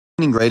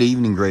Great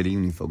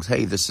evening, folks.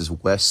 Hey, this is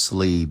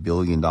Wesley, $1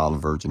 billion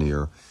virgin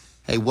here.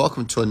 Hey,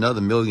 welcome to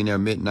another Millionaire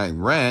Midnight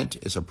rant.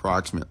 It's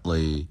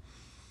approximately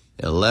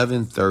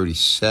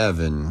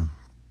 11:37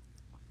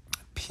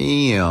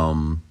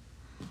 p.m.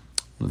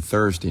 on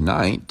Thursday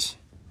night,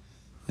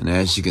 and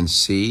as you can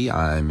see,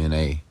 I'm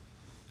in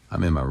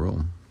my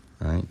room.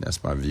 Right,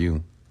 that's my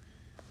view.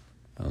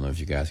 I don't know if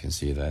you guys can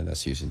see that.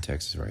 That's Houston,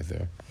 Texas, right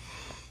there.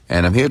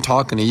 And I'm here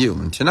talking to you.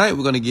 And tonight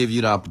we're going to give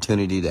you the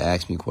opportunity to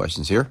ask me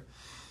questions here.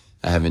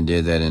 I haven't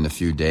did that in a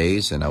few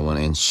days, and I want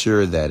to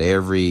ensure that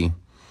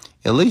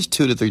at least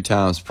 2 to 3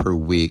 times per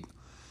week,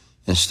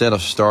 instead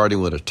of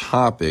starting with a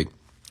topic,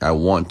 I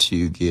want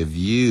to give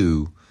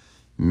you,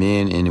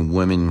 men and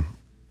women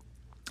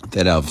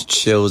that I've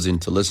chosen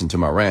to listen to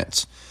my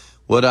rants,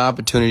 what an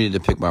opportunity to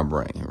pick my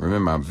brain.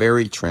 Remember, I'm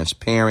very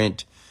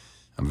transparent.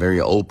 I'm very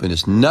open.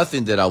 There's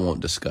nothing that I won't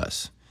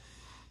discuss.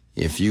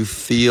 If you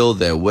feel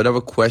that whatever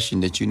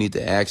question that you need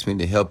to ask me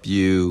to help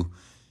you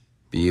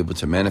be able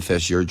to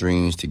manifest your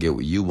dreams to get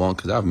what you want,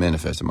 because I've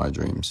manifested my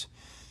dreams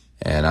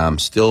and I'm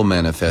still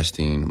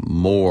manifesting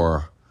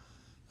more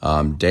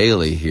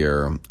daily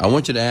here, I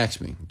want you to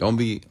ask me. Don't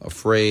be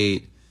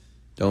afraid.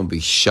 Don't be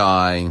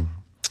shy.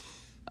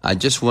 I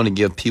just want to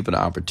give people the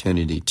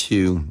opportunity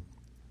to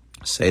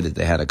say that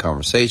they had a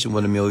conversation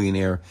with a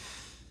millionaire,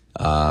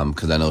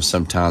 because I know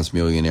sometimes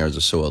millionaires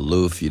are so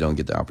aloof, you don't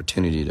get the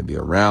opportunity to be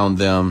around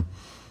them.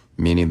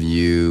 Many of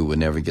you would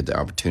never get the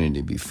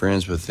opportunity to be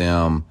friends with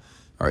them,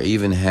 or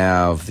even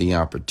have the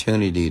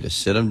opportunity to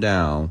sit them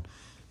down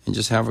and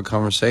just have a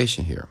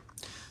conversation here.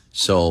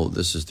 So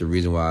this is the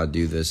reason why I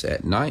do this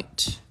at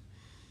night,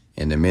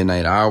 in the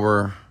midnight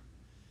hour,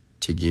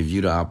 to give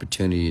you the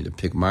opportunity to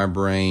pick my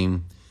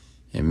brain.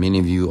 And many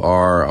of you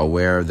are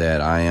aware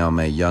that I am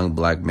a young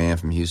black man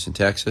from Houston,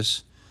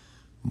 Texas,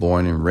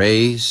 born and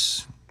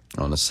raised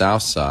on the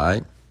South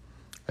Side.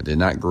 I did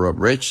not grow up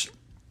rich.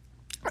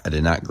 I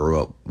did not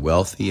grow up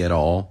wealthy at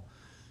all.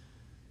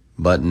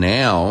 But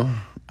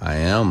now I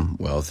am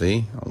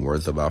wealthy. I'm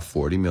worth about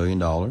 $40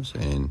 million,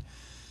 and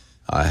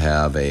I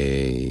have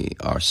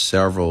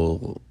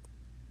several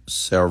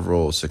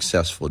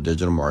successful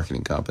digital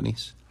marketing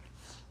companies.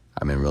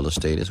 I'm in real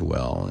estate as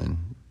well, and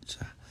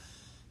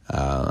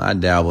I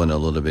dabble in a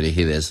little bit of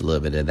this, a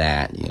little bit of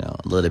that,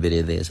 a little bit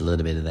of this, a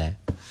little bit of that.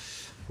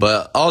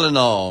 But all in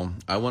all,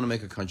 I want to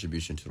make a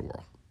contribution to the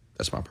world.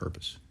 That's my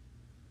purpose.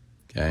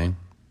 Okay?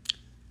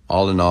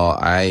 All in all,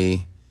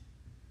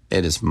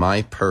 it is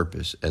my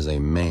purpose as a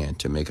man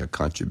to make a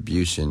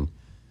contribution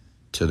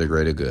to the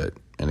greater good.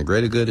 And the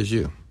greater good is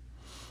you.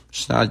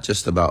 It's not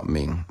just about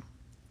me.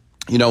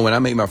 When I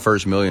made my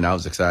first million, I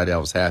was excited. I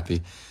was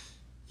happy.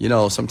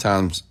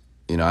 Sometimes,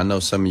 I know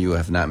some of you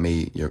have not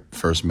made your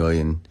first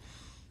million,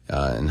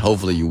 and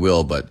hopefully you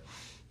will. But,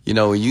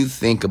 when you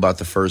think about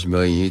the first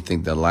million, you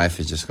think that life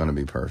is just going to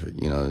be perfect.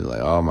 You're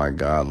like, oh, my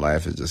God,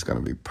 life is just going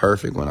to be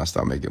perfect when I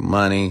start making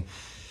money,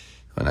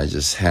 when I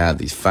just have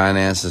these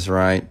finances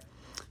right.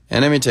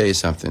 And let me tell you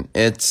something.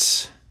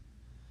 That's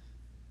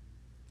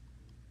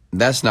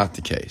not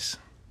the case.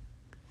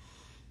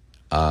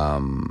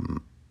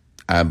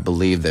 I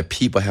believe that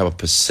people have a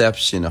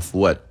perception of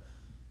what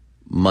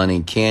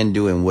money can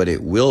do and what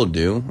it will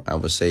do. I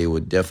would say it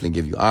would definitely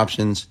give you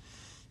options.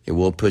 It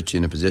will put you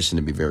in a position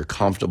to be very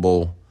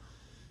comfortable.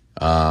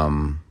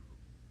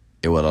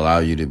 It will allow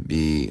you to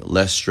be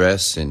less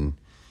stressed and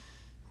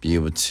be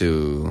able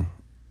to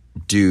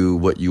do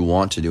what you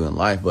want to do in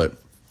life. But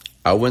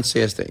I wouldn't say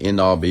it's the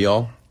end-all,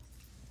 be-all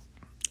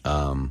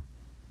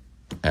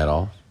at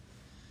all,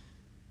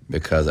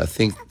 because I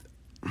think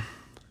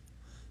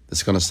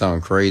it's going to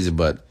sound crazy,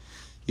 but,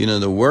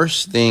 the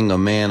worst thing a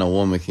man or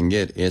woman can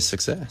get is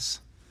success.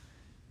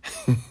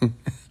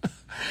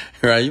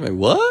 Right? You're like,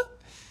 what?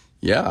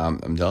 Yeah,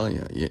 I'm telling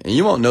you. And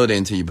you won't know that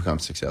until you become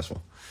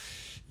successful.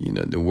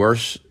 The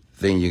worst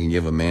thing you can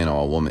give a man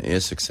or a woman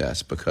is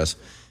success, because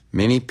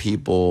many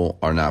people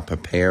are not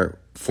prepared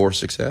for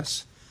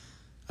success.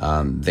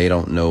 They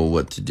don't know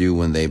what to do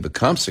when they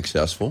become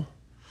successful.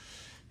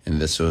 And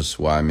this is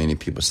why many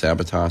people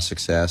sabotage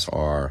success,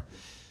 or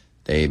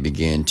they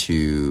begin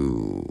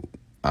to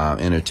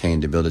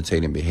entertain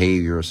debilitating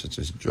behaviors such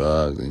as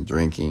drugs and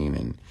drinking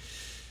and,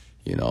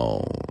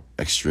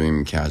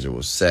 extreme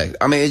casual sex.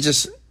 I mean, it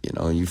just,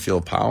 you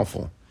feel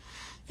powerful.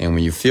 And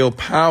when you feel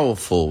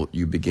powerful,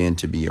 you begin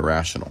to be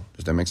irrational.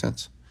 Does that make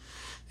sense?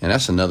 And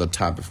that's another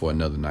topic for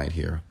another night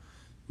here.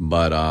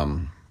 But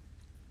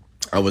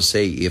I would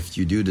say if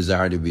you do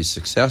desire to be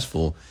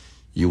successful,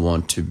 you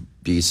want to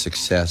be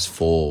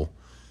successful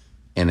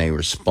in a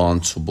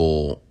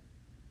responsible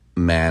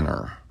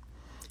manner.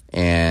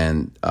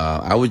 And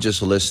I was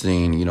just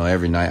listening,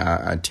 every night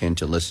I tend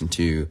to listen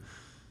to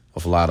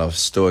a lot of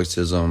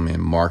Stoicism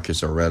and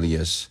Marcus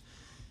Aurelius.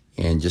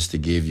 And just to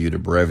give you the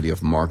brevity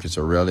of Marcus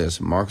Aurelius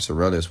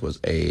was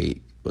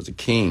a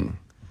king.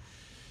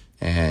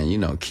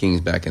 And,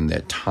 kings back in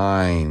that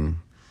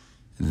time,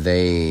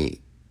 they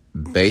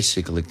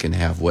basically can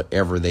have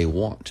whatever they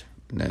want.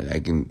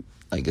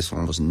 It's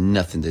almost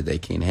nothing that they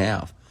can't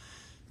have,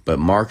 But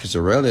Marcus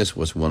Aurelius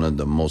was one of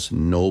the most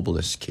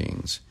noblest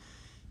kings.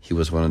 He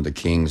was one of the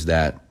kings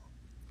that,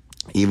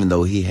 even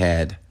though he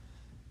had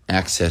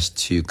access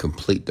to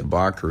complete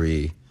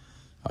debauchery,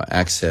 or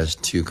access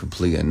to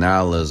complete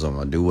nihilism,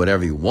 or do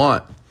whatever you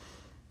want,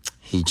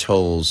 he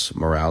chose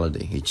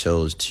morality. He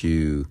chose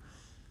to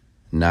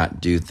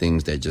not do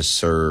things that just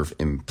serve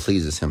and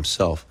pleases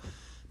himself,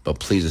 but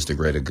pleases the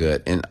greater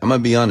good. And I'm going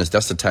to be honest,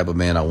 that's the type of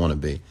man I want to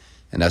be.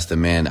 And that's the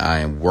man I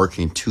am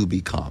working to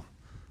become.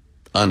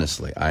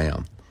 Honestly, I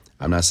am.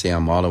 I'm not saying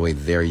I'm all the way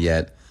there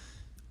yet.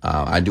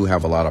 I do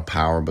have a lot of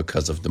power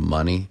because of the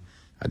money.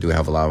 I do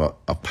have a lot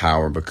of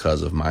power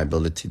because of my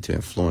ability to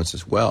influence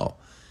as well.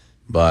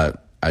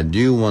 But I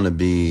do want to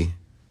be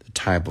the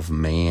type of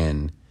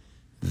man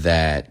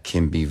that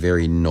can be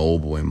very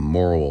noble and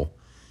moral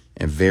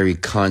and very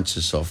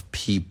conscious of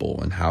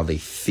people and how they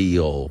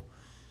feel.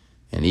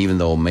 And even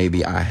though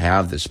maybe I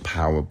have this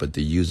power, but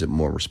to use it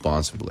more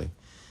responsibly.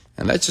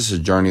 And that's just a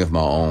journey of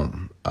my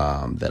own,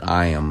 that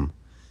I am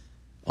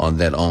on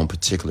that own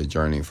particular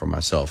journey for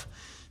myself.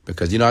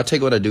 Because, I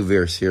take what I do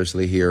very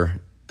seriously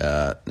here.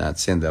 Not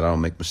saying that I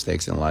don't make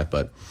mistakes in life,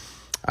 but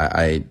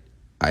I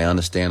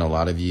understand a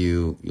lot of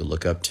you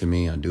look up to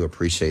me. I do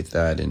appreciate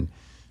that. And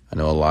I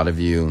know a lot of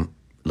you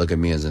look at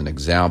me as an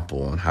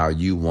example on how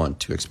you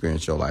want to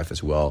experience your life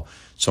as well.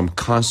 So I'm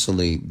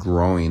constantly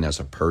growing as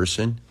a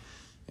person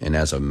and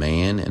as a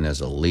man and as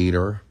a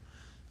leader,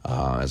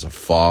 as a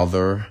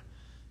father,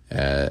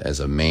 as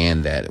a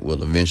man that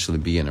will eventually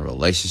be in a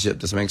relationship.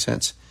 Does that make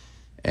sense?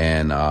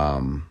 And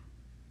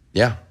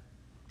yeah.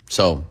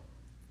 So,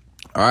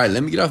 all right,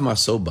 let me get off my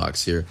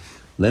soapbox here.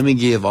 Let me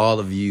give all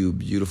of you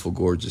beautiful,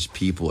 gorgeous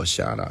people a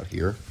shout out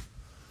here.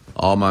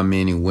 All my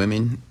men and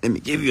women, let me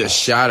give you a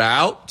shout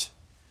out.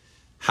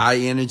 High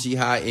energy,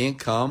 high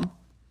income.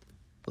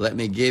 Let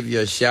me give you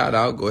a shout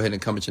out. Go ahead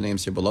and comment your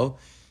names here below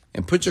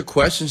and put your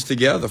questions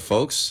together,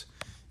 folks.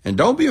 And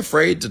don't be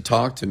afraid to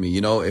talk to me.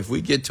 If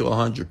we get to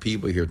 100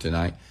 people here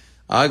tonight,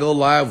 I go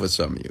live with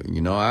some of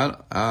you.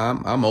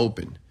 I'm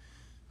open.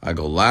 I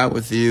go live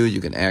with you. You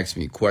can ask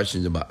me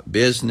questions about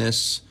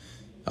business,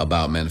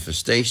 about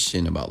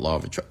manifestation, about law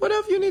of attraction,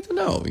 whatever you need to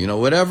know.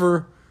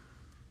 Whatever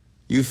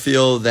you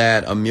feel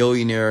that a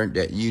millionaire,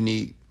 that you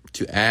need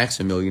to ask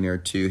a millionaire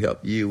to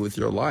help you with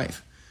your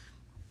life.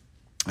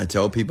 I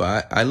tell people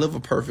I live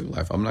a perfect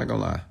life. I'm not going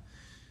to lie.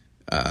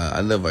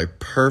 I live a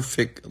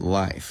perfect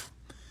life.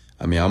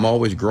 I mean, I'm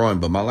always growing,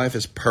 but my life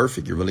is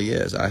perfect. It really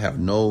is. I have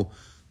no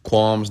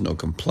qualms, no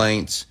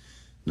complaints,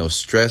 no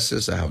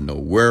stresses. I have no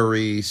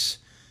worries.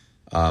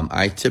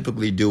 I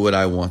typically do what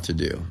I want to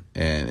do.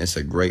 And it's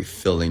a great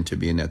feeling to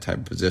be in that type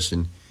of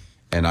position.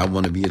 And I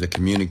want to be able to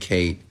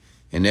communicate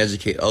and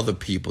educate other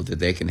people that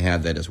they can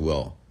have that as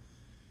well.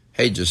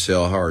 Hey,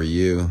 Giselle, how are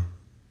you?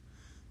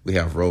 We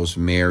have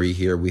Rosemary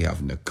here. We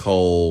have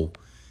Nicole.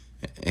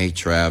 Hey,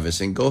 Travis.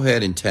 And go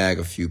ahead and tag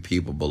a few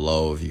people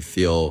below if you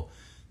feel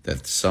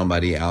that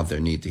somebody out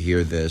there need to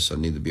hear this or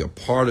need to be a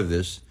part of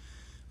this.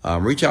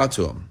 Reach out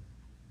to them.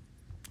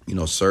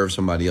 Serve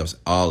somebody else.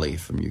 Ollie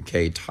from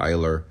UK,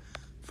 Tyler,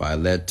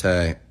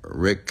 Violetta,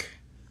 Rick,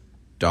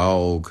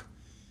 Dog,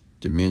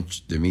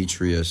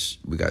 Demetrius.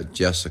 We got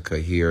Jessica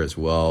here as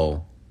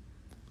well.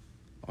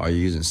 Are you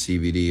using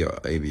CBD or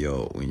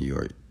ABO when you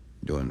are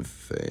doing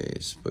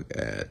Facebook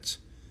ads?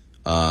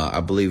 I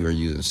believe we're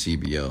using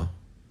CBO.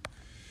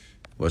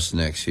 What's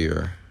next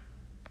here?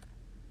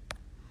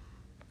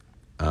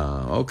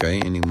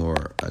 Okay, any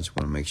more? I just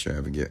want to make sure I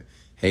ever get.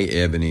 Hey,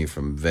 Ebony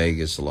from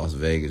Vegas, Las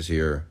Vegas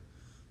here.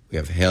 We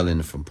have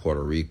Helen from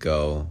Puerto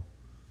Rico.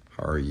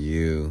 How are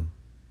you?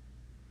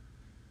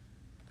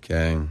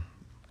 Okay.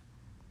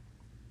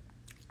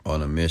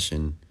 On a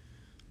mission.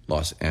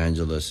 Los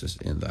Angeles is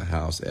in the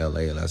house.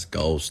 LA, let's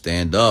go.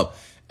 Stand up.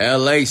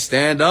 LA,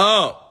 stand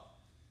up.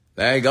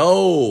 There you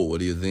go. What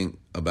do you think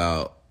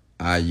about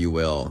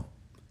IUL?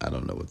 I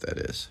don't know what that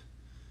is.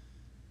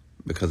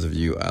 Because of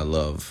you, I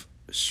love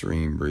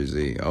Stream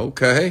Breezy.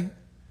 Okay.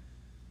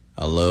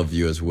 I love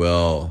you as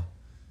well,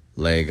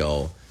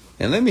 Lego.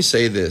 And let me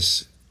say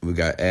this. We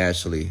got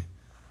Ashley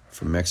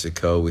from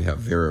Mexico. We have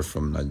Vera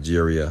from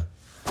Nigeria.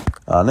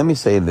 Let me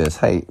say this.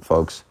 Hey,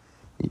 folks.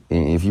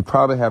 If you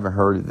probably haven't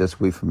heard it this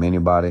week from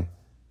anybody,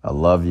 I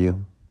love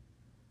you.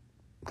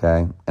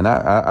 Okay? And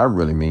I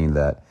really mean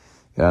that.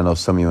 And I know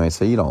some of you may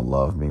say, you don't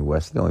love me,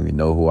 Wes. You don't even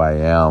know who I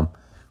am.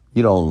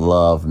 You don't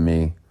love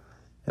me.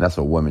 And that's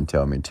what women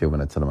tell me, too,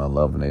 when I tell them I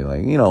love them. They're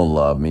like, you don't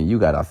love me. You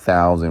got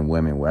 1,000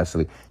 women,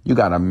 Wesley. You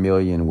got 1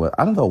 million.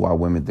 I don't know why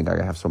women think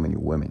I have so many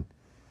women.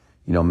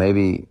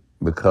 Maybe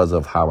because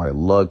of how I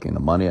look and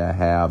the money I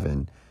have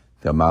and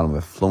the amount of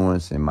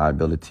influence and my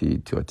ability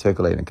to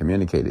articulate and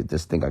communicate it.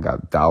 Just think I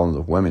got thousands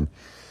of women,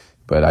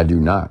 but I do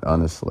not,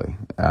 honestly.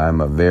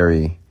 I'm a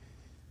very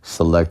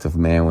selective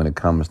man when it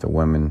comes to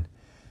women.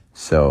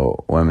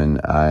 So women,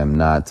 I am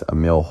not a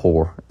male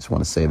whore. I just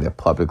want to say that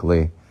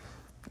publicly.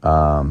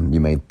 You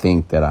may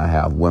think that I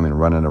have women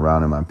running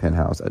around in my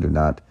penthouse. I do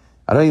not.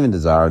 I don't even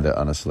desire that,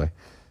 honestly.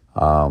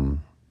 But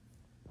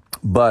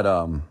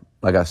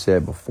like I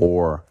said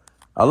before,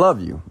 I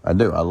love you. I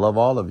do. I love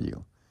all of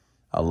you.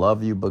 I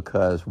love you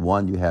because,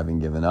 one, you haven't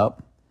given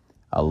up.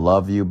 I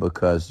love you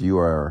because you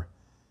are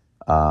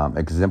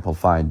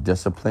exemplifying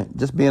discipline.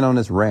 Just being on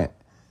this rant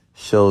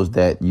shows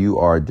that you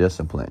are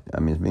disciplined. I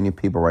mean, many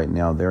people right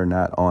now, they're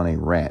not on a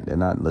rant. They're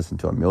not listening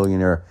to a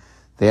millionaire.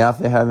 They're out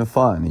there having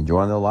fun,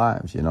 enjoying their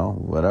lives,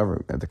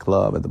 whatever, at the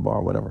club, at the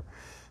bar, whatever,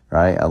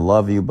 right? I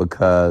love you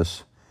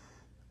because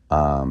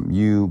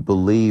you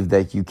believe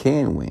that you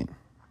can win.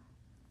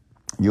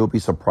 You'll be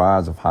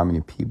surprised of how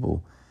many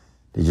people,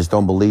 they just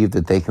don't believe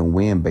that they can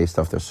win based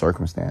off their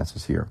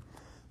circumstances here.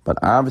 But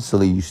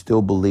obviously, you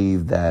still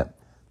believe that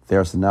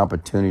there's an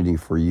opportunity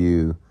for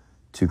you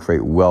to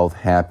create wealth,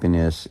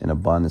 happiness, and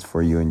abundance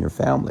for you and your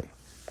family,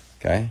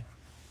 okay?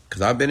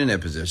 Because I've been in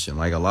that position.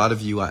 Like a lot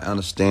of you, I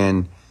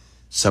understand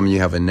some of you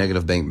have a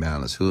negative bank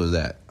balance. Who is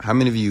that? How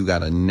many of you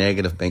got a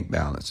negative bank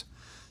balance?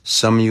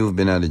 Some of you have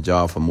been at a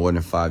job for more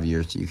than 5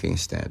 years, you can't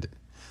stand it.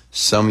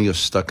 Some of you are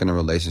stuck in a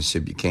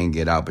relationship, you can't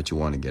get out, but you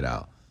want to get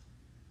out.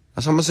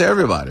 That's what I'm going to say,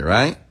 everybody,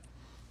 right?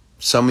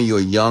 Some of you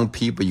are young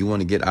people, you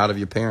want to get out of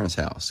your parents'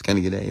 house. Can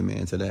I get an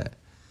amen to that?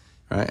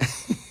 Right?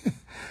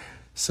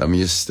 Some of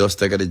you are still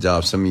stuck at a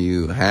job. Some of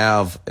you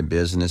have a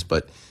business,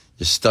 but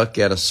you're stuck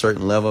at a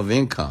certain level of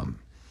income.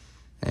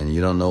 And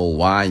you don't know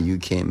why you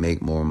can't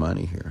make more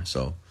money here.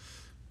 So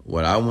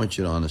what I want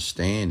you to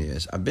understand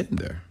is I've been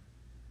there,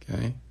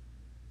 okay?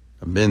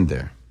 I've been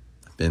there.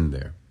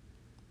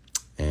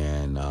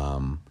 And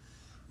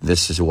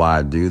this is why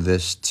I do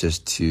this,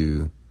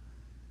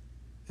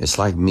 it's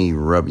like me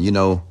when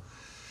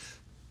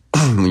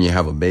you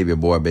have a baby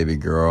boy, baby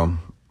girl,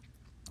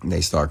 and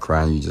they start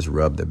crying, you just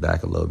rub their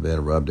back a little bit,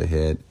 rub their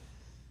head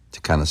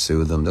to kind of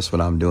soothe them. That's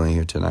what I'm doing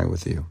here tonight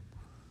with you.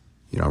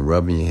 I'm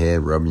rubbing your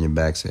head, rubbing your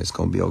back, saying it's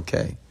going to be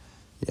okay.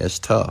 Yeah, it's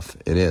tough.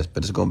 It is,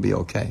 but it's going to be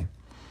okay.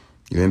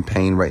 You're in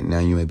pain right now.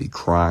 You may be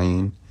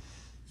crying.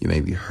 You may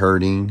be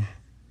hurting,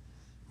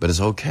 but it's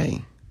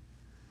okay.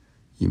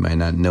 You may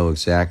not know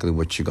exactly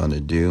what you're going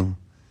to do.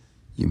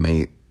 You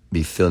may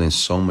be feeling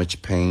so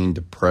much pain,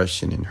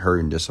 depression, and hurt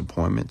and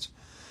disappointments.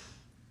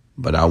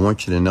 But I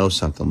want you to know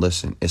something.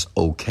 Listen, it's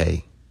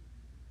okay.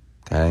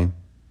 Okay?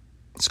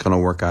 It's going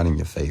to work out in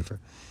your favor.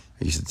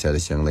 I used to tell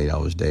this young lady I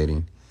was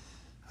dating,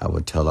 I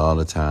would tell her all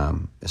the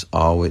time, it's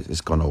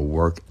going to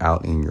work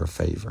out in your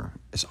favor.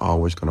 It's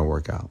always going to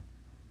work out.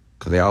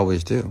 Because they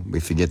always do. We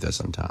forget that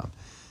sometimes.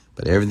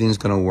 But everything's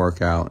going to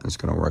work out, and it's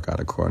going to work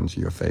out according to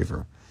your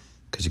favor.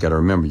 Because you got to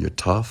remember, you're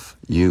tough.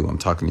 I'm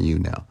talking to you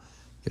now.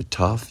 You're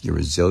tough, you're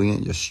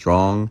resilient, you're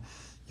strong,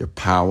 you're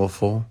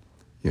powerful,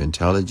 you're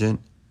intelligent,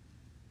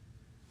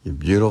 you're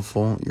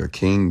beautiful, you're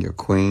king, you're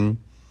queen,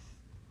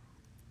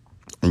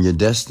 and you're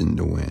destined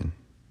to win.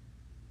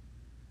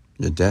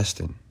 You're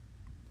destined.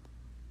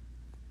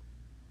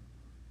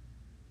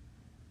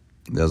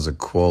 There's a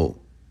quote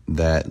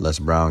that Les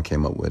Brown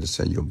came up with. It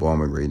said, you're born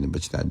with greatness,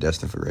 but you're not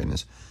destined for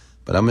greatness.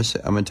 But I'm going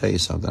to tell you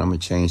something. I'm going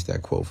to change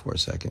that quote for a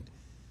second.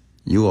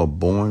 You are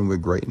born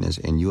with greatness,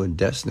 and you are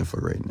destined for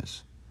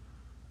greatness.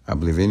 I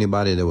believe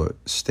anybody that would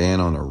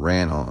stand on a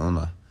rant, on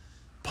a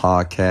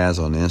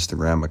podcast, on an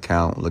Instagram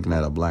account, looking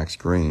at a black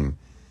screen,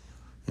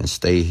 and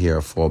stay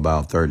here for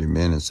about 30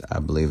 minutes, I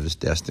believe is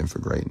destined for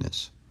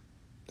greatness.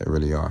 They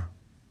really are.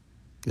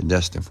 You're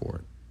destined for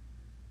it.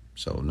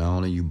 So not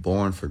only are you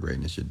born for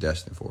greatness, you're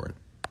destined for it.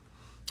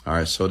 All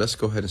right, so let's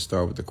go ahead and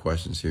start with the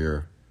questions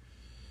here.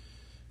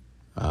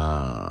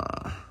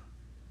 Bro,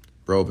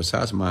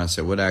 besides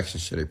mindset, what action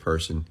should a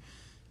person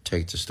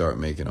take to start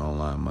making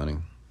online money?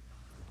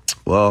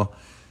 Well,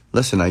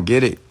 listen, I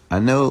get it. I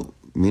know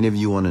many of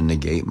you want to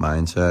negate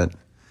mindset.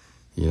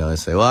 They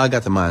say, well, I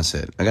got the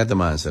mindset. I got the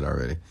mindset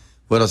already.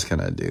 What else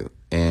can I do?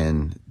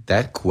 And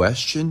that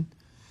question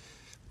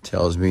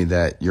tells me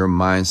that your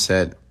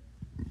mindset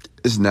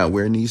is not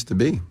where it needs to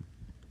be.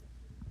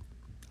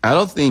 I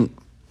don't think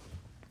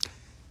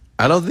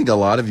a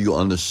lot of you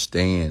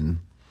understand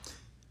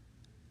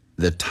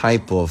the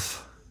type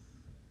of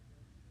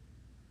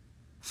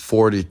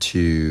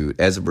fortitude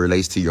as it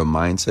relates to your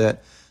mindset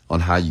on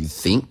how you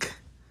think,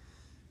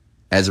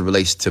 as it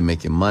relates to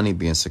making money,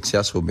 being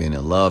successful, being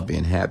in love,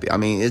 being happy. I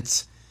mean,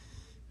 it's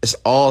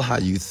all how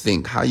you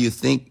think. How you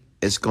think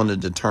is going to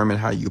determine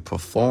how you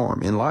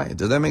perform in life.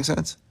 Does that make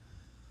sense?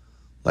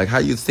 Like, how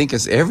you think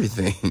is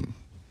everything.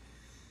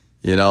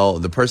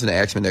 The person that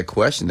asked me that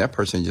question, that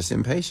person is just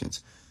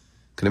impatient.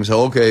 Because they say,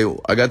 okay,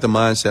 I got the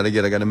mindset. I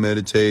got to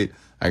meditate.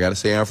 I got to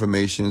say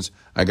affirmations.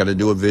 I got to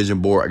do a vision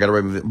board. I got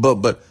to write.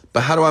 But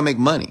how do I make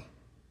money?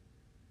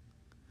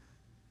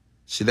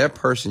 See, that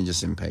person is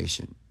just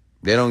impatient.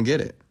 They don't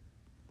get it.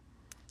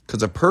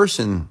 Because a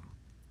person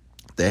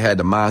that had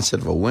the mindset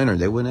of a winner,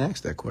 they wouldn't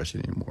ask that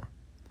question anymore.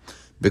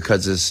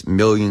 Because there's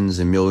millions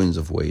and millions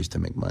of ways to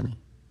make money.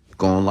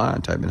 Go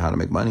online, type in how to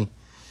make money.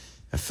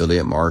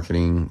 Affiliate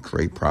marketing,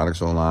 create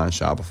products online,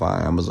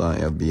 Shopify, Amazon,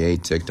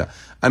 FBA, TikTok.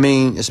 I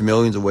mean, it's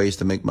millions of ways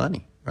to make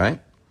money, right?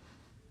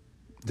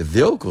 The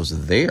vehicles are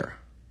there.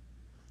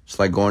 It's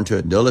like going to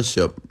a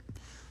dealership.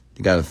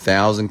 You got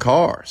 1,000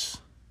 cars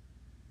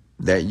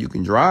that you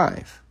can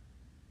drive.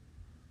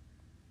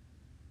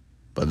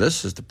 But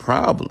this is the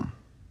problem.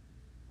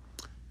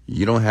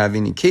 you don't have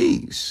any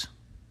keys.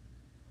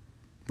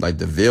 Like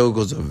the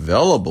vehicle's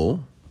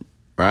available,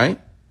 right?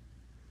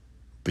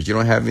 But you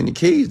don't have any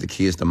keys. The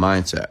key is the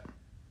mindset.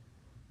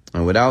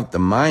 And without the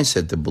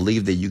mindset to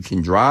believe that you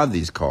can drive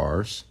these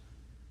cars,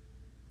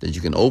 that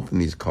you can open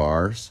these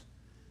cars,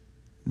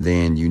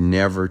 then you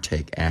never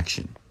take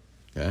action.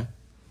 Okay?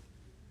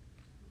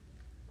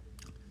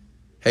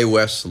 Hey,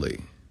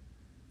 Wesley.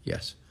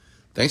 Yes.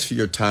 Thanks for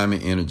your time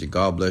and energy.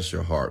 God bless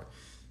your heart.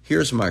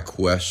 Here's my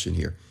question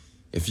here.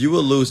 If you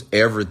will lose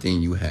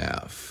everything you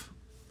have,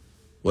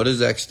 what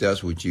exact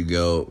steps would you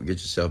go get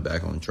yourself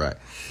back on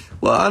track?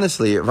 Well,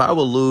 honestly, if I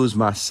will lose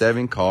my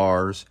 7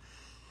 cars,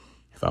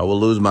 if I will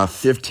lose my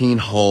 15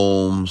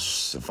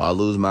 homes, if I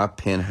lose my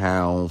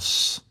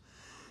penthouse,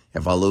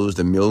 if I lose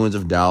the millions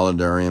of dollars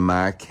that are in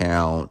my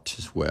account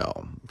as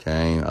well,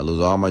 okay? I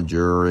lose all my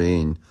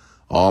jewelry and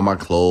all my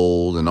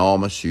clothes and all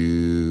my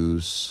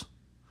shoes.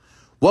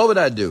 What would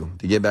I do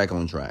to get back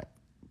on track?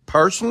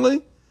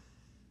 Personally,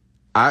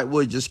 I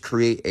would just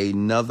create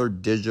another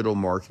digital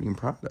marketing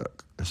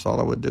product. That's all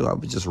I would do. I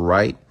would just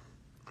write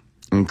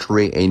and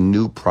create a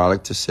new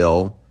product to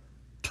sell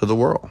to the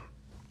world.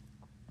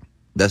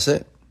 That's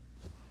it.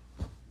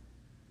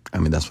 I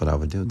mean, that's what I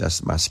would do.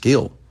 That's my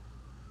skill,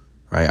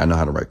 right? I know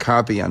how to write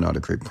copy. I know how to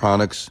create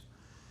products,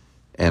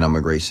 and I'm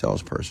a great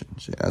salesperson.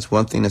 So that's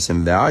one thing that's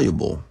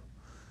invaluable.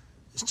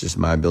 It's just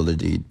my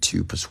ability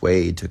to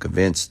persuade, to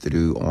convince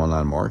through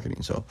online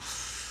marketing. So,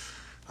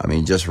 I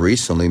mean, just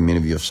recently, many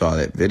of you saw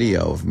that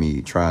video of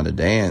me trying to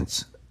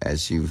dance.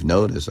 As you've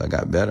noticed, I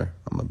got better.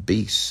 I'm a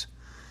beast.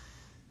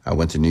 I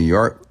went to New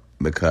York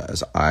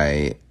because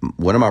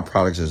one of my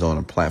products is on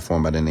a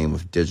platform by the name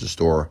of Digital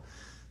Store.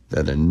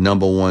 They're the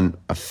 #1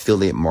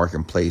 affiliate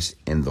marketplace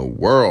in the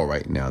world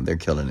right now. They're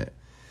killing it.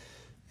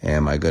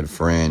 And my good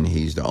friend,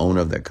 he's the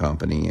owner of that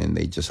company, and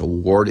they just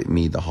awarded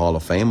me the Hall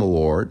of Fame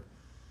award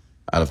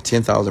out of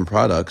 10,000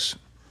 products.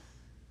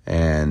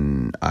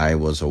 And I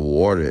was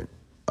awarded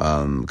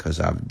because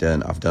I've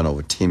done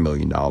over $10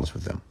 million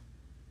with them.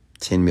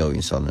 10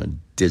 million selling a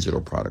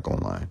digital product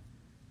online,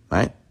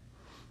 right?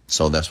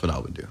 So that's what I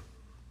would do.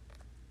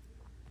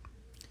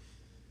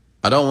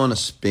 I don't want to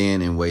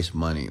spend and waste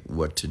money.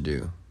 What to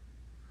do?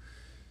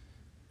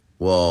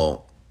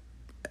 Well,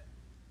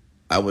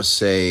 I would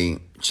say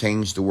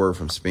change the word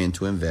from spend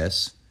to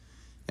invest.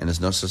 And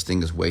there's no such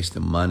thing as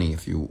wasting money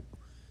if you're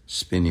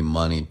spending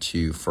money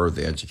to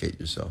further educate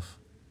yourself.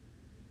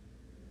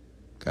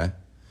 Okay?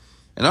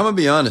 And I'm going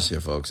to be honest here,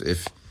 folks.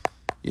 If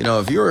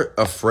you're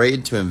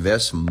afraid to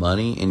invest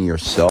money in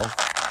yourself,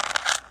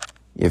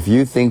 if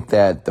you think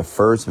that the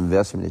first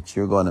investment that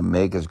you're going to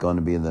make is going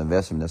to be the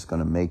investment that's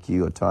going to make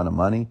you a ton of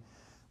money,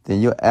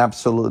 then you're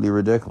absolutely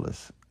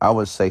ridiculous. I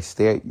would say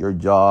stay at your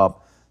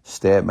job,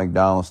 stay at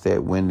McDonald's, stay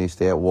at Wendy's,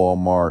 stay at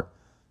Walmart,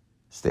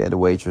 stay at the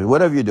waitress,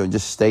 whatever you're doing,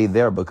 just stay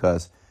there,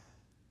 because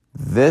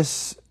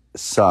this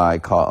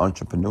side called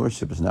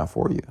entrepreneurship is not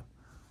for you.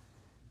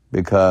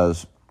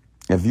 Because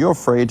if you're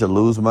afraid to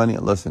lose money,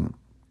 listen,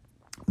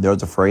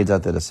 there's a phrase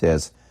out there that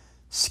says,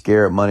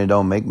 scared money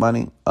don't make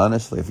money.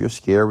 Honestly, if you're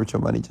scared with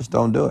your money, just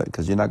don't do it,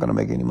 because you're not going to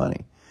make any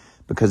money.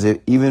 Because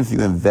even if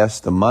you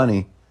invest the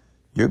money,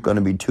 you're going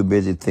to be too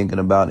busy thinking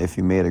about if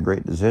you made a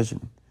great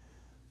decision.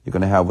 You're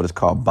going to have what is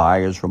called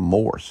buyer's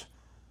remorse.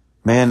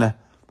 Man,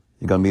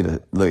 you're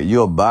going to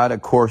you'll buy the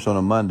course on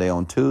a Monday.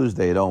 On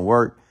Tuesday, it don't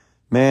work.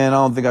 Man, I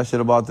don't think I should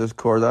have bought this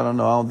course. I don't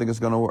know. I don't think it's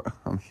going to work.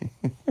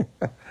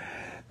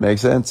 Make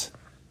sense?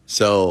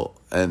 So,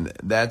 and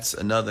that's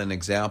another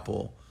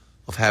example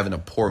of having a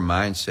poor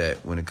mindset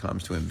when it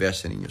comes to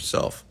investing in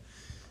yourself.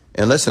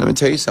 And listen, let me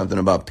tell you something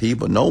about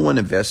people. No one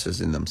invests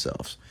in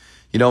themselves.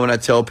 You know, when I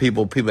tell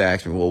people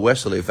ask me, well,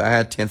 Wesley, if I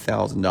had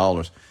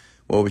 $10,000,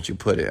 where would you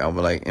put it? I'll be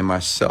like, in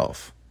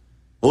myself.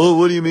 Well,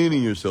 what do you mean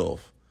in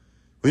yourself?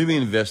 What do you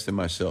mean invest in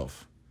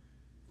myself?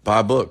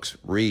 Buy books,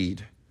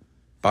 read,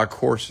 buy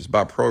courses,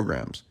 buy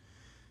programs.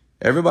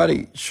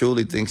 Everybody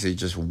truly thinks it's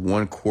just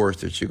one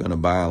course that you're going to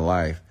buy in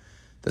life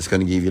that's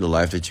going to give you the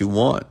life that you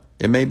want.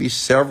 It may be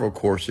several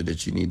courses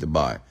that you need to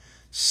buy,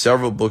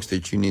 several books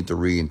that you need to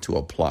read and to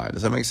apply.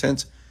 Does that make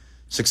sense?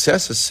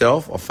 Success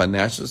itself, or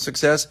financial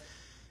success,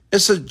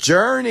 it's a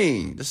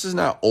journey. This is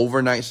not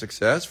overnight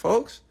success,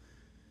 folks.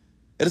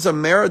 It is a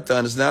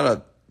marathon. It's not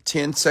a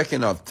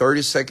 10-second or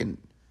 30-second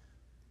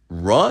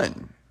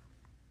run,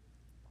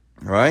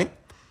 right?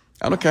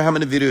 I don't care how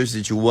many videos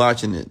that you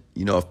watch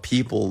of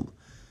people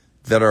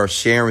that are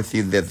sharing with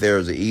you that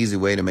there's an easy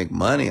way to make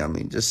money. I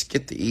mean, just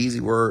get the easy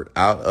word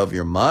out of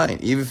your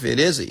mind. Even if it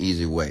is an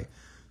easy way,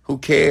 who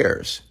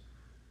cares?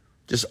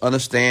 Just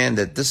understand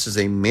that this is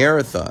a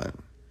marathon.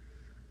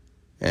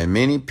 And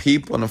many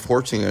people,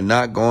 unfortunately, are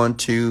not going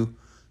to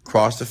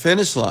cross the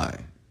finish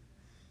line.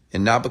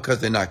 And not because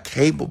they're not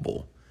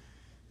capable.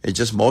 It's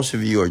just most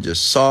of you are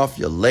just soft,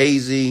 you're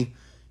lazy,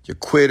 you're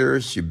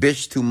quitters, you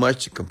bitch too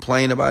much, you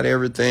complain about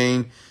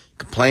everything.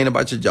 Complain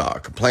about your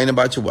job, complain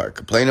about your work,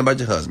 complain about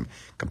your husband,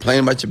 complain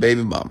about your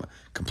baby mama,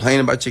 complain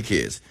about your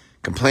kids,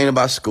 complain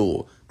about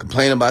school,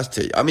 complain about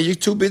you're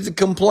too busy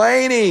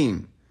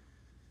complaining.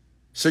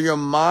 So your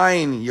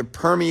mind, you're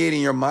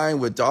permeating your mind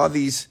with all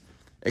these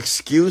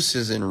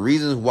excuses and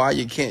reasons why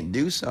you can't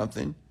do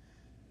something.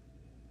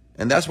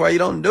 And that's why you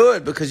don't do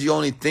it, because you're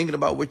only thinking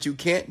about what you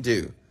can't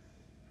do.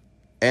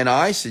 And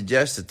I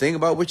suggest to think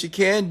about what you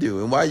can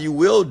do and why you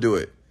will do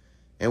it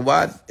and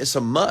why it's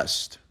a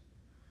must.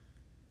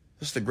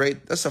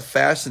 That's a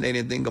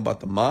fascinating thing about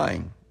the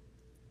mind.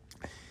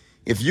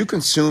 If you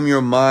consume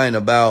your mind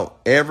about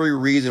every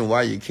reason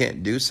why you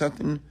can't do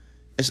something,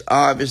 it's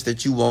obvious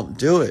that you won't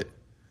do it.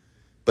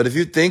 But if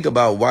you think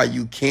about why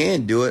you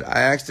can do it,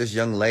 I asked this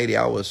young lady,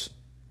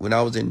 when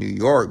I was in New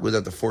York, was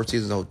at the Four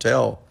Seasons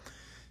Hotel,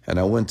 and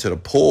I went to the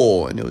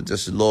pool, and it was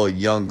just a little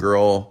young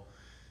girl,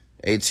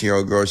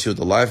 18-year-old girl. She was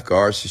the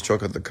lifeguard. She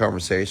struck up the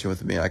conversation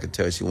with me. I could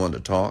tell she wanted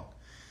to talk.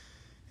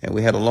 And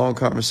we had a long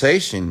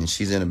conversation, and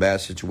she's in a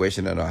bad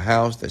situation at her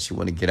house that she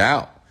wanted to get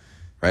out,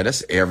 right?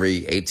 That's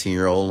every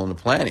 18-year-old on the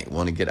planet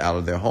want to get out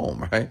of their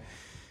home, right?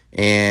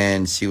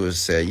 And she was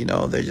saying,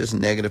 they're just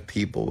negative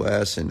people,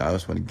 Wes, and I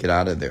just want to get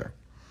out of there.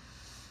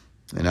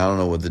 And I don't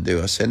know what to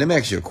do. I said, let me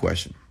ask you a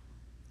question.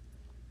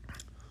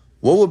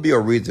 What would be a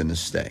reason to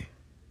stay?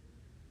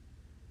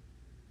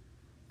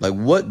 Like,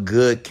 what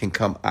good can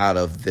come out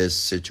of this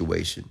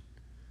situation?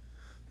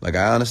 Like,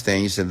 I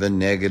understand you said they're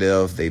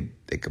negative,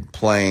 they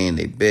complain,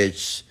 they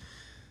bitch,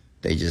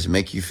 they just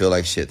make you feel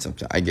like shit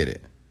sometimes. I get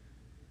it.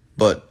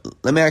 But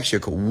let me ask you,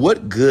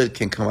 what good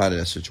can come out of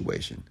that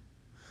situation?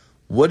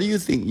 What do you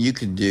think you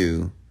can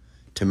do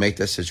to make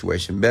that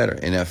situation better?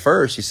 And at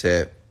first she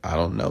said, I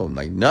don't know,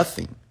 like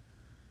nothing.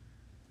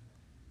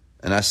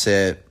 And I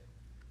said,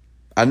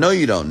 I know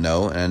you don't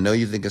know, and I know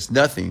you think it's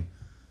nothing,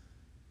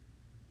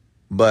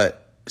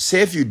 but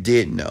say if you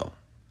did know.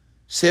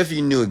 Say if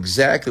you knew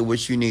exactly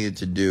what you needed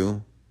to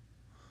do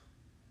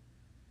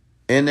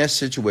in that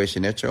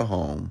situation at your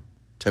home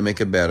to make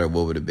it better,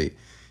 what would it be?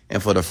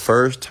 And for the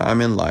first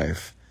time in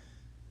life,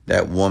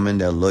 that woman,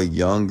 that little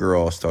young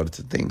girl started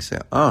to think,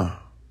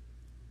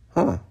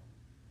 because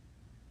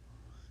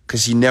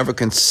she never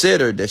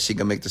considered that she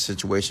could make the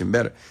situation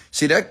better.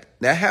 See, that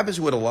happens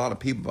with a lot of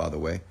people, by the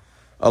way.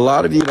 A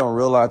lot of you don't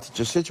realize that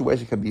your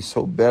situation can be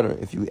so better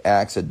if you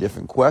ask a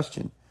different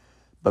question.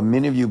 But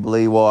many of you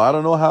believe, well, I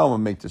don't know how I'm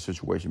going to make this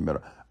situation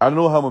better. I don't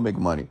know how I'm going to make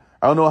money.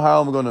 I don't know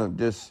how I'm going to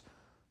just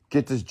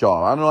get this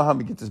job. I don't know how I'm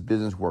going to get this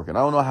business working. I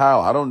don't know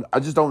how. I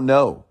just don't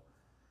know.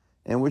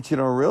 And what you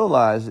don't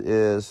realize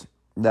is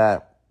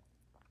that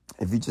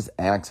if you just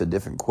ask a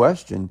different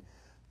question,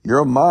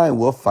 your mind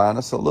will find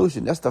a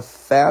solution. That's the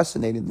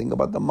fascinating thing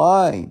about the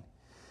mind.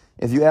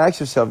 If you ask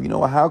yourself,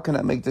 how can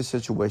I make this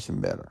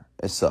situation better?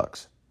 It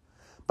sucks.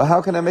 But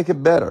how can I make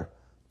it better?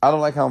 I don't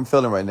like how I'm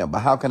feeling right now, but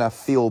how can I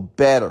feel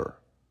better?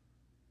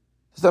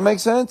 Does that make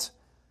sense?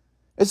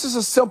 It's just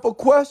a simple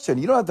question.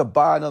 You don't have to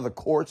buy another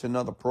course,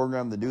 another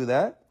program to do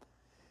that.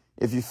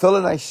 If you're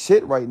feeling like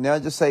shit right now,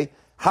 just say,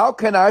 how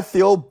can I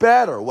feel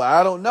better? Well,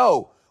 I don't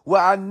know.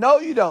 Well, I know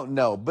you don't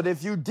know. But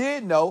if you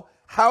did know,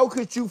 how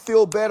could you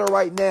feel better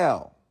right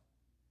now?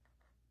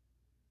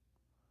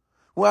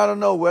 Well, I don't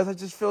know, Wes. I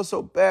just feel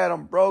so bad.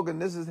 I'm broken.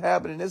 This is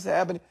happening. This is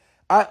happening.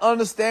 I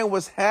understand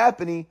what's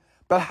happening,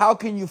 but how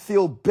can you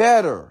feel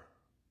better?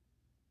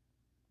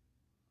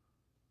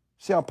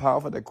 See how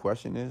powerful that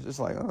question is? It's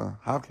like,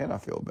 how can I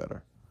feel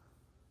better?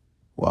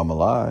 Well, I'm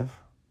alive.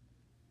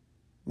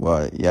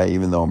 Well, yeah,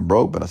 even though I'm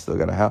broke, but I still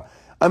got a house.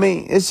 I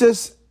mean, it's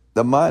just,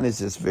 the mind is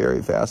just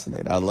very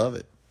fascinating. I love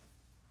it.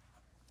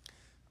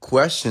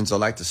 Questions are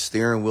like the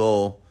steering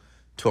wheel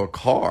to a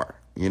car.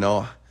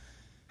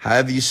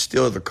 However you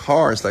steer the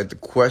car, it's like the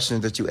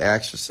questions that you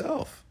ask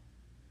yourself.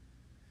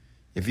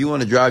 If you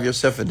want to drive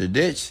yourself in the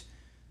ditch,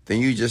 then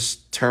you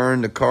just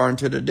turn the car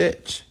into the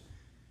ditch.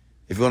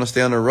 If you want to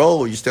stay on the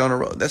road, you stay on the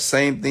road. That's the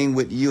same thing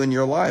with you in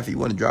your life. If you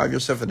want to drive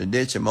yourself in the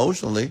ditch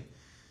emotionally,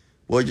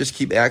 well, just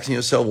keep asking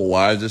yourself, well,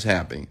 why is this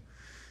happening?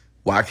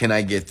 Why can't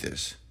I get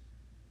this?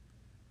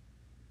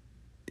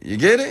 You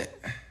get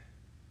it?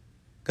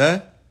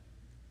 Okay?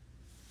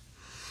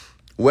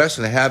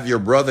 Wesley, have your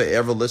brother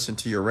ever listened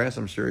to your rants?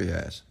 I'm sure he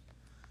has.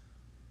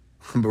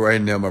 But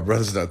right now, my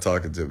brother's not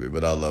talking to me,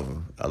 but I love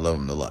him. I love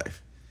him to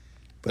life.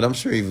 But I'm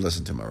sure you've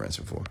listened to my rants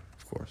before,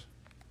 of course.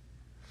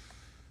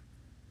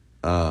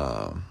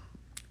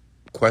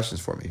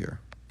 Questions for me here.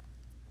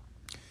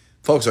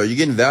 Folks, are you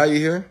getting value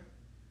here?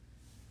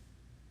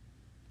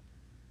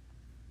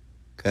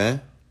 Okay.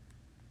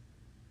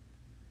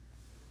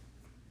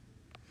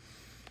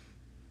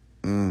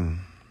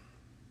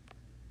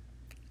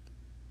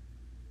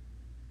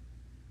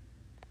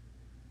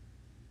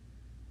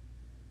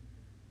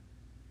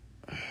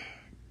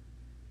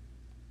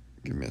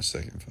 Give me a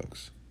second,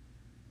 folks.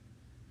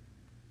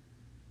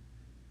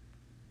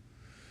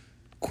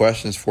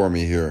 Questions for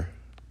me here.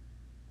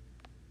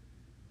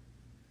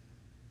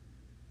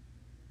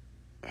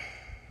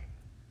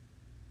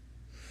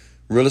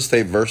 Real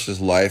estate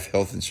versus life,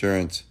 health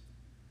insurance.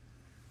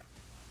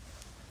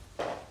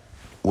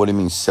 What do you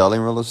mean,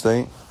 selling real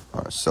estate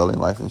or selling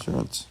life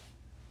insurance?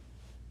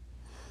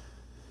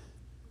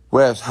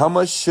 Wes, how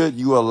much should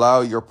you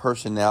allow your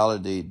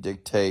personality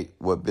dictate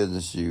what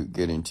business you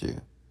get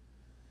into?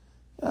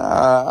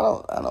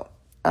 I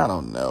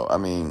don't know. I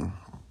mean,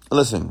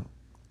 listen,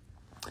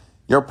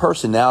 your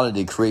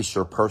personality creates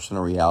your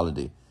personal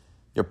reality.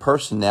 Your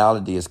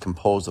personality is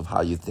composed of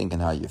how you think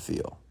and how you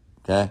feel.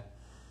 Okay?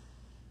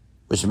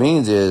 Which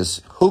means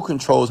is who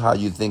controls how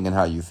you think and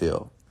how you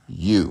feel?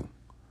 You.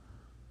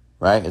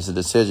 Right? It's a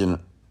decision.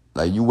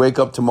 Like you wake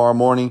up tomorrow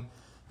morning,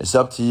 it's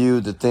up to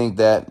you to think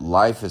that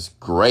life is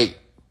great.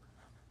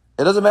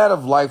 It doesn't matter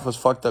if life was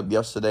fucked up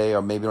yesterday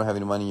or maybe you don't have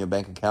any money in your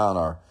bank account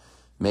or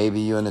maybe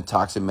you're in a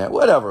toxic man,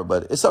 whatever.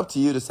 But it's up to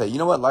you to say, you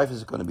know what? Life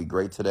is going to be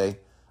great today.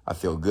 I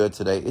feel good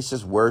today. It's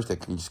just words that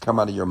can just come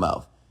out of your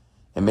mouth.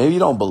 And maybe you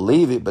don't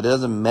believe it, but it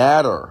doesn't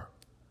matter.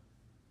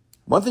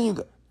 One thing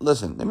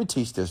listen, let me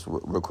teach this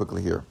real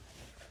quickly here.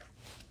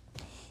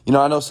 You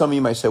know, I know some of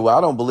you may say, well,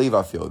 I don't believe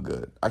I feel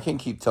good. I can't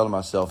keep telling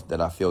myself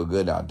that I feel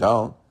good and I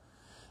don't.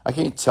 I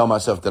can't tell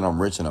myself that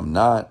I'm rich and I'm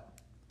not.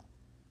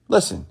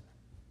 Listen,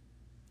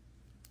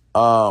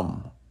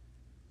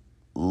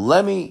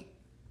 let me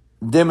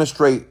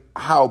demonstrate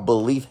how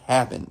belief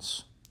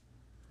happens.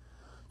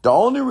 The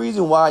only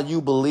reason why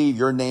you believe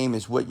your name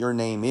is what your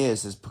name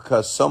is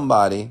because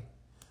somebody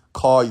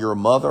called your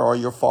mother or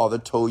your father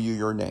told you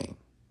your name.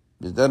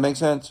 Does that make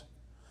sense?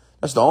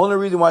 That's the only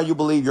reason why you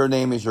believe your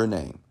name is your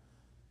name.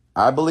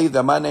 I believe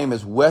that my name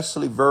is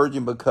Wesley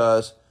Virgin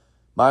because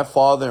my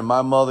father and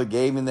my mother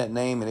gave me that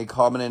name and they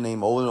called me that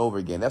name over and over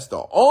again. That's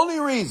the only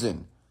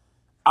reason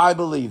I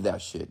believe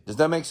that shit. Does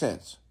that make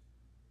sense?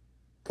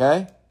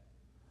 Okay?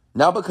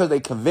 Not because they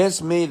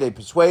convinced me, they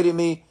persuaded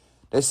me.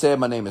 They said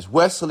my name is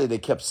Wesley. They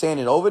kept saying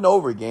it over and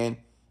over again,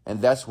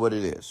 and that's what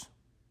it is.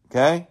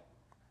 Okay?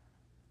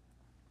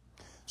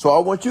 So I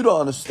want you to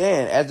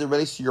understand as it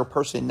relates to your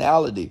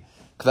personality,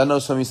 because I know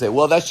some of you say,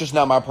 well, that's just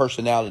not my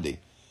personality.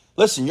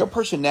 Listen, your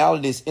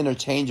personality is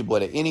interchangeable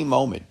at any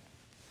moment.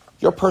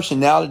 Your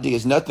personality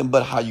is nothing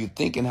but how you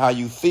think and how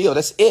you feel.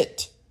 That's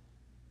it.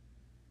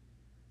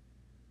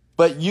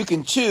 But you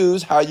can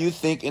choose how you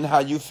think and how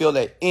you feel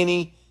at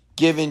any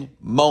given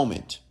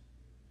moment.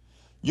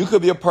 You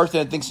could be a person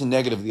that thinks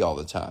negatively all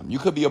the time. You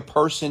could be a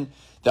person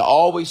that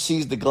always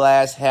sees the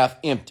glass half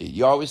empty.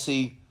 You always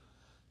see,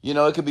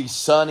 it could be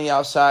sunny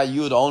outside.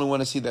 You're the only one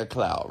to see that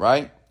cloud,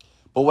 right?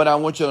 But what I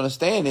want you to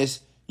understand is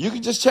you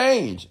can just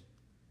change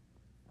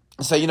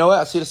and say, you know what?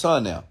 I see the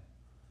sun now.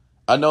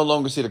 I no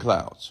longer see the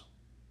clouds.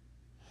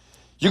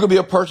 You could be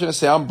a person that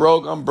say, I'm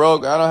broke. I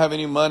don't have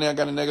any money. I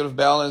got a negative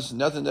balance.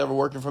 Nothing's ever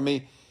working for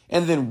me.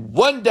 And then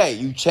one day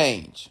you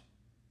change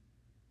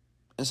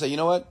and say, you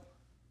know what?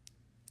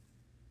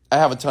 I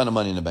have a ton of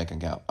money in the bank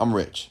account. I'm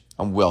rich.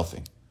 I'm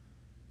wealthy.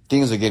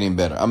 Things are getting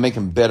better. I'm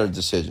making better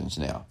decisions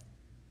now.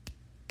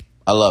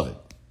 I love it.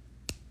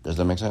 Does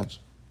that make sense?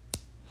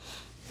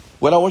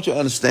 What I want you to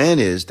understand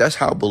is that's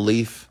how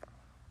belief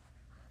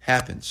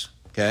happens,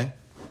 okay?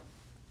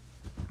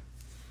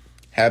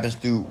 Happens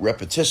through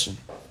repetition.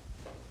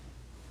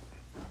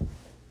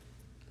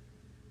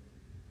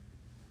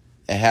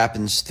 It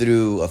happens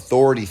through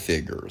authority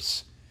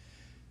figures.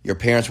 Your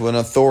parents were an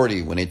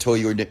authority. When they told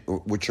you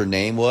what your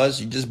name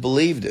was, you just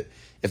believed it.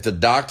 If the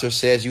doctor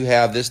says you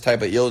have this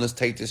type of illness,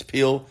 take this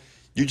pill,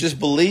 you just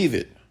believe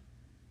it.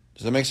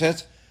 Does that make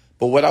sense?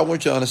 But what I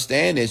want you to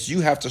understand is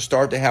you have to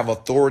start to have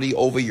authority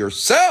over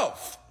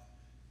yourself.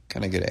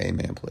 Can I get an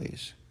amen,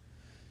 please?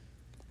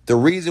 The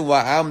reason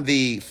why I'm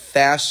the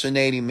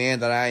fascinating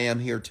man that I am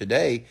here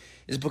today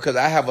is because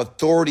I have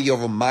authority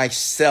over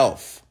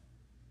myself.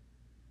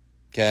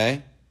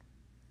 Okay?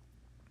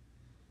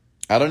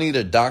 I don't need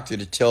a doctor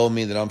to tell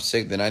me that I'm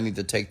sick, that I need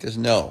to take this.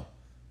 No.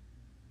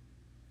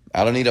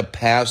 I don't need a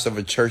pastor of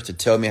a church to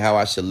tell me how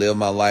I should live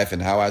my life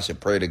and how I should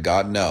pray to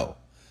God. No.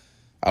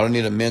 I don't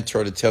need a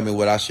mentor to tell me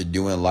what I should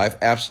do in life.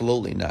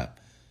 Absolutely not.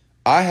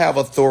 I have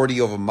authority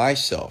over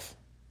myself.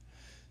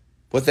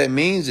 What that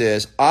means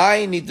is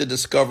I need to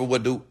discover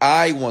what do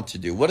I want to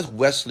do. What does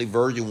Wesley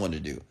Virgin want to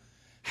do?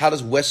 How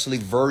does Wesley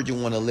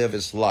Virgin want to live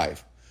his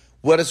life?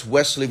 What does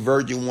Wesley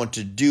Virgin want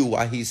to do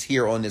while he's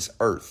here on this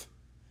earth?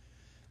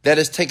 That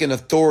is taking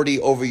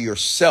authority over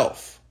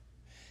yourself.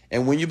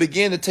 And when you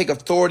begin to take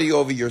authority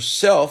over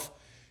yourself,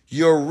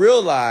 you'll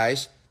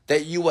realize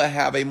that you will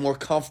have a more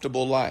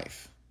comfortable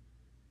life.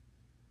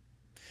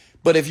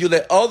 But if you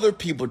let other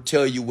people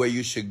tell you where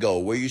you should go,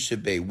 where you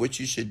should be,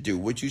 what you should do,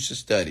 what you should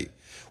study,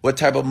 what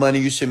type of money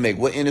you should make,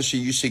 what industry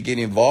you should get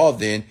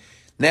involved in,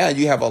 now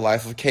you have a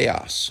life of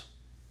chaos.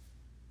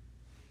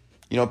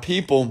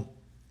 People,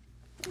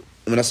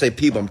 when I say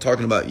people, I'm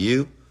talking about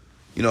you.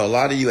 A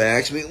lot of you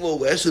ask me, well,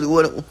 Wesley,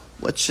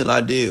 what should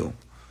I do?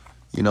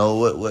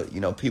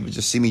 People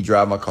just see me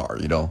drive my car,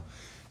 Just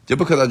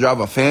because I drive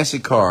a fancy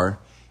car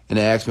and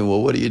they ask me,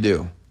 well, what do you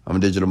do? I'm a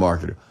digital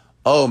marketer.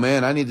 Oh,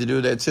 man, I need to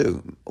do that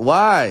too.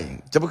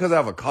 Why? Just because I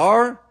have a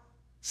car?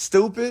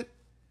 Stupid.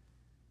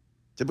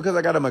 Just because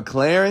I got a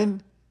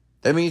McLaren?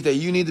 That means that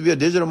you need to be a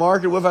digital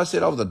marketer? What if I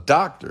said I was a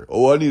doctor?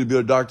 Oh, I need to be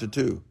a doctor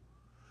too.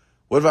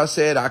 What if I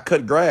said I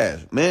cut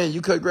grass? Man,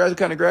 you cut grass, what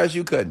kind of grass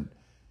you cutting?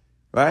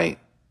 Right?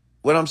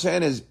 What I'm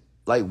saying is,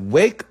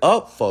 wake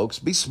up, folks.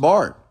 Be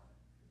smart.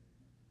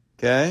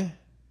 Okay?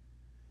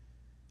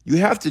 You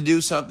have to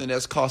do something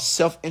that's called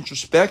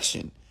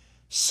self-introspection.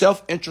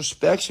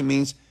 Self-introspection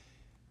means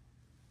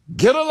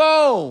get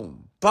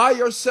alone by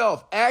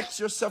yourself. Ask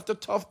yourself the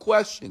tough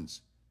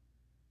questions.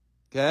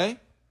 Okay?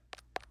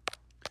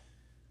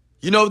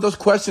 You know what those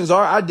questions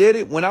are? I did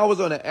it when I was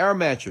on an air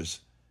mattress.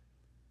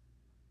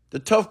 The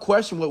tough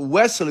question was,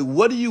 Wesley,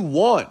 what do you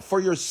want for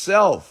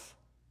yourself?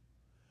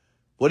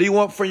 What do you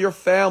want for your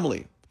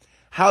family?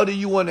 How do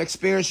you want to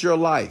experience your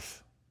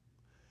life?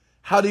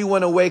 How do you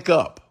want to wake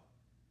up?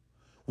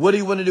 What do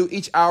you want to do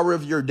each hour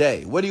of your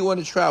day? What do you want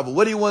to travel?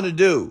 What do you want to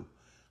do?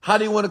 How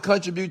do you want to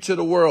contribute to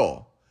the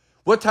world?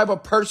 What type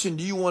of person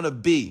do you want to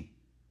be?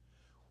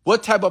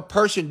 What type of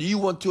person do you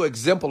want to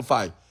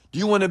exemplify? Do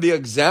you want to be an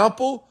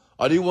example,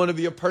 or do you want to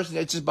be a person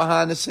that's just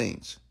behind the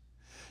scenes?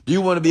 Do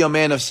you want to be a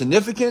man of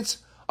significance,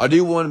 or do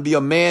you want to be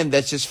a man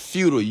that's just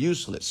futile,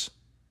 useless?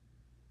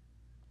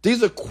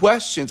 These are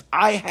questions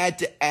I had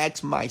to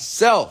ask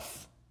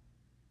myself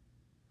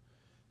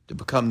to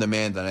become the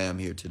man that I am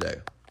here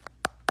today.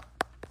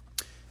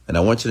 And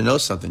I want you to know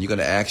something. You're going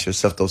to ask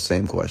yourself those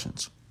same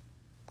questions.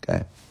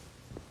 Okay?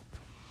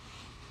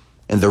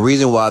 And the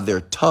reason why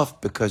they're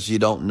tough, because you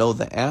don't know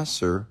the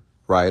answer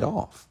right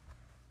off.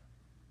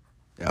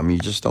 I mean, you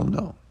just don't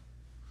know.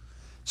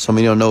 Some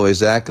of you don't know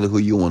exactly who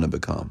you want to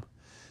become.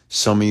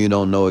 Some of you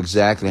don't know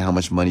exactly how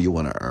much money you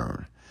want to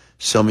earn.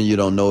 Some of you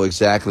don't know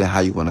exactly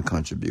how you want to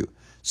contribute.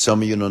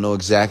 Some of you don't know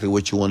exactly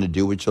what you want to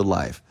do with your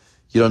life.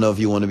 You don't know if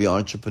you want to be an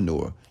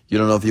entrepreneur. You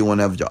don't know if you want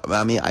to have a job.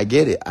 I mean, I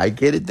get it. I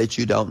get it that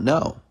you don't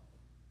know.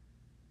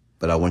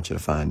 But I want you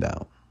to find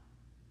out.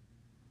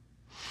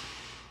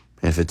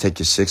 And if it takes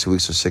you 6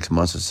 weeks or 6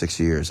 months or 6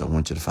 years, I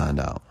want you to find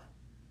out.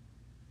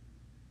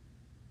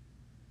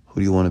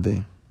 Who do you want to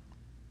be?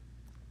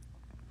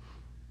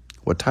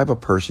 What type of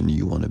person do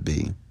you want to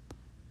be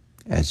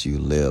as you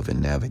live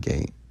and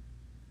navigate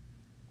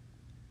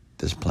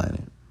this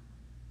planet?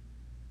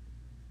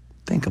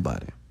 Think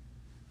about it.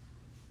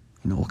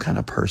 You know, what kind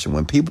of person?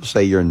 When people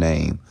say your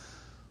name,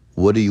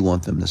 what do you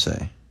want them to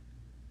say?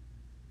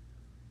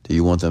 Do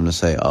you want them to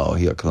say, oh,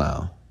 he a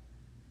clown?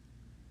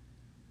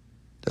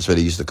 That's what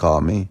they used to call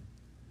me.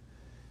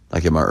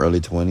 Like in my early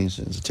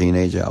 20s, as a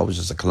teenager, I was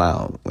just a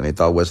clown. When they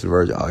thought Wesley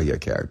Virgin, oh, he a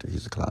character.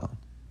 He's a clown.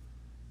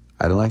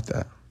 I didn't like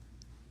that.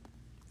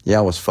 Yeah,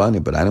 I was funny,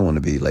 but I didn't want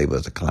to be labeled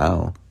as a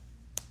clown.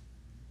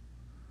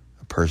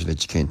 A person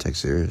that you can't take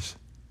serious.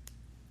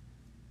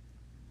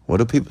 What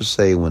do people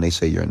say when they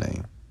say your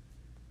name?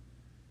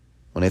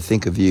 When they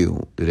think of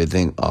you, do they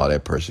think, oh,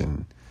 that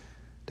person,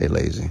 they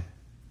lazy?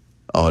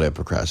 Oh, that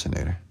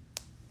procrastinator.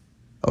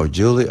 Oh,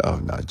 Julie? Oh,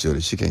 no,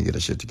 Julie, she can't get her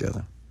shit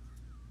together.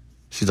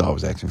 She's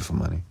always asking for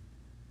money.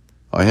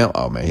 Oh, him?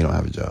 Oh, man, he don't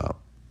have a job.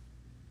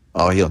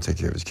 Oh, he don't take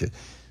care of his kid.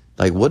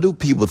 Like, what do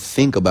people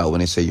think about when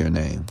they say your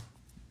name?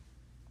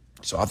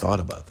 So I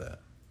thought about that.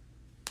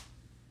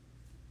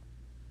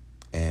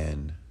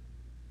 And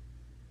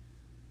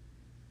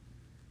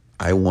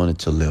I wanted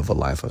to live a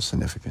life of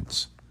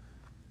significance.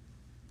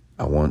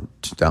 I want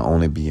to not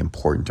only be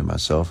important to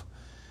myself,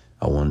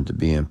 I wanted to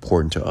be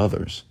important to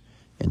others.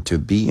 And to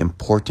be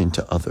important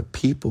to other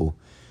people,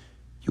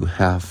 you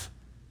have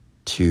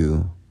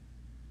to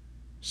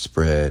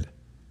spread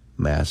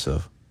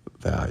massive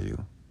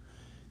value.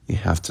 You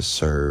have to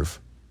serve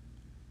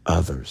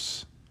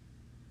others.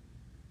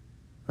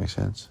 Make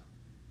sense?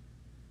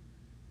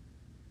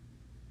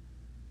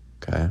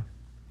 Okay.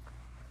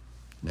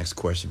 Next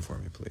question for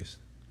me, please.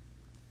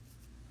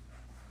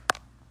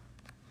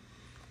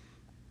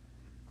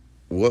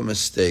 What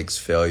mistakes,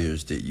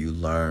 failures did you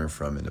learn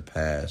from in the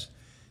past?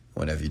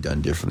 What have you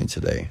done differently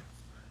today?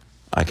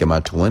 Like in my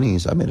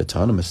 20s, I made a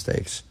ton of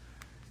mistakes.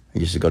 I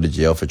used to go to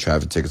jail for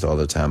traffic tickets all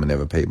the time and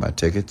never paid my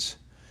tickets.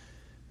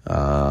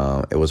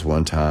 It was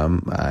one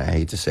time, I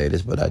hate to say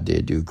this, but I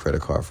did do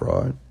credit card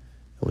fraud.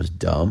 It was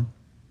dumb.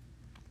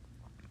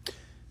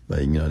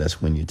 But, you know,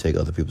 that's when you take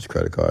other people's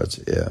credit cards.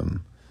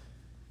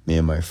 Me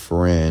and my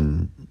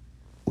friend,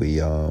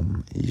 he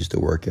used to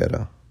work at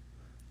a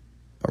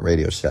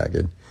Radio Shack.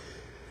 And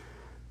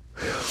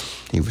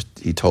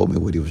he told me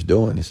what he was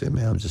doing. He said,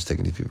 man, I'm just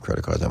taking these people's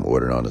credit cards. I'm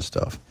ordering all this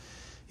stuff.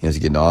 He was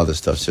getting all this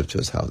stuff shipped to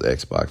his house,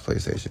 Xbox,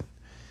 PlayStation.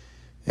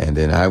 And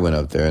then I went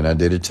up there and I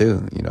did it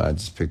too. You know, I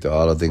just picked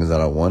all the things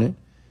that I wanted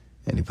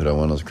and he put on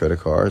one of those credit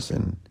cards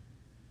and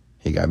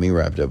he got me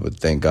wrapped up. But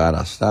thank God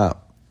I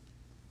stopped.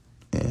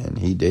 And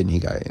he didn't.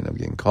 He ended up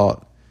getting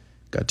caught.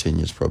 Got 10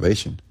 years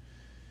probation.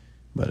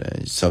 But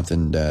it's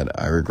something that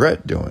I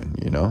regret doing,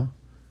 you know.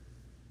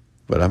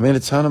 But I made a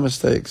ton of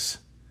mistakes.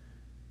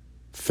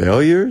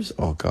 Failures?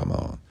 Oh, come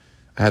on.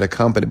 I had a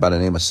company by the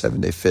name of 7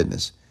 Day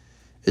Fitness.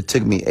 It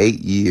took me 8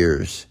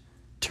 years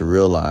to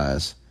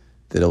realize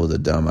that it was a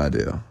dumb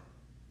idea.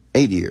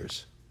 8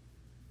 years.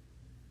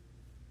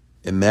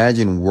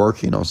 Imagine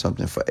working on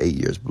something for 8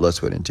 years, blood,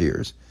 sweat, and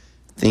tears,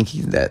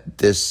 thinking that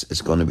this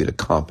is going to be the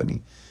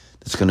company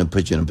that's going to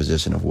put you in a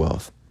position of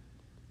wealth.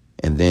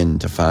 And then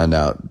to find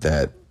out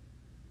that,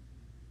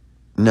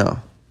 no,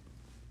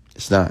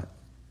 it's not.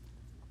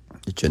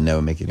 That you'll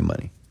never make any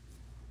money.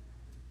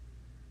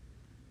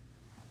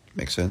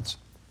 Make sense?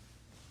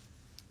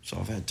 So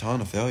I've had a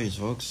ton of failures,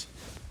 folks.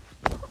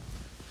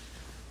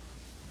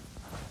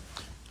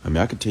 I mean,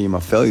 I could tell you my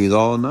failures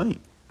all night.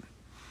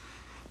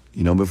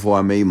 You know, before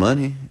I made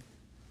money,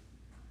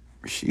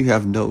 you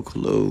have no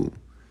clue.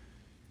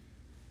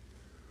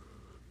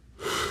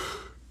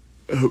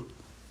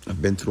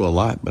 I've been through a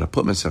lot, but I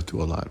put myself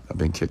through a lot. I've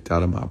been kicked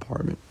out of my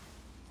apartment.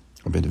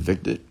 I've been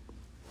evicted.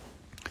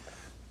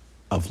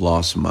 I've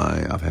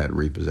had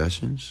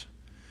repossessions.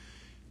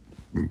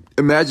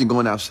 Imagine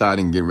going outside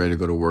and getting ready to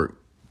go to work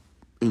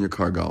and your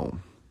car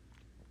gone.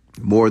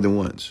 More than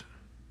once.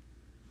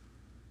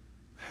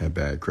 Had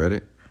bad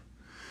credit.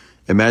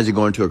 Imagine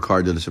going to a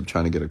car dealership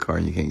trying to get a car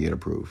and you can't get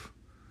approved.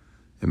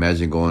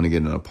 Imagine going to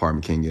get an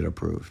apartment, can't get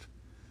approved.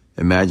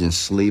 Imagine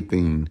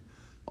sleeping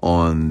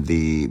on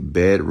the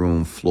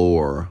bedroom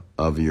floor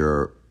of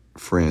your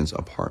friend's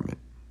apartment.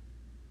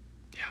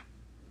 Yeah.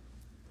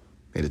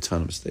 Made a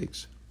ton of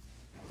mistakes.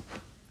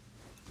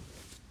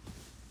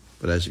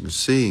 But as you can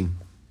see,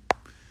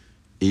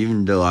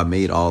 even though I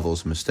made all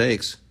those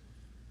mistakes,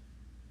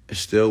 it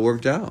still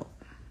worked out.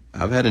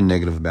 I've had a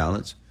negative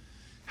balance.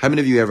 How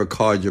many of you ever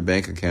called your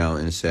bank account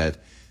and said,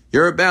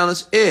 your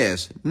balance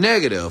is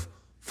negative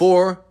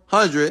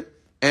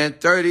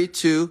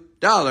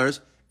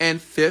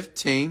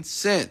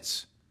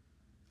 $432.15?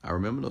 I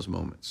remember those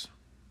moments.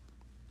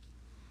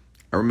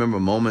 I remember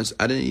moments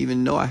I didn't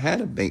even know I had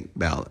a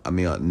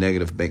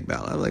negative bank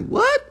balance. I was like,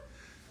 what?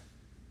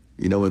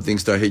 You know, when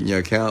things start hitting your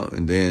account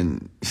and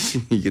then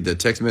you get that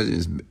text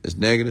message, it's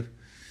negative.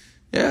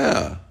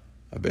 Yeah,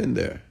 I've been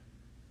there.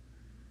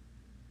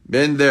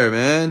 Been there,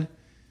 man.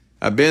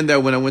 I've been there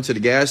when I went to the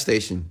gas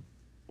station.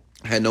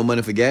 I had no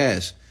money for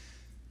gas.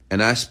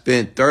 And I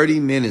spent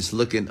 30 minutes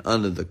looking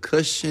under the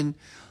cushion,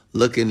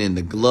 looking in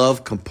the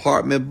glove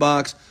compartment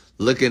box,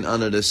 looking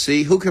under the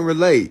seat. Who can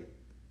relate?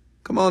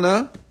 Come on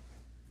now.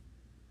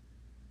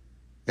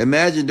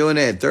 Imagine doing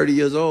that at 30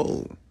 years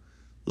old.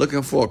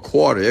 Looking for a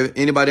quarter.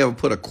 Anybody ever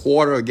put a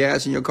quarter of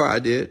gas in your car? I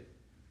did.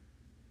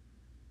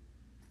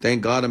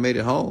 Thank God I made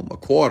it home. A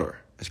quarter.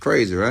 That's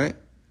crazy, right?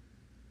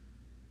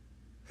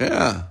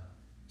 Yeah.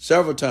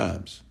 Several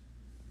times.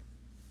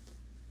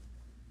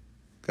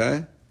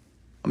 Okay?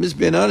 I'm just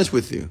being honest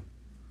with you.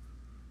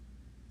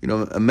 You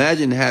know,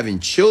 imagine having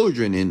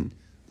children and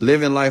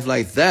living life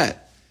like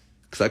that.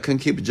 Because I couldn't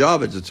keep a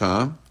job at the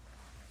time.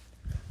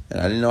 And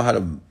I didn't know how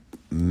to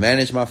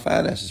manage my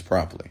finances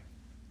properly.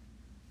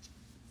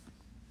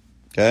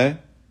 Okay?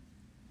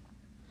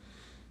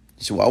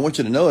 So what I want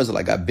you to know is,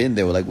 like, I've been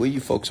there. Like, where you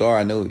folks are,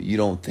 I know you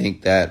don't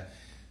think that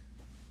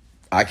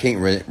I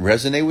can't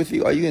resonate with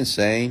you. Are you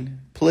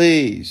insane?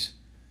 Please.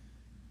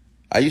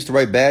 I used to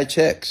write bad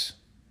checks.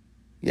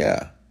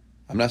 Yeah.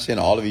 I'm not saying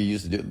all of you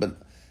used to do it, but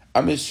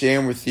I'm just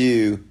sharing with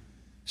you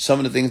some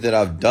of the things that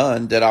I've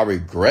done that I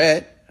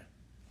regret,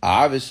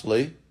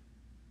 obviously,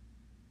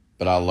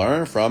 but I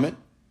learned from it.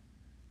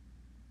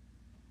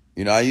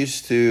 You know, I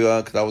used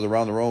to, because I was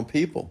around the wrong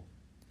people.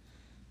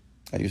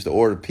 I used to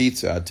order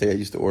pizza. I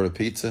used to order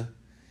pizza.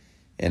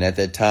 And at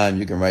that time,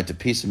 you can write the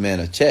pizza man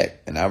a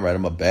check. And I write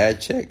him a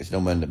bad check. There's no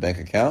money in the bank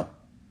account.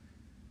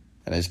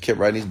 And I just kept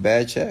writing these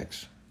bad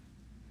checks.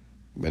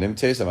 But let me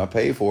tell you something. I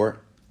paid for it.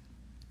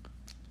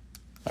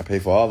 I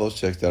paid for all those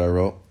checks that I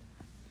wrote.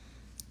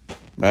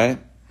 Right?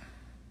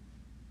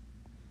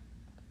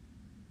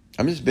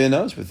 I'm just being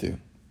honest with you.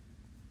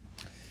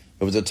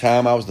 It was a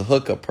time I was the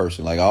hookup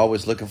person. Like,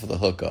 always looking for the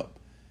hookup.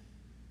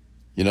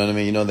 You know what I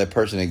mean? You know, that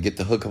person that get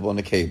the hookup on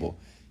the cable,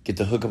 get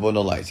the hookup on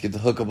the lights, get the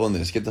hookup on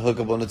this, get the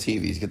hookup on the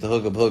TVs, get the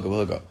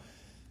hookup.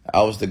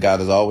 I was the guy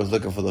that's always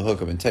looking for the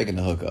hookup and taking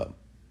the hookup.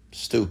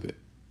 Stupid.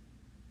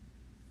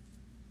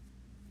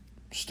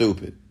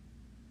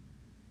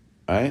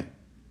 Right?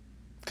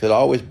 Because it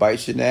always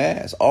bites you in the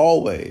ass.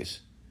 Always.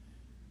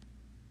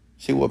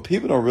 See, what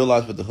people don't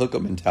realize with the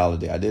hookup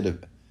mentality, I did a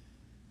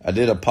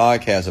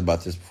podcast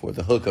about this before,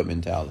 the hookup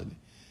mentality.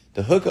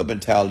 The hookup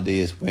mentality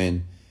is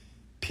when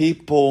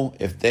people,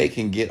 if they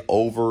can get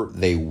over,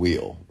 they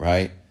will,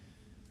 right?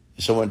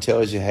 If someone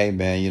tells you, hey,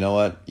 man, you know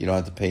what? You don't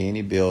have to pay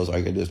any bills. All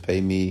you got to do is pay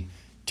me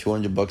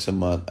 $200 a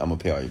month. I'm going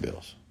to pay all your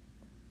bills.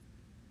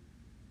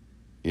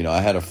 You know,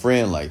 I had a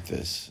friend like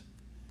this,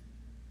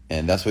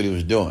 and that's what he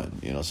was doing.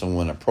 You know,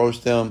 someone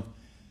approached him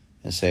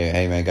and say,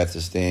 hey, man, I got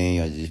this thing.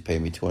 You just pay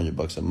me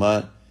 $200 a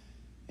month,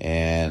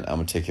 and I'm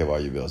going to take care of all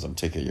your bills. I'm going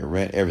to take care of your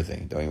rent,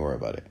 everything. Don't even worry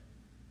about it.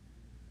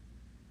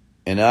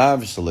 And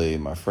obviously,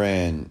 my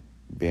friend,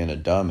 being a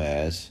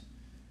dumbass,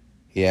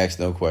 he asked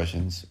no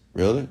questions.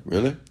 Really?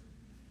 And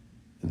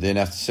then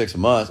after 6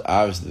 months,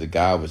 obviously the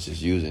guy was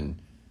just using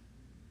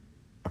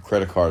a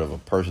credit card of a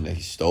person that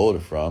he stole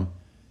it from.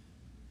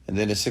 And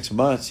then in 6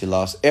 months, he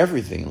lost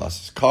everything. He lost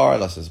his car,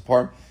 lost his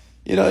apartment.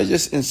 You know, it's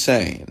just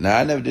insane. Now,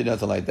 I never did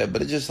nothing like that,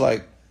 but it's just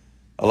like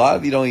a lot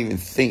of you don't even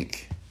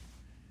think.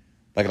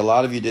 Like, a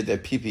lot of you did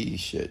that PPE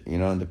shit, you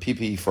know, and the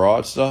PPE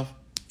fraud stuff.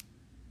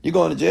 You're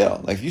going to jail.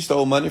 Like, if you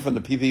stole money from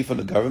the PPE from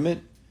the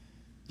government,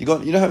 you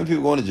know how many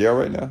people going to jail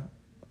right now?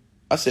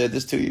 I said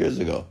this 2 years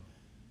ago.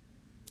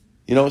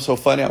 You know what's so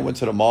funny? I went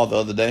to the mall the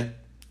other day.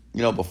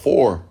 You know,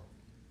 before,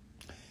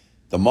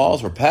 the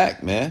malls were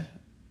packed, man.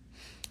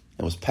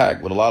 It was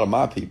packed with a lot of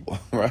my people,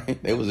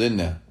 right? They was in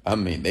there. I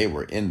mean, they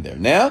were in there.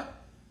 Now,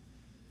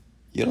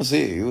 you don't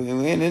see it. We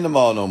ain't in the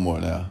mall no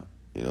more now.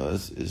 You know,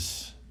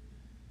 it's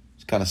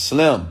kind of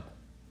slim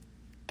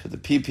because the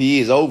PPE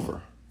is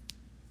over.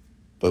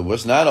 But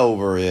what's not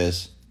over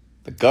is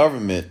the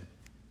government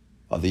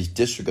or these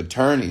district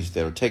attorneys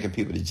that are taking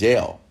people to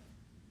jail.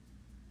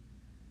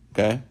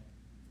 Okay?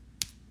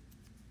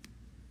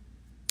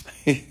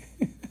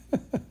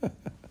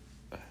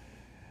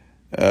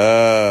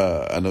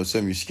 I know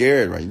some of you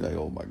scared, right? You're like,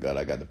 oh my God,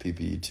 I got the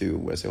PPE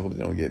too. I hope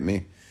they don't get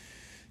me.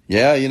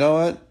 Yeah, you know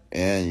what?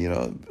 And, you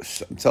know,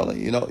 I'm telling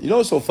you, you know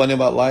what's so funny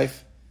about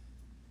life?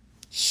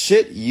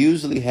 Shit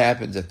usually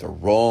happens at the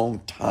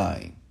wrong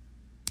time.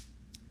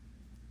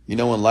 You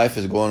know when life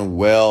is going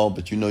well,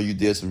 but you know you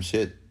did some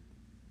shit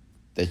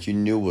that you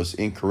knew was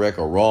incorrect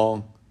or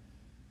wrong,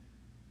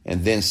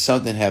 and then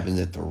something happens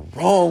at the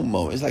wrong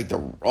moment. It's like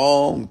the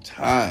wrong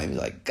time. It's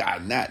like,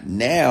 God, not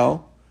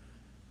now.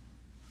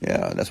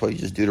 Yeah, that's why you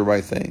just do the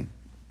right thing.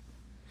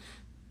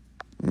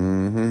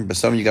 But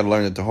some of you got to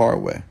learn it the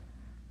hard way.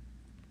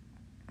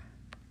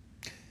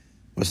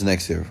 What's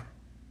next here?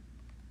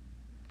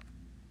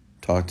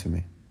 Talk to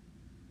me.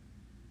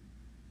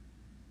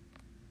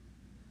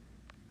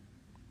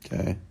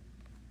 Okay.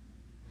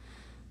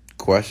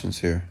 Questions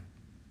here.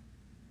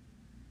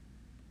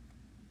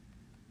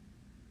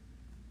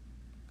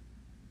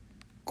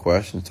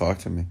 Questions, talk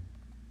to me.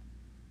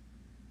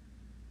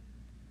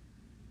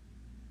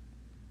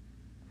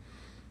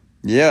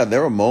 Yeah,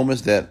 there were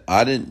moments that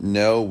I didn't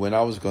know when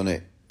I was going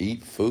to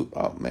eat food.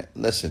 Oh, man,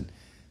 listen,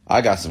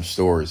 I got some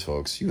stories,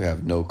 folks. You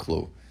have no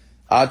clue.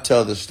 I'll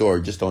tell the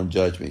story. Just don't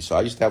judge me. So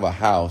I used to have a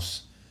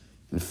house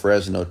in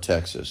Fresno,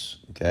 Texas,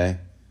 okay?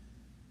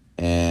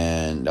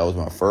 And that was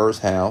my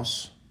first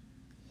house.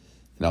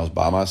 And I was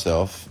by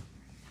myself.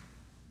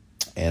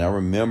 And I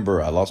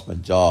remember I lost my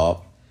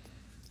job.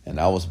 And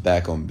I was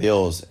back on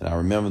bills. And I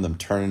remember them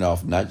turning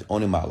off not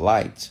only my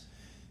lights,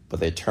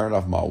 but they turned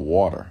off my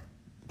water,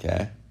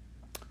 okay?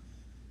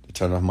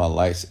 Turn off my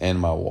lights and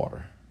my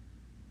water.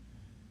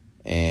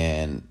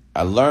 And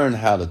I learned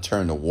how to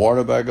turn the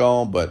water back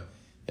on, but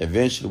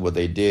eventually what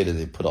they did is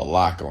they put a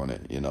lock on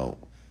it. You know,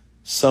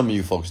 some of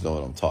you folks know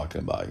what I'm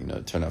talking about. You know,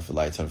 turn off the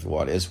lights, turn off the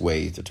water. It's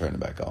ways to turn it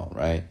back on,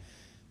 right?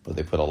 But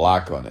they put a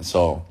lock on it.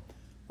 So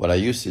what I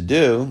used to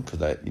do, because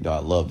I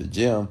love the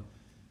gym,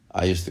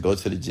 I used to go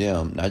to the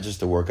gym, not just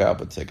to work out,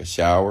 but take a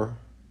shower,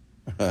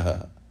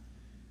 right?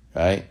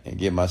 And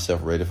get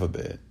myself ready for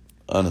bed,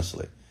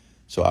 honestly.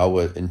 So I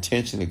would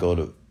intentionally go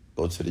to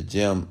the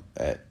gym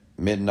at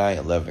midnight,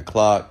 11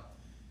 o'clock,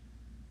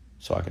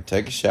 so I could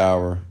take a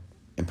shower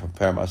and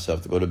prepare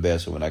myself to go to bed.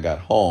 So when I got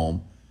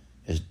home,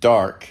 it's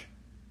dark,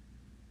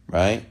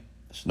 right?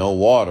 There's no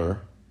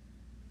water,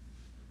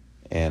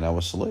 and I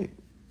was asleep.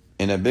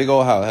 In that big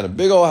old house, I had a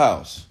big old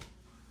house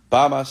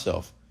by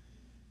myself.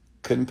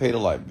 Couldn't pay the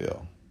light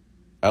bill.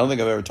 I don't think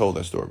I've ever told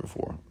that story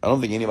before. I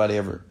don't think I've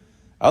ever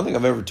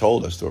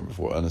told that story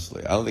before,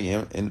 honestly. I don't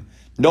think, and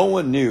no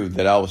one knew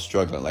that I was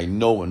struggling. Like,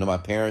 no one, no, my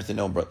parents didn't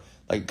know, but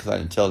like, because I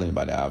didn't tell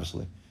anybody,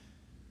 obviously.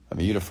 I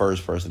mean, you're the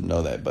first person to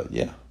know that, but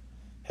yeah.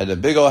 Had a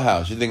big old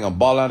house. You think I'm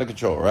balling out of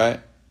control, right?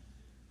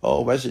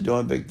 Oh, we're actually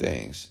doing big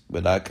things.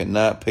 But I could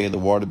not pay the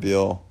water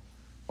bill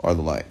or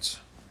the lights.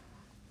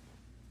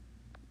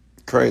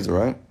 Crazy,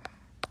 right?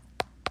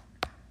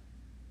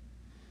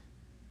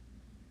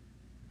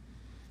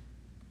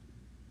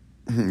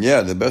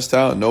 Yeah, the best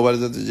time,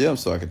 nobody's at the gym,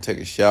 so I could take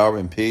a shower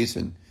in peace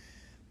and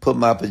put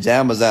my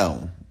pajamas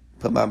on.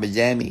 Put my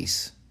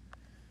pajamas.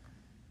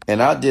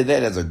 And I did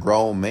that as a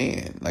grown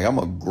man. Like, I'm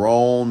a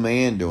grown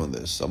man doing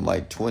this. I'm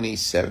like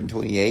 27,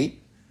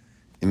 28.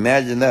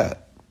 Imagine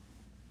that.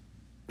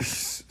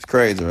 It's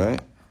crazy,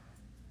 right?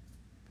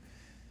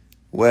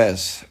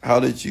 Wes, how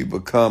did you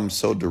become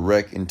so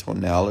direct in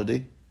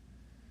tonality?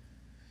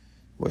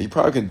 Well, you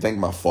probably can thank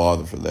my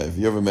father for that. If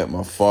you ever met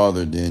my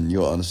father, then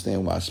you'll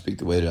understand why I speak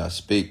the way that I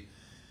speak.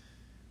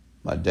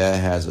 My dad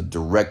has a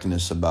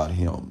directness about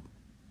him.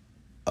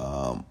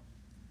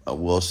 I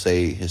will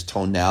say his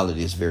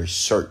tonality is very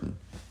certain.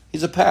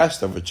 He's a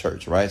pastor of a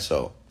church, right?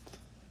 So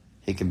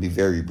he can be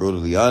very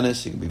brutally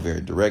honest. He can be very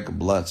direct and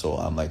blunt. So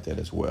I'm like that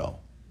as well.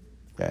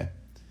 Okay.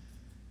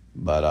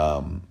 But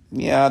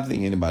yeah, I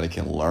think anybody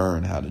can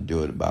learn how to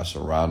do it by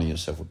surrounding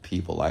yourself with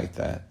people like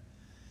that.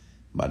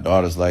 My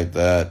daughter's like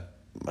that.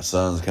 My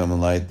son's coming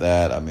like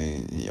that. I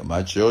mean,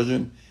 my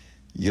children,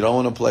 you don't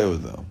want to play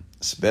with them.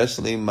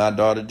 Especially my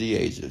daughter,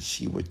 Deasia.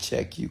 She would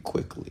check you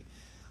quickly.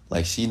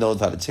 Like, she knows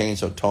how to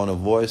change her tone of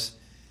voice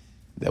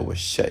that will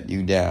shut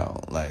you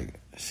down. Like,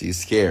 she's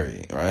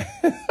scary, right?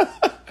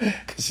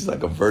 Because she's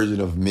like a version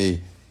of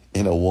me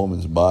in a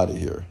woman's body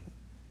here.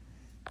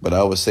 But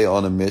I would say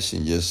on a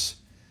mission, just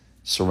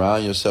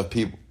surround yourself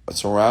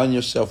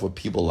with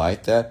people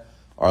like that,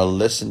 or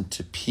listen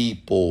to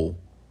people,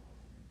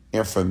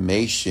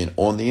 information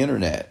on the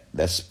internet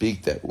that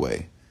speak that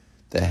way,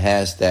 that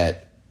has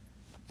that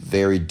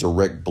very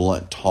direct,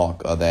 blunt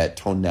talk, or that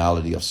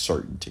tonality of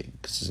certainty,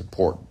 because it's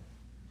important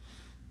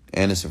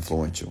and it's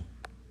influential.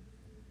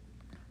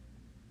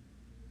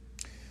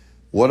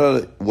 What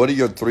are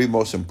your three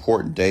most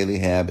important daily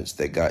habits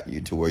that got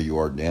you to where you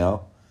are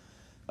now?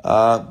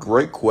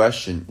 Great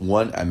question.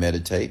 One, I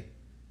meditate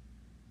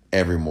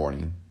every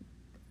morning.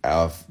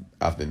 I've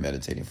been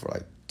meditating for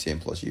like 10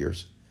 plus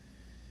years.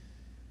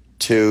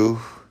 Two,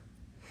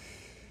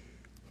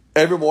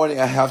 every morning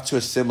I have to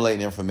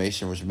assimilate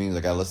information, which means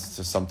like I listen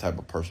to some type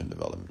of personal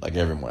development. Like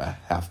every morning I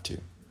have to.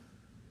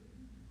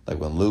 Like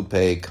when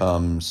Lupe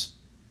comes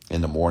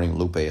in the morning,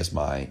 Lupe is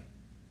my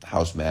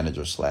house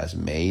manager /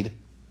 maid.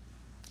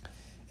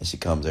 And she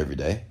comes every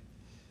day.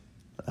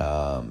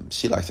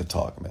 She likes to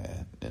talk,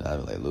 man. And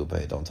I'm like,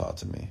 Lupe, don't talk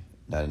to me.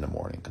 Not in the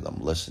morning, because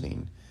I'm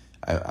listening.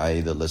 I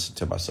either listen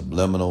to my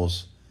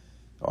subliminals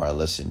or I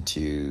listen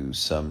to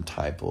some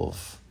type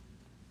of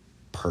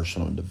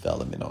personal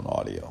development on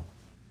audio.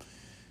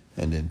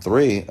 And then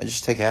three, I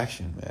just take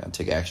action, man. I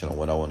take action on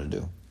what I want to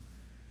do.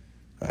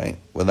 Right?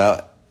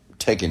 Without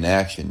taking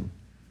action,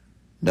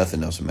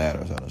 nothing else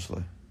matters,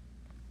 honestly.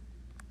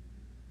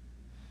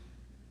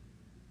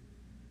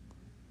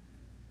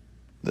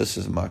 This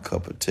is my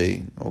cup of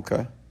tea.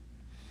 Okay.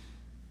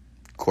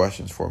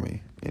 Questions for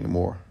me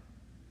anymore?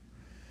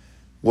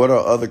 What are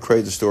other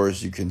crazy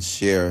stories you can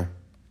share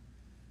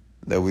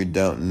that we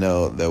don't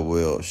know that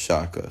will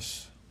shock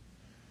us?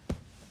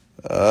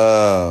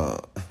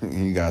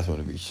 You guys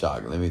want to be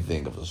shocked. Let me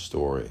think of a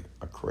story,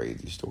 a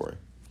crazy story.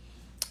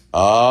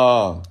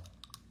 Let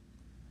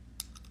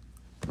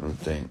me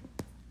think.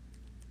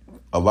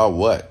 About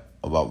what?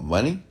 About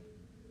money?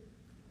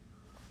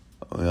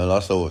 I mean, I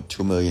lost over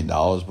 $2 million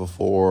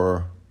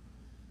before.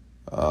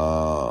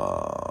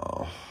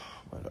 What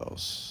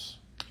else?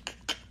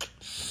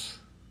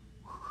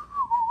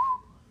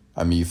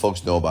 I mean, you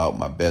folks know about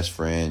my best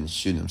friend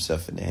shooting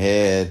himself in the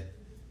head.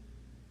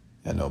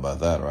 I know about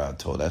that, right? I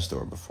told that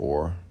story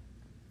before.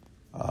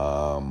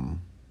 I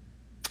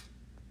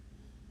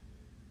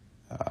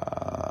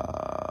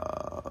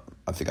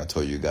think I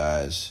told you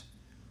guys.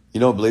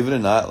 Believe it or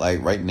not,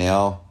 like right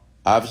now,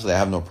 obviously I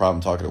have no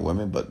problem talking to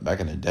women, but back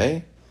in the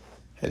day,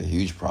 I had a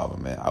huge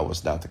problem, man. I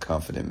was not the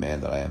confident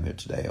man that I am here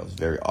today. I was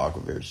very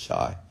awkward, very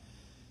shy.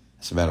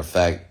 As a matter of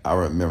fact, I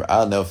remember,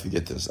 I'll never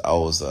forget this. I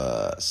was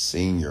a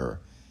senior,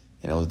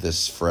 and it was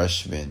this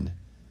freshman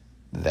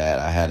that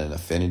I had an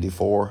affinity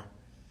for.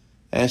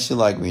 And she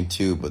liked me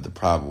too, but the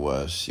problem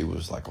was she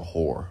was like a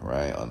whore,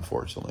 right?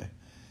 Unfortunately.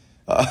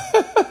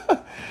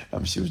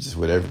 She was just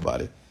with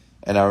everybody.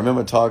 And I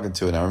remember talking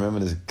to her, and I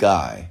remember this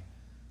guy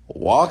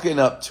walking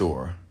up to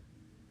her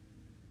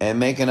and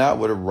making out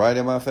with her right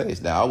in my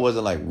face. Now, I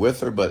wasn't like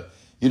with her, but,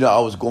 I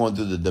was going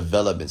through the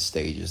development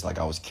stages. Like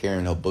I was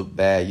carrying her book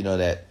bag,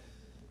 that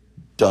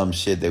dumb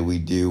shit that we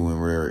do when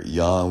we're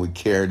young. We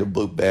carry the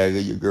book bag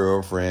of your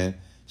girlfriend.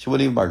 She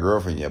wasn't even my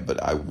girlfriend yet,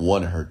 but I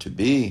wanted her to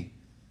be.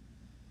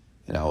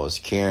 And I was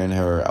carrying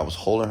her. I was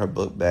holding her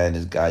book bag, and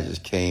this guy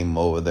just came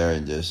over there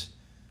and just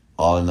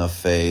all in her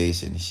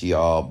face, and she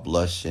all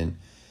blushing.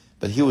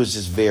 But he was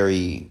just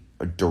very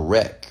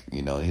direct,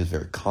 He was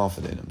very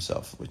confident in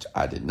himself, which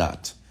I did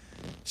not.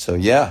 So,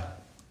 yeah.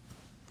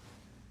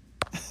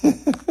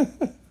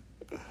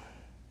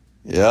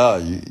 Yeah,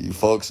 you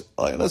folks,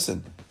 like,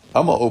 listen,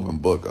 I'm an open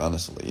book,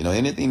 honestly.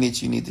 Anything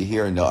that you need to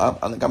hear and know.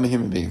 I'm a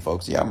human being,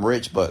 folks. Yeah, I'm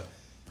rich, but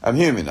I'm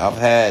human. I've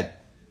had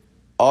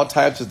all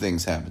types of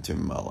things happen to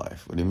me in my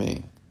life. What do you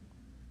mean?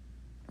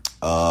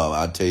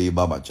 I'll tell you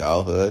about my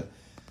childhood.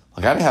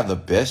 Like, I didn't have the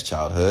best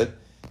childhood.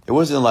 It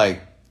wasn't,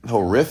 like,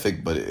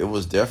 horrific, but it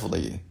was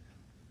definitely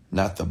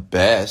not the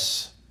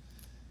best.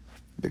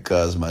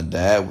 Because my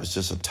dad was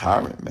just a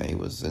tyrant, man. He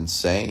was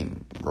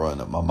insane growing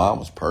up. My mom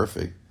was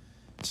perfect.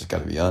 Just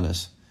got to be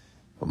honest.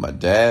 But my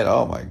dad,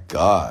 oh, my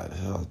God.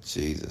 Oh,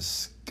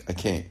 Jesus. I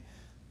can't.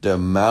 The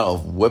amount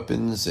of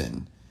whippings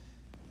and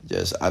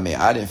I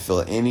didn't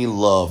feel any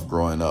love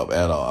growing up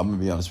at all. I'm going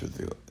to be honest with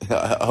you.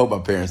 I hope my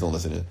parents don't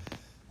listen to it.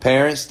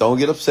 Parents, don't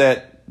get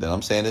upset that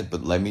I'm saying it,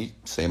 but let me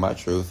say my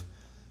truth.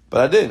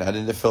 But I didn't. I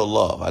didn't feel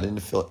love. I didn't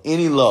feel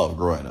any love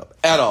growing up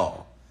at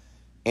all.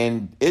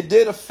 And it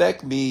did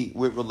affect me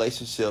with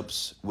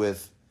relationships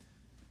with,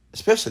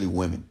 especially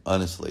women,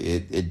 honestly.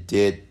 It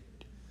did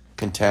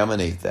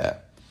contaminate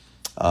that.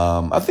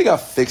 I think I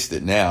fixed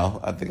it now.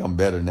 I think I'm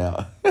better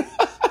now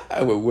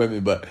with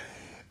women. But,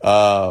 in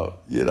my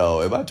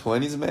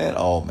 20s, man,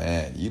 oh,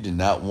 man, you did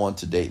not want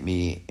to date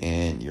me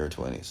in your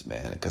 20s,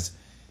 man. Because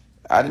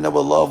I didn't know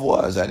what love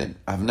was.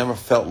 I've never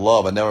felt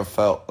love. I never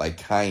felt like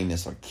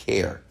kindness or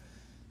care.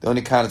 The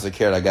only kindness or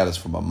care that I got is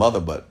from my mother,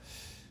 but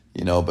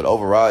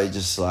overall, it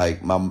just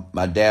like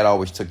my dad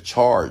always took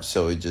charge.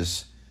 So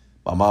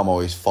my mom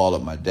always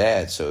followed my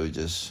dad. So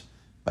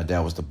my dad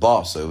was the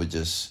boss. So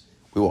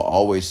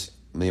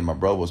me and my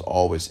brother was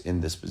always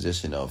in this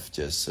position of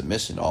just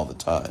submission all the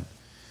time.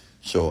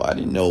 So I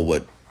didn't know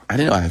how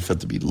it felt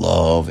to be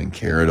loved and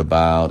cared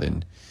about.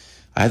 And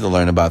I had to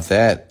learn about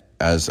that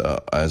as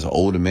an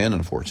older man,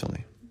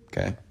 unfortunately.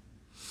 Okay.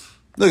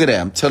 Look at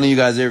that. I'm telling you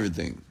guys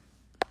everything.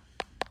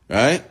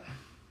 Right?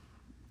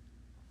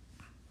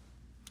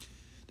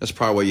 That's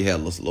probably why you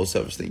had low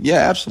self-esteem.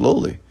 Yeah,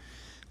 absolutely.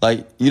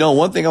 Like,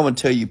 one thing I'm going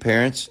to tell you,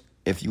 parents,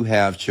 if you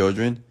have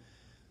children,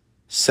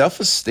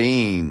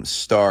 self-esteem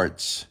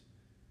starts.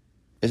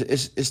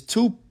 It's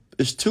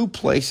two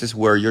places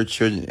where your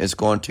children is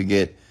going to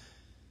get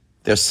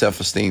their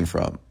self-esteem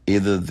from.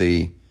 Either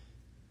the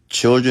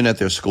children at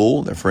their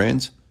school, their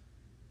friends,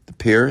 the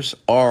peers,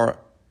 or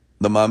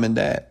the mom and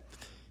dad.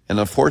 And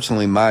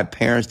unfortunately, my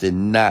parents did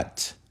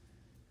not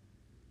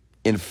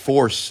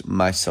enforce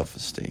my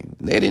self-esteem.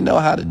 They didn't know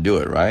how to do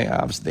it, right?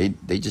 Obviously,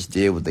 they just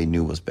did what they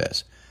knew was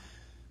best.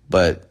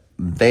 But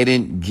they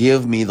didn't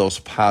give me those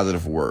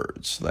positive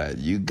words that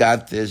you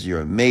got this,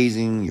 you're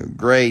amazing, you're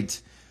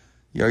great,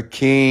 you're a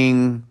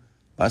king,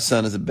 my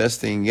son is the best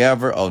thing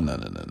ever. Oh, no.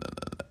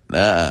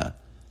 Nah.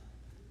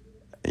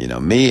 You know,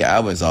 me, I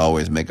was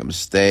always making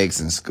mistakes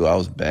in school. I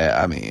was bad.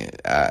 I mean,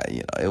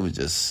 it was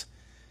just,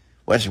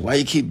 why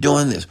you keep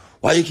doing this?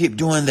 Why you keep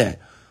doing that?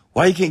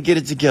 Why you can't get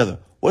it together?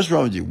 What's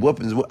wrong with you?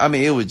 Whoopings. I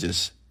mean, it was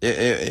just,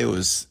 it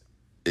was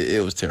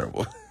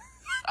terrible.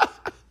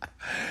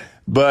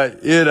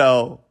 But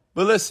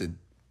listen,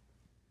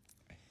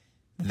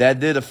 that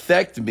did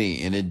affect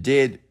me, and it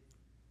did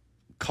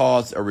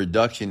cause a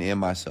reduction in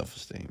my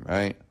self-esteem,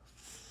 right?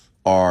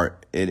 Or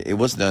it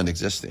was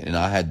non-existent, and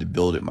I had to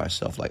build it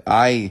myself. Like,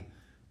 I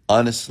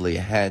honestly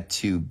had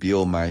to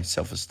build my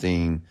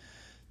self-esteem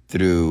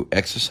through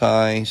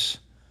exercise,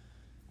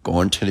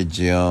 going to the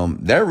gym.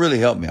 That really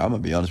helped me. I'm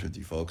going to be honest with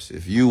you, folks.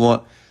 If you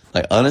want,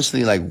 like,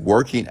 honestly, like,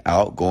 working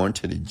out, going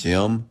to the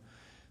gym,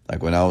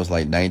 like, when I was,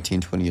 like,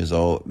 19, 20 years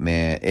old,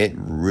 man, it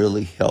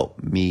really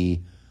helped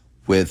me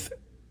with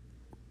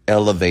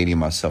elevating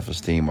my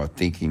self-esteem or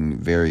thinking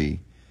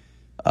very,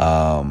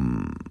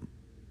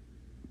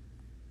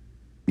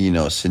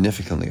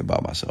 significantly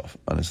about myself,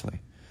 honestly.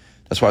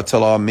 That's why I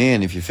tell all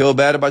men, if you feel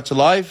bad about your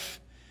life,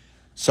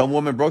 some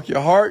woman broke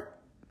your heart,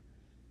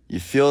 you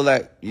feel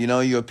like,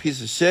 you're a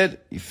piece of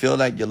shit, you feel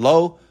like you're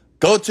low,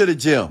 go to the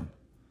gym.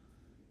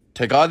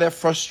 Take all that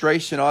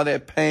frustration, all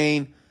that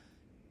pain,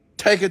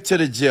 take it to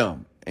the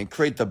gym and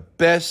create the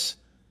best,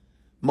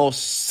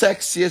 most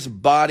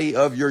sexiest body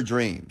of your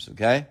dreams,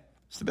 okay?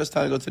 It's the best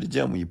time to go to the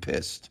gym when you're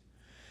pissed.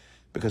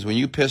 Because when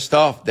you're pissed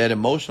off, that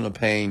emotional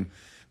pain,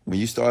 when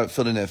you start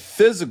feeling that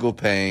physical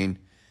pain,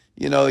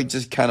 it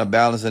just kind of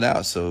balances it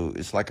out. So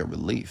it's like a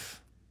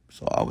relief.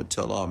 So I would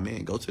tell all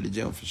men, go to the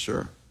gym for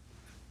sure.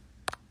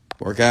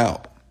 Work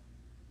out.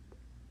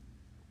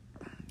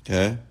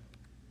 Okay?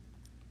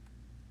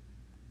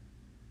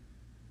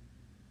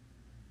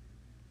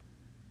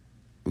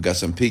 We got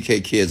some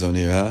PK kids on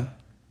here, huh?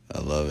 I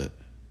love it.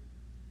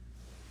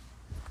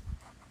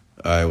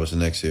 All right, what's the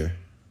next here?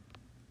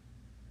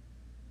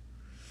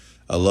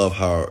 I love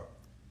how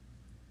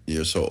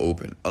you're so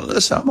open.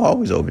 Listen, I'm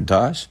always open,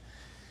 Tosh.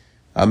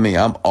 I mean,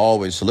 I'm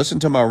always. So listen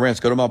to my rants.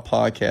 Go to my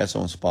podcast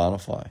on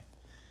Spotify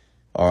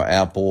or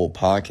Apple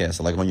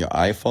Podcasts. Like on your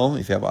iPhone.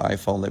 If you have an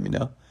iPhone, let me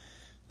know.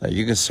 Like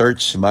you can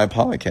search my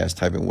podcast,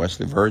 type in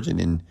Wesley Virgin,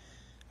 and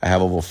I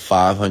have over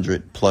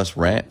 500 plus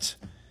rants.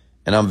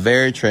 And I'm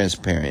very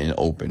transparent and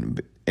open.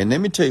 And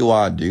let me tell you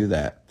why I do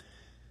that.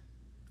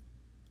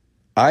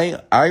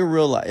 I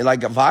realize,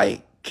 like, if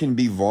I can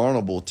be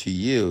vulnerable to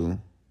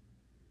you,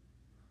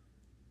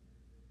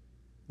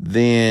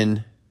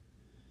 then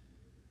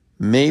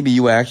maybe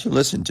you actually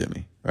listen to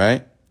me,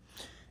 right?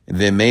 And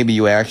then maybe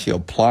you actually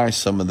apply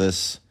some of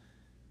this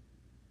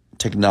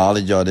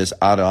technology or this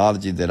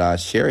ideology that I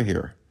share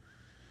here.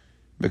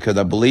 Because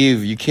I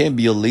believe you can't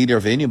be a leader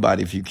of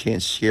anybody if you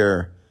can't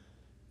share,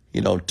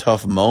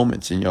 tough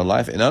moments in your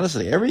life. And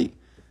honestly, every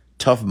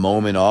tough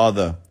moment, all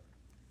the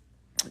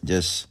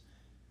just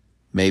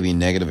maybe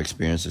negative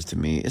experiences to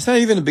me, it's not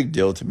even a big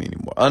deal to me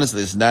anymore.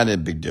 Honestly, it's not a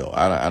big deal.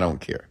 I don't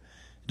care.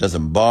 It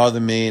doesn't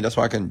bother me. That's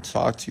why I can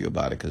talk to you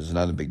about it, because it's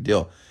not a big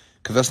deal.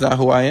 Because that's not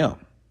who I am.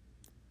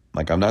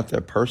 Like, I'm not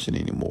that person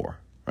anymore,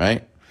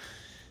 right?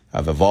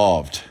 I've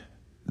evolved.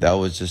 That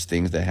was just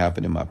things that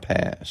happened in my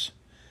past.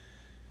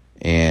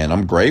 And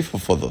I'm grateful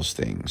for those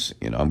things.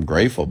 I'm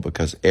grateful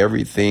because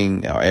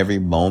everything, or every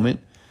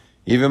moment,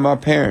 even my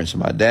parents,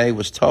 my dad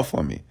was tough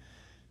on me.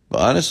 But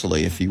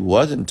honestly, if he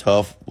wasn't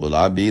tough, would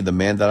I be the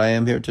man that I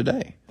am here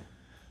today?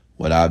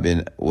 Would I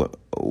be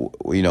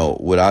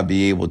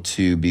able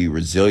to be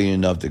resilient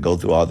enough to go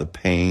through all the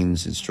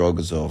pains and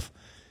struggles of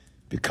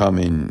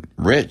becoming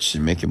rich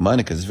and making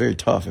money? Because it's very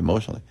tough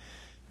emotionally,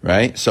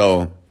 right?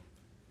 So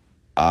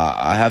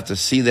I have to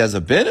see that as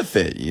a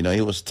benefit.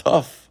 He was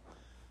tough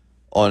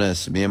on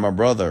us, me and my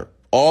brother,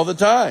 all the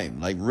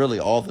time, like really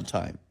all the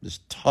time.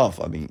 Just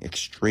tough. I mean,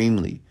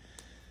 extremely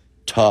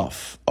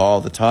tough all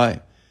the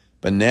time.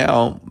 But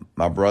now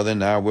my brother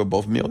and I, we're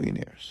both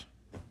millionaires,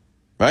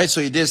 right?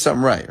 So you did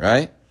something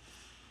right?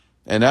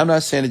 And I'm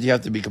not saying that you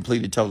have to be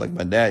completely tough like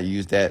my dad.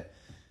 Use that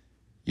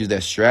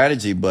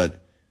strategy,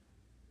 but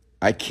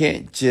I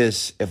can't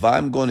just, if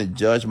I'm going to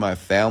judge my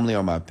family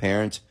or my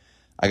parents,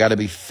 I got to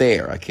be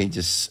fair. I can't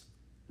just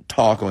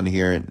talk on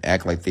here and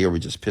act like they were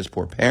just piss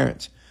poor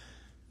parents.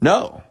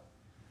 No.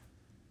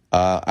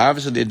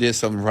 Obviously they did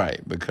something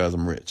right because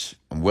I'm rich.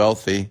 I'm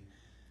wealthy.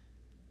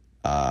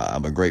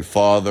 I'm a great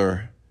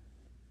father.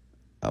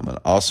 I'm an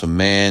awesome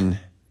man.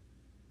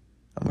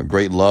 I'm a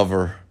great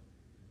lover.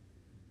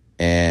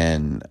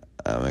 And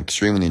I'm an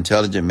extremely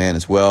intelligent man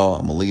as well.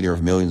 I'm a leader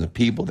of millions of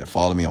people that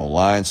follow me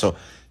online. So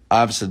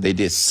obviously they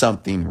did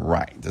something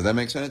right. Does that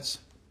make sense?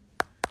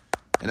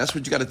 And that's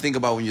what you got to think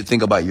about when you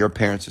think about your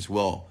parents as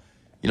well.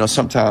 You know,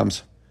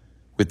 sometimes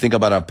we think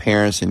about our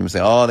parents and we say,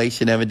 oh, they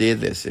should never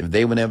did this. If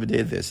they would never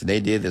did this and they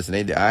did this and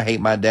they did. I hate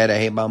my dad. I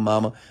hate my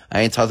mama.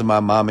 I ain't talked to my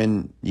mom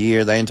in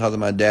years. I ain't talked to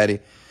my daddy.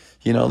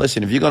 You know,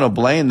 listen, if you're going to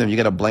blame them, you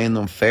got to blame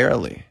them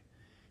fairly.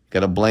 You got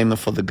to blame them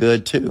for the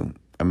good too.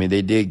 I mean,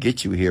 they did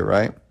get you here,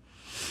 right?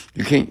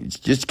 You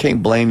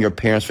can't blame your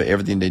parents for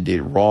everything they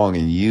did wrong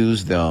and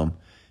use them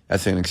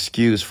as an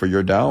excuse for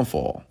your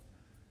downfall,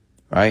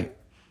 right?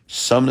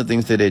 Some of the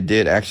things that they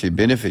did actually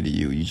benefited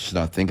you. You're just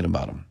not thinking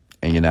about them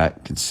and you're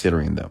not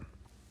considering them.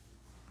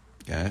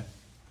 Okay?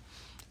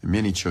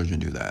 Many children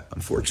do that,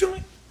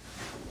 unfortunately.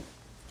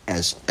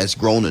 As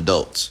grown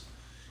adults.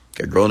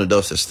 Okay, grown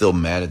adults are still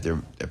mad at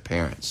their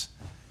parents.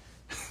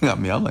 I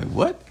mean, I'm like,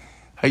 what?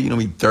 How you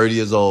gonna be 30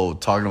 years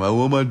old talking about,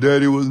 well, my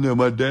daddy wasn't there,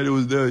 my daddy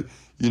was there.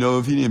 You know,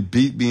 if he didn't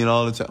beat me and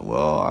all the time.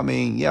 Well, I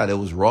mean, yeah, that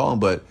was wrong.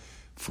 But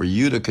for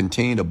you to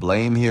continue to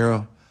blame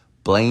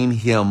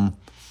him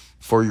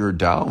for your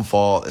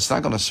downfall, it's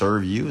not going to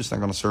serve you. It's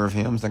not going to serve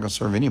him. It's not going to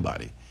serve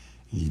anybody.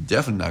 You're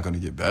definitely not going to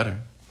get better.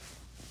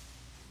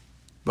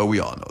 But we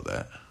all know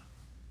that.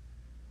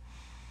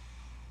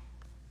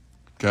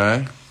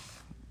 Okay?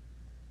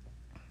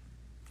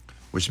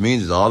 Which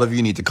means is all of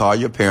you need to call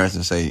your parents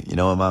and say, you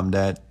know what, mom,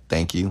 dad,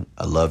 thank you.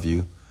 I love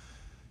you.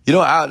 You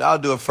know, I'll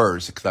do it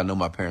first because I know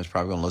my parents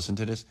probably going to listen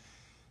to this.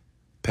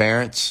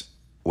 Parents,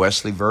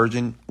 Wesley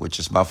Virgin, which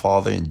is my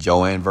father, and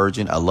Joanne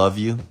Virgin, I love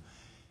you.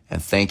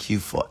 And thank you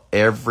for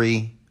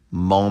every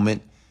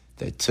moment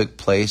that took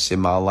place in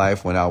my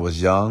life when I was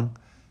young.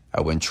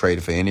 I wouldn't trade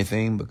it for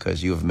anything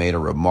because you have made a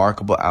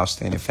remarkable,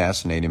 outstanding,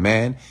 fascinating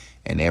man.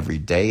 And every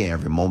day and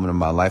every moment of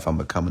my life, I'm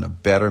becoming a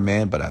better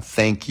man. But I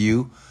thank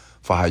you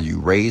for how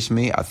you raised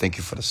me. I thank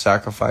you for the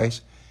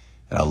sacrifice.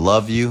 And I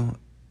love you.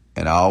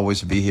 And I'll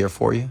always be here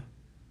for you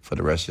for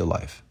the rest of your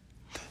life.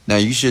 Now,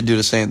 you should do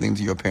the same thing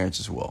to your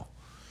parents as well.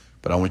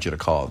 But I want you to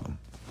call them.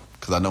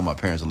 Because I know my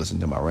parents will listen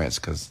to my rants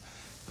because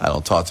I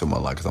don't talk to them a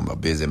lot because I'm a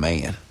busy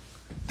man.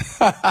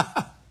 All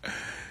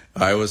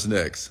right, what's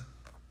next?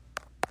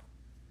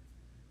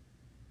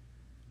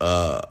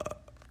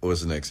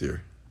 What's next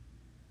here?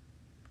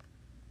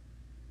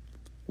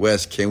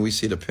 Wes, can we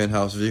see the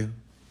penthouse view?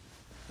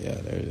 Yeah,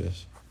 there it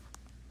is.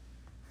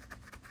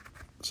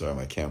 Sorry,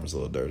 my camera's a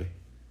little dirty.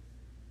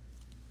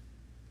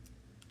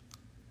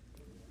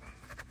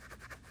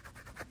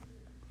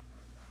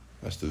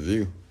 That's the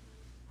view.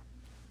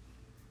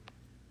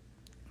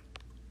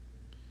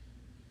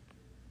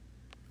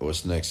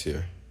 What's next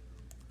here?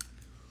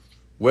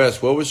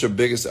 Wes, what was your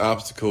biggest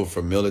obstacle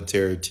from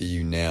military to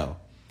you now?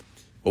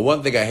 Well,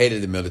 one thing, I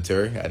hated the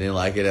military. I didn't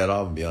like it at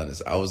all, to be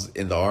honest. I was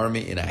in the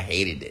Army and I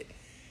hated it.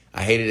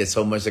 I hated it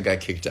so much I got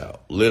kicked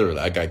out. Literally,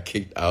 I got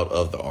kicked out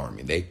of the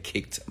Army. They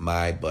kicked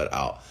my butt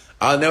out.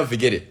 I'll never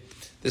forget it.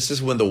 This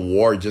is when the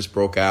war just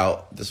broke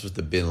out. This was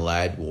the Bin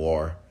Laden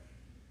war.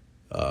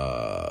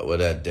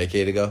 A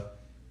decade ago.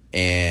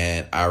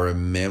 And I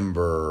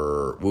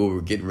remember we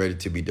were getting ready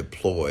to be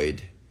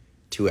deployed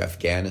to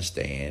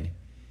Afghanistan.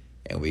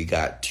 And we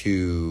got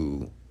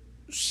to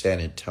San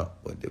Antonio.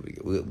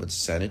 We went to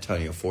San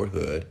Antonio, Fort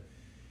Hood.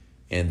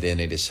 And then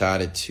they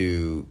decided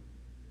to,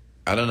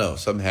 I don't know,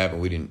 something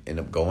happened. We didn't end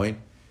up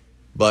going.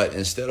 But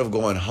instead of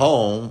going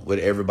home with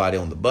everybody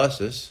on the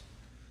buses,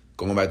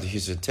 going back to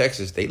Houston,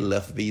 Texas, they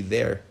left me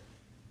there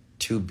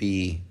to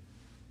be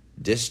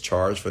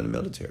discharged from the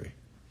military.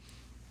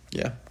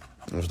 Yeah,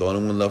 I was the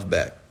only one left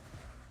back.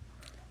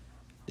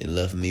 They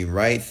left me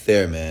right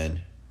there,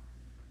 man.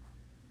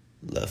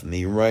 Left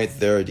me right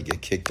there to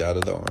get kicked out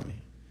of the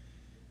Army.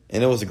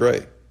 And it was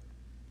great.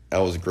 I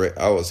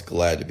was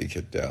glad to be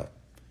kicked out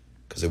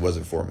because it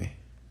wasn't for me.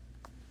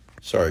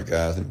 Sorry,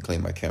 guys. Let me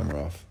clean my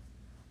camera off.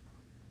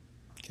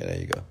 Okay, there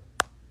you go.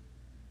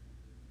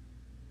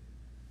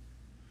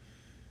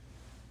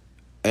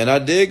 And I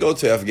did go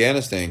to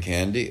Afghanistan,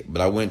 Candy, but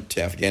I went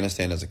to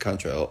Afghanistan as a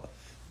contract.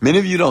 Many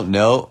of you don't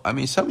know. I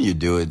mean, some of you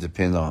do. It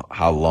depends on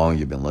how long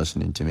you've been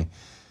listening to me.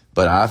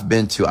 But I've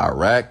been to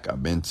Iraq.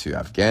 I've been to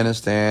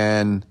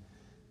Afghanistan,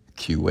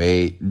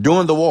 Kuwait,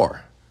 during the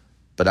war.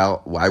 But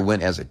I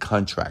went as a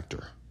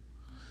contractor.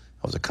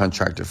 I was a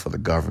contractor for the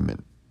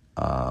government.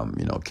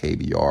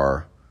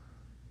 KBR,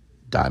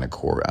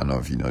 Dynacorp. I don't know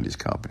if you know these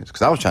companies.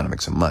 Because I was trying to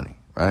make some money,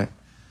 right?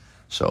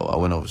 So I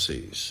went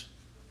overseas.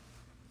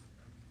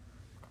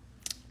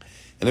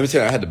 And let me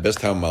tell you, I had the best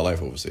time of my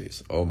life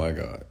overseas. Oh, my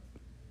God.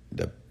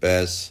 The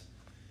best.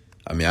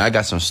 I mean, I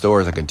got some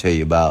stories I can tell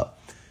you about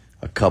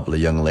a couple of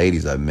young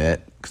ladies I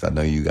met, because I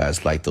know you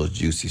guys like those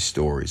juicy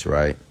stories,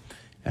 right?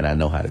 And I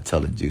know how to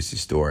tell a juicy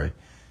story.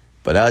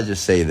 But I'll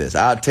just say this.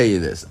 I'll tell you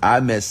this.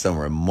 I met some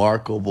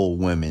remarkable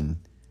women,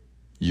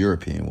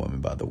 European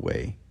women, by the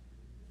way.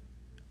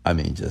 I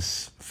mean,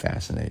 just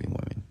fascinating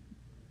women.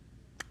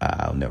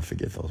 I'll never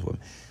forget those women.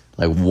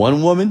 Like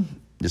one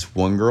woman, this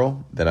one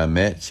girl that I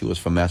met, she was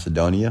from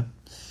Macedonia.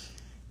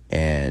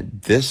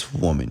 And this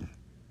woman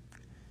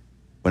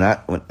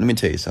Let me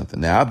tell you something.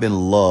 Now, I've been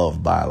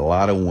loved by a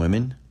lot of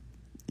women.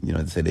 You know,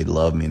 they say they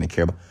love me and they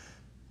care about,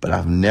 but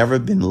I've never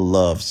been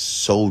loved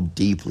so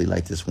deeply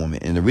like this woman.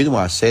 And the reason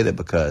why I say that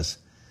because,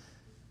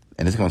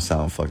 and it's going to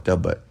sound fucked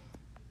up, but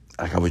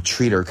like I would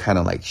treat her kind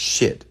of like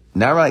shit.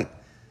 Not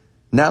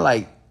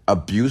like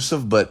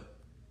abusive, but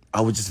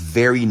I was just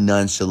very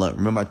nonchalant.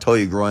 Remember I told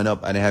you growing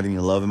up, I didn't have any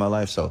love in my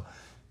life. So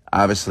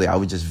obviously I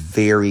was just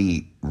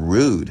very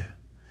rude.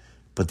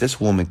 But this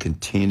woman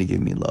continued to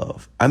give me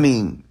love. I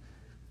mean,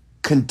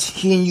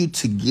 continued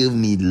to give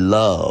me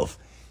love.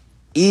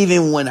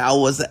 Even when I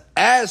was an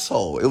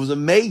asshole. It was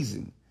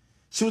amazing.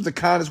 She was the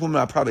kindest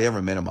woman I probably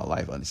ever met in my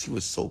life. Honey. She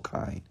was so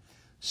kind.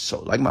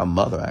 So, like my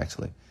mother,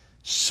 actually.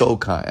 So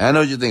kind. And I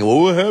know you're thinking,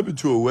 well, what happened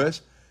to her,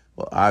 Wes?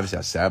 Well, obviously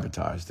I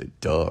sabotaged it.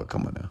 Duh,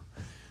 come on now.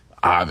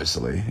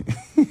 Obviously.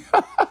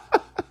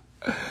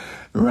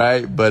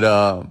 Right?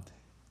 But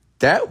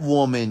that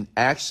woman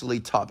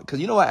actually taught me. Because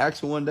you know what I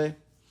asked her one day?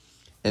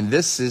 And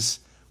this is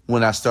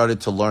when I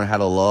started to learn how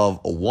to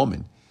love a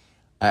woman.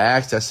 I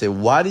asked her, I said,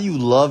 why do you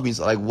love me?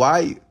 Like,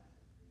 why?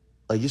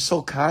 Like, you're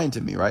so kind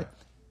to me, right?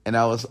 And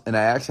I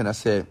asked her, and I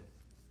said,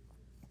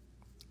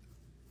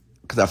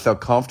 because I felt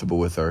comfortable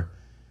with her.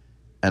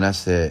 And I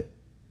said,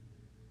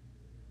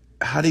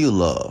 how do you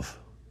love?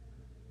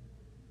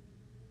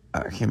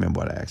 I can't remember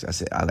what I asked. I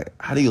said,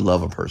 how do you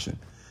love a person?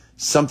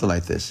 Something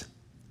like this.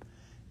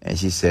 And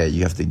she said,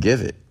 you have to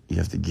give it. You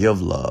have to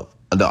give love.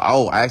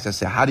 I asked her, I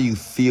said, how do you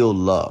feel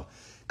love?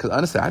 Because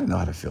honestly, I didn't know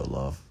how to feel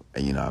love.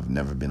 And, you know, I've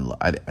never been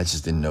loved. I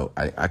just didn't know.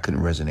 I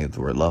couldn't resonate with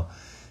the word love.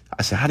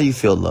 I said, how do you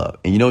feel love?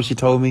 And you know what she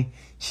told me?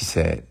 She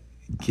said,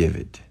 give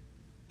it.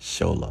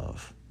 Show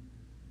love.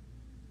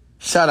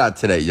 Shout out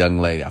to that young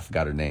lady. I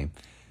forgot her name.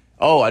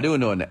 Oh, I do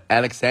know her.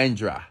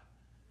 Alexandra.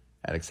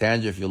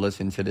 Alexandra, if you're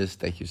listening to this,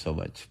 thank you so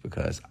much.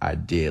 Because I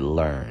did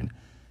learn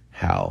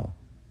how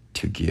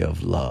to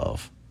give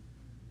love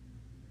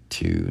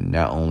to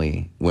not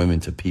only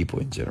women, to people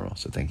in general.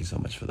 So thank you so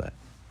much for that.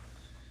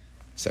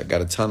 So I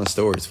got a ton of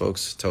stories,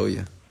 folks. Told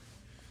you.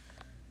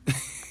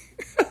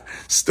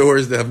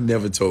 Stories that I've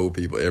never told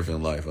people ever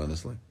in life,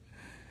 honestly.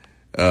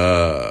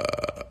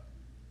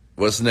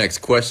 What's next?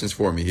 Questions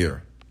for me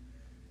here.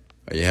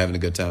 Are you having a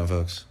good time,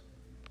 folks?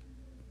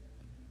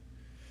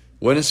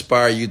 What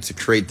inspired you to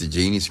create the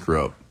Genius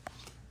Grub?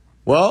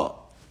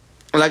 Well,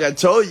 like I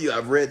told you,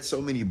 I've read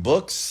so many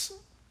books.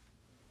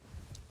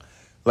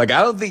 Like,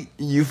 I don't think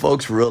you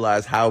folks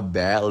realize how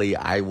badly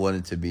I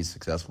wanted to be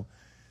successful.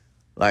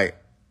 Like,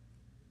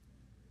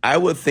 I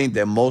would think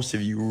that most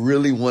of you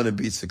really want to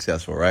be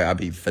successful, right? I'd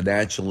be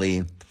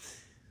financially,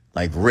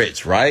 like,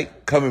 rich,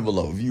 right? Comment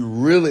below. If you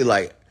really,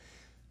 like,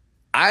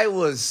 I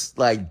was,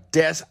 like,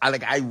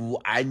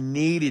 I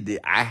needed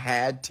it. I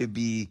had to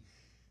be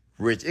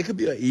rich. It could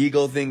be an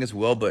ego thing as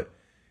well, but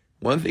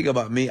one thing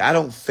about me, I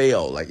don't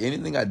fail. Like,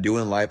 anything I do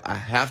in life, I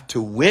have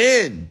to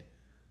win.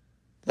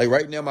 Like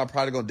right now, my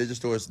product on digital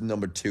store is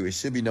number 2. It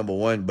should be number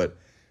 1, but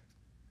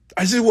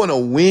I just want to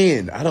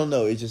win. I don't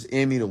know. It's just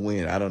in me to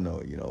win. I don't know,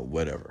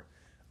 whatever.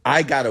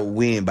 I got to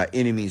win by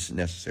any means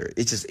necessary.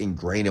 It's just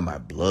ingrained in my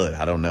blood.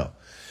 I don't know.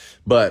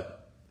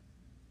 But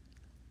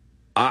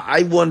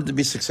I wanted to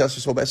be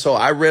successful so bad. So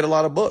I read a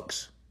lot of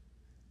books.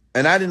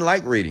 And I didn't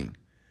like reading.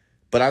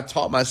 But I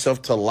taught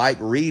myself to like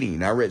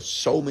reading. I read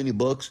so many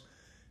books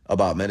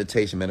about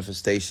meditation,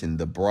 manifestation,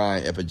 the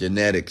brain,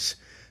 epigenetics,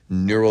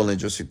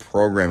 neuro-linguistic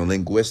programming,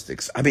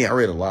 linguistics. I mean, I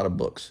read a lot of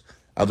books.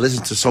 I've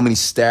listened to so many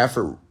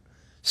Stafford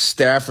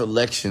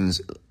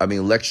lectures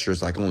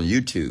like on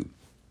YouTube.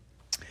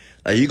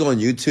 Like you go on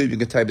YouTube, you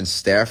can type in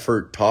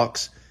Stafford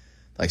talks,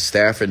 like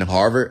Stafford and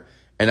Harvard.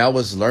 And I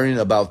was learning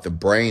about the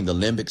brain, the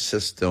limbic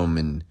system,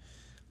 and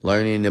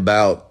learning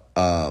about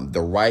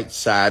the right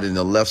side and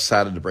the left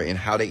side of the brain and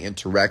how they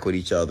interact with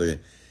each other.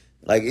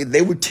 Like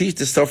they would teach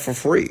this stuff for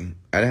free.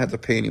 I didn't have to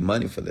pay any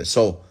money for this.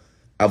 So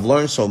I've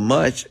learned so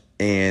much.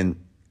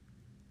 And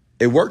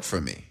it worked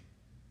for me.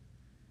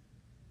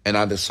 And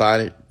I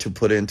decided to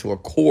put it into a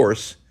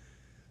course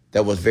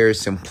that was very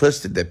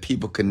simplistic, that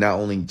people could not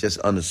only just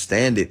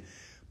understand it,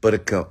 but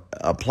it could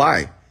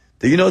apply.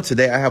 Do you know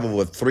today I have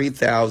over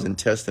 3,000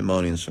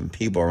 testimonials from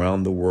people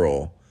around the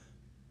world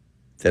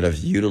that have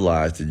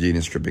utilized the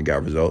Genius Grip and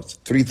got results?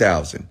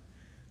 3,000.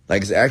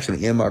 Like it's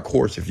actually in my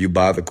course. If you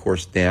buy the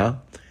course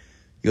now,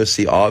 you'll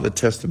see all the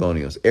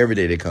testimonials. Every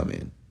day they come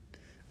in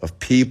of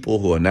people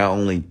who are not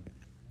only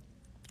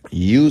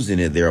using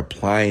it, they're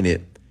applying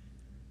it,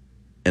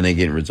 and they're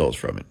getting results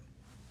from it.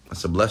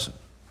 That's a blessing.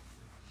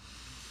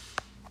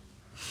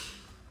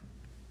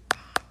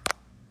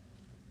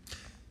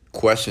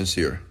 Questions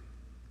here.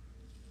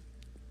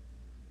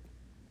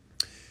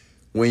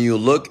 When you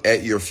look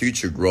at your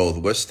future growth,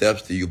 what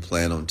steps do you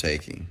plan on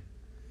taking?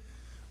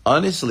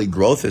 Honestly,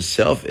 growth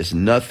itself is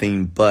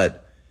nothing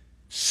but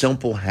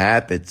simple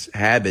habits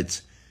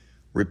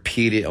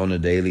repeated on a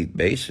daily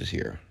basis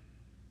here.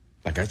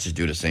 Like I just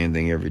do the same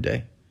thing every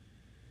day.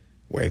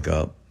 Wake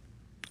up,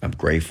 I'm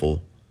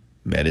grateful,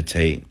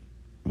 meditate,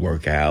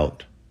 work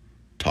out,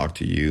 talk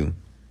to you,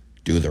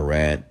 do the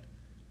rant,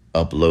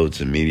 upload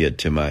some media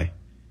to my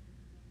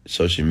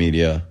social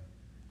media,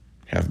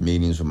 have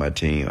meetings with my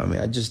team. I mean,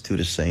 I just do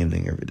the same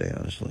thing every day,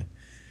 honestly.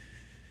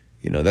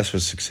 That's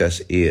what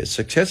success is.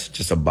 Success is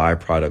just a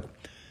byproduct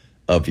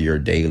of your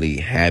daily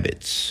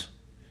habits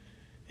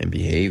and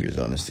behaviors,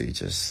 honestly. It's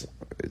just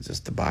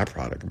the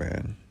byproduct,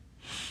 man.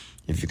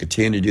 If you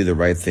continue to do the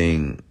right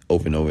thing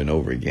over and over and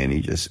over again,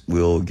 you just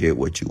will get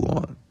what you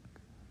want.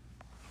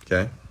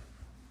 Okay?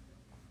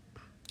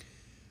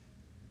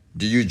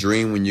 Do you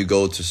dream when you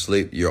go to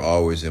sleep? You're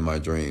always in my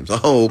dreams.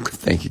 Oh,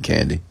 thank you,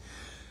 Candy.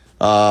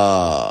 No,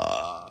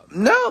 I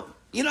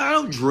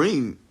don't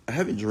dream. I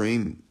haven't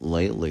dreamed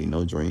lately.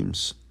 No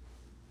dreams.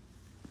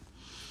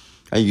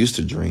 I used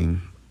to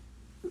dream,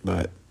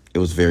 but it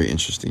was very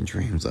interesting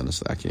dreams,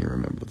 honestly. I can't even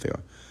remember what they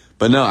are.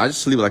 But no, I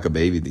just sleep like a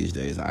baby these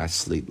days. I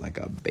sleep like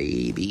a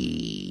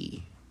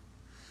baby.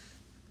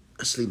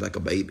 I sleep like a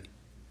baby.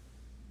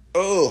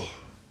 Oh.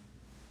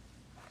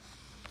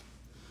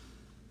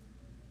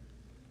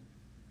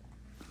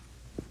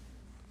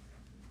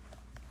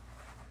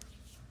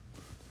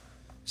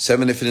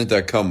 Seven infinite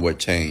that come, what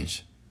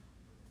changed?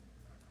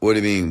 What do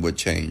you mean, what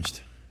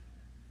changed?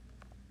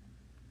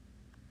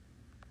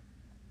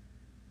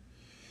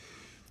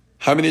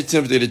 How many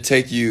attempts did it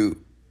take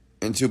you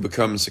into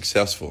becoming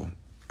successful?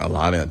 A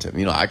lot of attempts.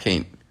 I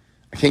can't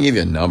give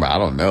you a number. I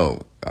don't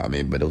know. I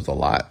mean, but it was a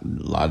lot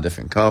of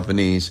different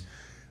companies,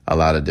 a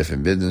lot of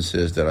different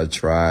businesses that I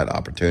tried,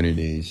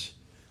 opportunities.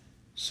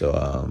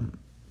 So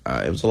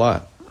it was a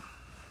lot.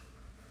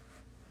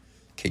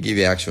 Can't give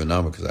you an actual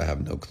number because I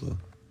have no clue.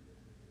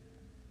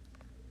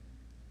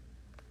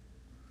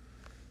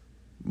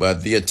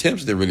 But the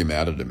attempts didn't really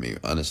matter to me,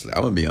 honestly.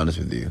 I'm going to be honest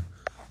with you.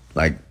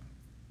 Like,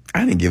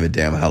 I didn't give a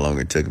damn how long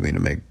it took me to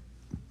make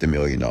the $1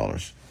 million.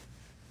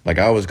 Like,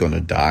 I was going to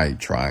die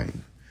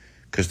trying.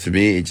 Because to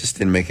me, it just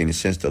didn't make any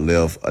sense to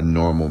live a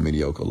normal,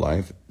 mediocre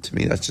life. To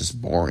me, that's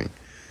just boring.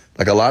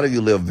 Like, a lot of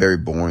you live very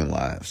boring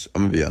lives.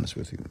 I'm going to be honest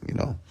with you,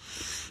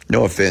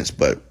 No offense,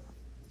 but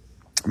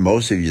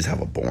most of you just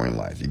have a boring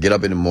life. You get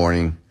up in the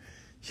morning,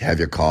 you have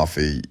your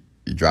coffee,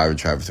 you drive and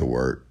travel to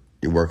work,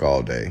 you work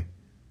all day,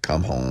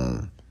 come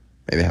home,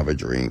 maybe have a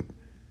drink,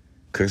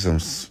 cook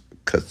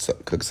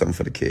something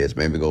for the kids,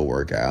 maybe go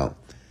work out,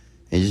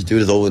 and you just do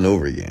this over and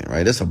over again,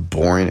 right? That's a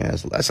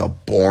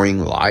boring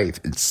life,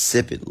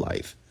 insipid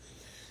life.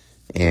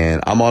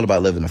 And I'm all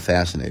about living a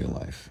fascinating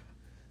life.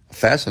 A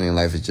fascinating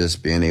life is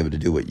just being able to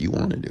do what you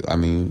want to do. I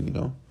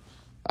mean,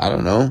 I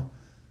don't know.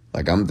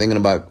 Like, I'm thinking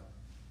about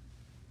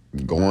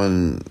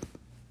going,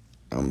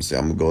 I'm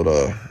going to go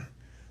to,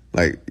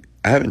 like,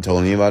 I haven't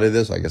told anybody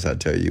this. I guess I'd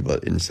tell you,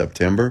 but in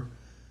September,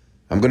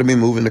 I'm going to be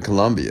moving to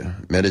Colombia,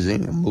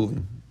 Medellin. I'm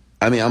moving.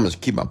 I mean, I'm going to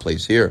keep my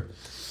place here,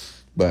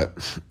 but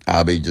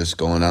I'll be just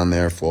going down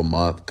there for a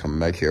month, coming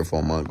back here for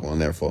a month, going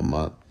there for a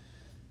month.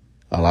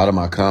 A lot of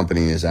my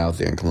company is out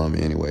there in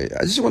Colombia anyway.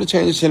 I just want to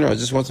change the scenery. I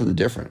just want something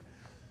different.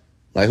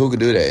 Like, who could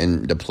do that?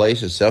 And the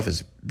place itself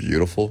is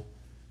beautiful.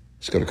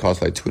 It's going to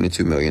cost like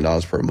 $22 million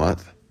per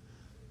month.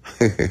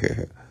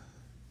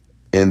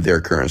 In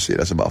their currency,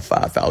 that's about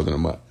 $5,000 a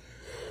month.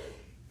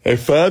 Hey,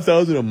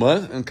 $5,000 a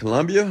month in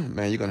Colombia?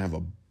 Man, you're going to have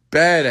a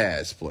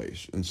badass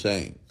place.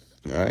 Insane.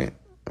 All right?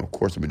 Of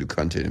course, I'm going to do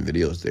content and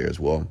videos there as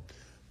well.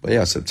 But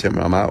yeah,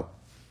 September, I'm out.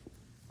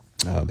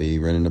 I'll be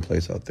renting a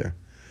place out there.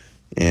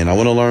 And I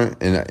want to learn,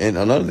 and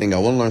another thing, I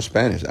want to learn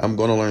Spanish. I'm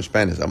going to learn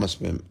Spanish.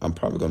 I'm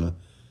probably going to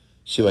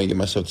see if I can get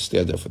myself to stay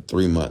out there for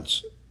 3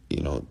 months,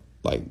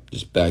 like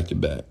just back to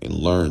back and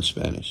learn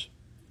Spanish.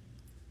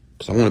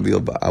 Because I want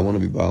to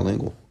be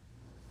bilingual.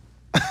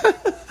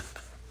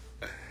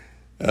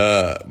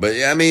 But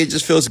yeah, I mean, it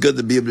just feels good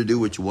to be able to do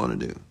what you want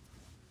to do.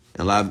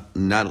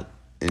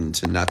 And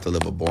to not to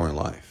live a boring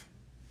life.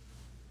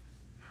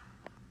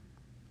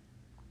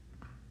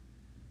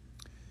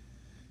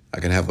 I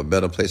can have a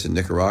better place in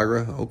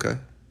Nicaragua? Okay.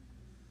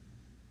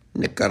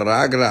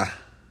 Nicaragua.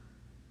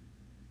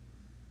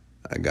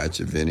 I got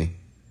you, Vinny.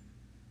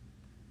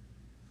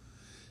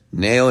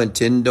 No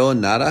entiendo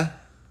nada?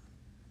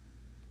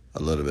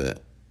 A little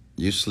bit.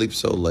 You sleep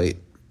so late.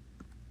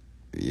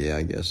 Yeah,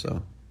 I guess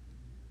so.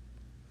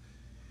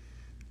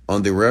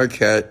 On the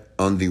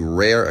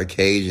rare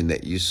occasion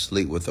that you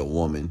sleep with a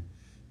woman,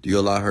 do you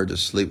allow her to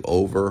sleep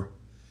over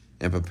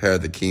and prepare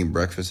the king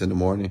breakfast in the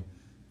morning?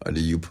 Or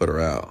do you put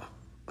her out?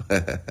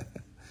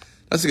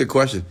 That's a good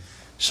question.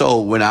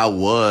 So when I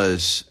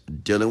was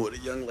dealing with a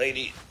young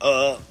lady,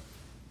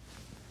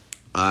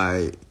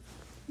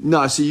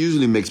 she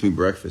usually makes me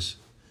breakfast.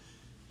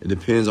 It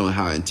depends on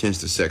how intense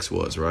the sex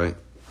was, right?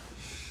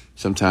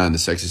 Sometimes the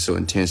sex is so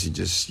intense, you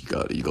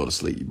go to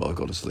sleep. You both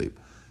go to sleep.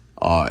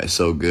 It's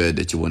so good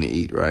that you want to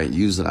eat, right?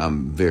 Usually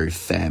I'm very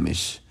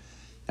famished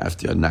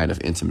after a night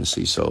of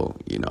intimacy, so,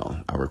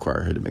 I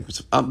require her to make me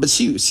some. But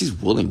she's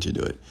willing to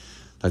do it.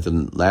 Like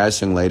the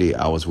last young lady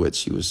I was with,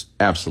 she was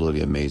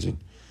absolutely amazing.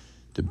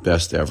 The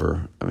best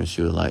ever. I mean,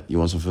 she was like, you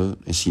want some food?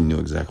 And she knew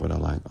exactly what I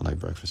like. I like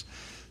breakfast.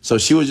 So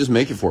she would just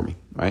make it for me,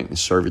 right? And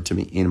serve it to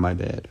me in my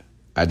bed.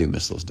 I do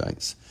miss those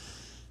nights.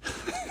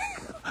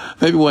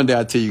 Maybe one day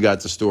I'll tell you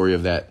guys the story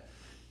of that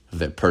of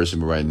that person.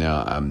 But right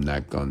now, I'm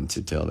not going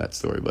to tell that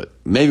story, but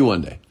maybe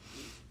one day.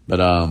 But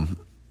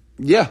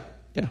yeah,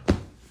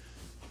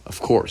 of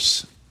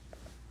course,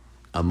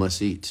 I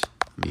must eat.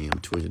 I mean, I'm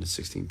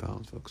 216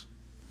 pounds, folks.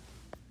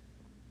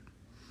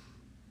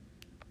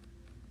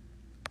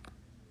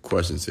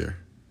 Questions here.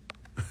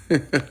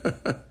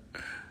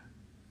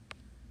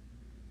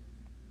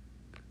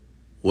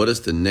 What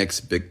is the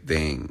next big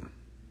thing?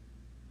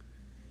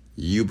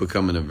 You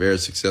becoming a very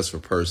successful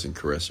person.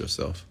 Caress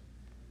yourself.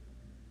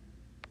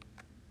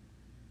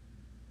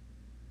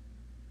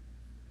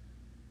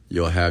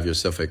 You'll have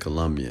yourself a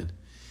Colombian.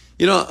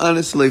 You know,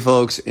 honestly,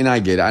 folks, and I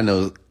get it. I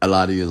know a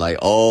lot of you are like,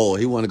 oh,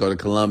 he want to go to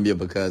Colombia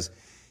because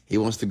he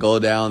wants to go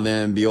down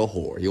there and be a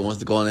whore. He wants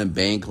to go in there and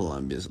bang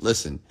Colombians.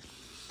 Listen,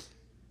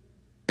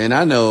 and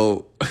I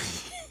know,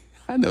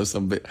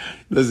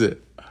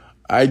 listen,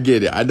 I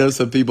get it. I know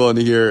some people on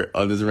here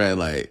on this rant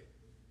like,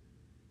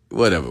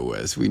 whatever,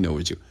 Wes, we know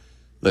what you.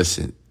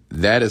 Listen,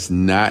 that is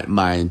not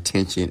my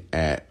intention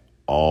at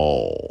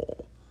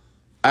all.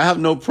 I have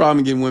no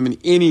problem getting women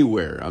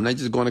anywhere. I'm not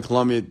just going to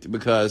Colombia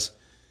because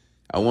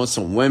I want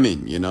some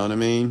women, you know what I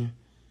mean?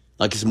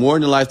 Like, it's more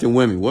than life than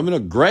women. Women are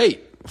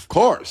great, of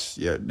course.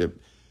 Yeah,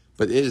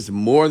 but it is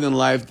more than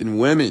life than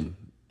women,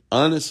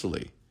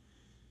 honestly.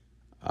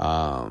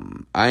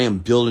 I am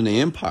building an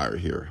empire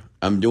here.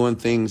 I'm doing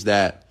things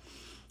that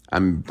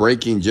I'm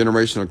breaking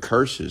generational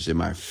curses in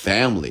my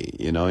family,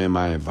 you know, in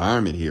my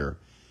environment here.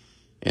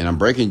 And I'm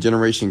breaking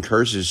generation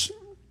curses,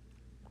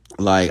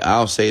 like,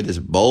 I'll say this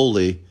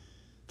boldly,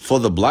 for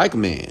the black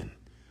man.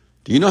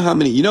 Do you know how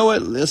many, you know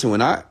what? Listen,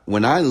 when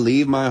I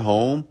leave my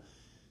home,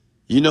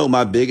 you know,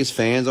 my biggest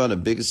fans are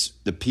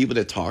the people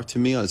that talk to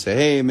me and say,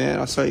 hey, man,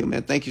 I saw you,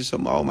 man. Thank you so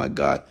much. Oh, my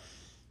God.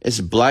 It's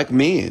black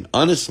men.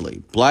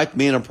 Honestly, black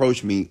men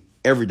approach me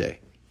every day.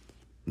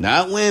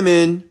 Not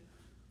women.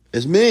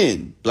 It's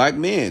men, black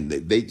men.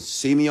 They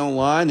see me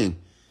online, and,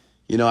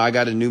 you know, I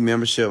got a new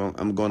membership.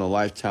 I'm going to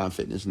Lifetime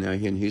Fitness now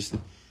here in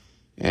Houston.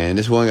 And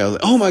this one guy was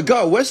like, oh, my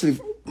God, Wesley,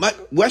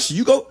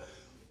 you go?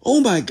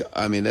 Oh, my God.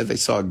 I mean, they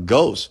saw a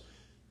ghost.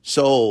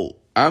 So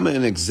I'm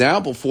an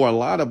example for a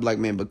lot of black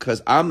men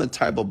because I'm the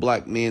type of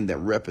black man that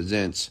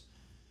represents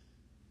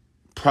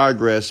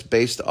progress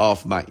based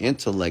off my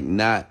intellect,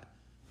 not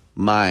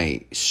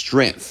my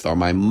strength or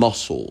my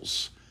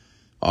muscles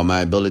or my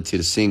ability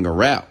to sing or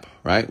rap,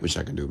 right? Which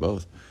I can do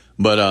both.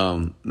 But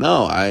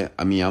no, I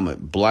mean, I'm a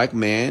black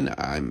man.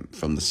 I'm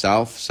from the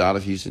south side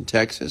of Houston,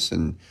 Texas,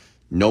 and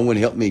no one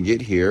helped me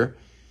get here.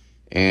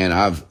 And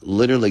I've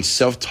literally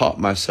self-taught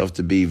myself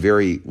to be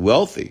very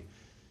wealthy.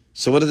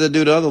 So what does that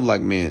do to other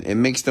black men? It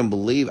makes them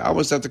believe. I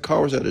was at the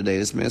car wash the other day.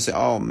 This man said,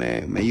 oh,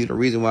 man, you're the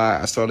reason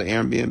why I started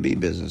an Airbnb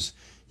business.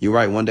 You're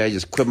right. One day I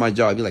just quit my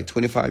job. You're like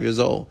 25 years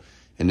old.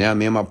 And now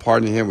me and my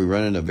partner here, we're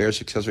running a very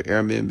successful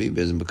Airbnb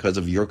business because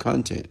of your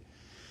content.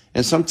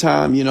 And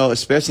sometimes, you know,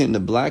 especially in the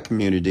black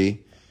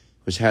community,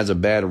 which has a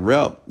bad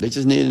rep, they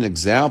just need an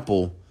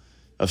example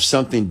of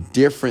something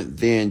different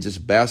than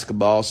just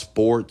basketball,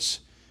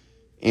 sports,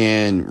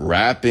 and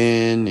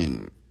rapping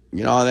and,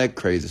 you know, all that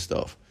crazy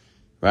stuff,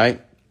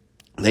 right?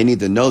 They need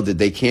to know that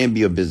they can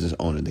be a business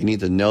owner. They need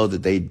to know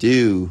that they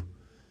do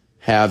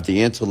have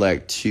the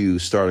intellect to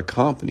start a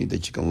company,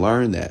 that you can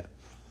learn that.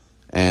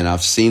 And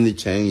I've seen the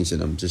change,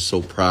 and I'm just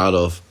so proud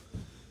of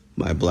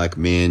my black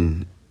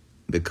men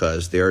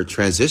because they're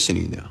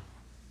transitioning now.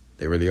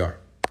 They really are.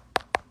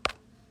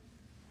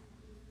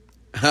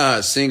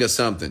 Sing us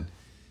something.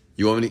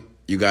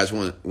 You guys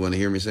want to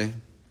hear me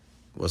sing?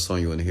 What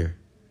song you want to hear?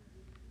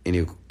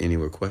 Any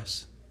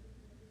requests?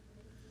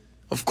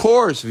 Of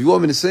course, if you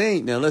want me to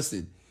sing. Now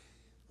listen,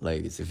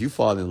 ladies, if you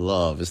fall in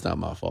love, it's not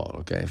my fault,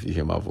 okay? If you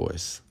hear my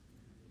voice.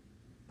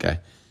 Okay?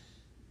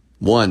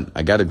 1,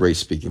 I got a great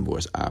speaking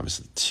voice,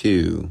 obviously.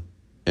 2,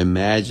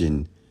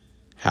 imagine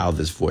how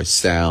this voice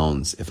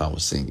sounds if I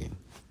was singing.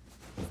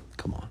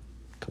 Come on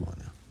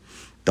now.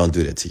 Don't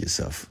do that to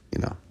yourself, you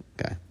know,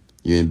 okay?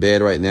 You're in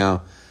bed right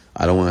now.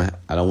 I don't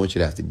want you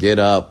to have to get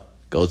up,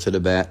 go to the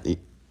bath,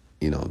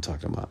 you know what I'm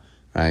talking about,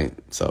 right?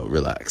 So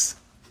relax.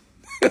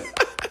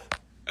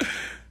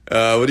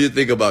 What do you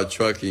think about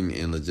trucking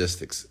and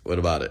logistics? What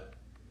about it?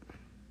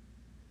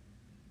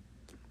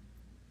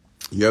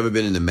 You ever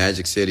been in the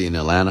Magic City in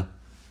Atlanta?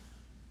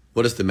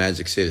 What is the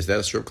Magic City? Is that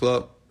a strip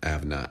club? I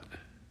have not.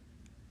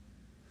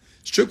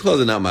 Strip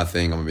clubs are not my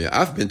thing.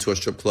 I've been to a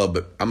strip club,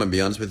 but I'm going to be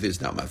honest with you,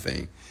 it's not my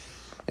thing.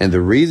 And the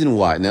reason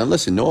why, now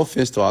listen, no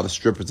offense to all the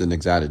strippers and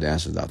exotic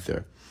dancers out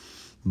there,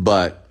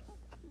 but,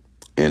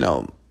 you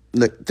know,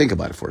 look, think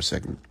about it for a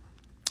second.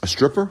 A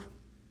stripper,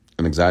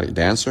 an exotic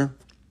dancer,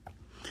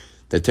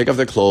 they take off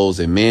their clothes,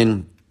 and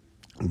men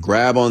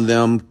grab on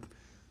them,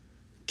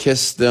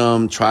 kiss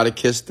them, try to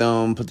kiss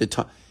them, put their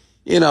tongue,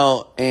 you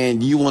know,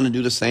 and you want to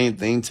do the same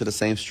thing to the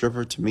same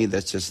stripper. To me,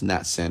 that's just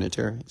not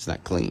sanitary. It's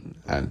not clean.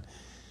 I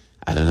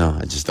don't know.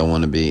 I just don't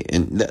want to be.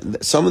 And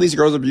some of these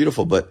girls are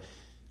beautiful, but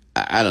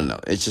I don't know.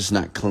 It's just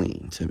not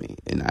clean to me.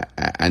 And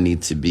I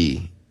need to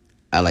be,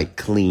 I like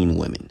clean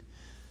women.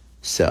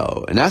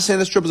 So, and not saying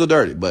the strippers are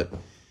dirty, but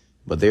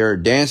they're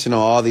dancing on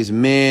all these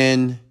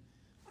men,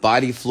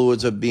 body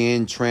fluids are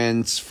being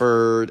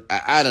transferred.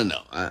 I don't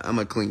know. I'm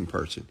a clean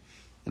person.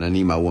 And I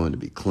need my woman to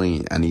be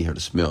clean. I need her to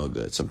smell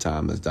good.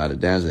 Sometimes as the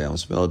dancers, they don't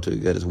smell too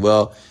good as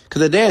well. Because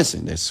they're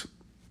dancing. They're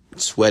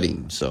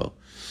sweating. So,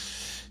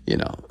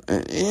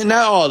 and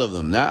not all of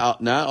them.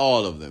 Not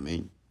all of them. I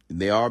mean,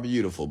 they are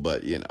beautiful.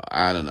 But,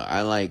 I don't know.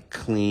 I like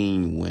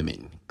clean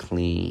women.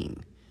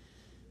 Clean.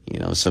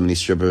 Some of these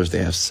strippers,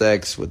 they have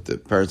sex with the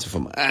person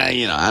from, I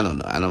don't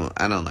know.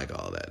 I don't like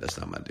all that. That's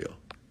not my deal.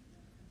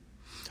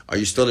 Are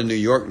you still in New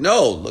York?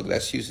 No. Look,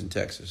 that's Houston,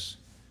 Texas.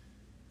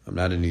 I'm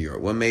not in New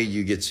York. What made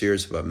you get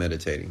serious about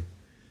meditating?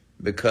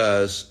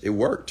 Because it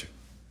worked.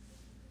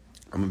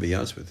 I'm going to be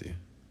honest with you.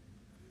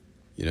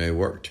 It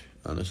worked,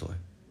 honestly.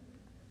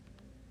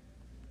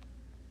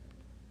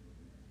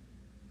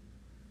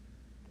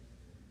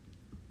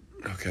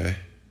 Okay.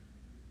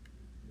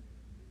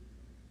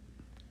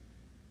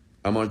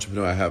 I'm an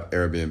entrepreneur. I have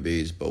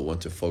Airbnbs, but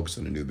want to focus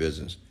on a new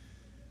business.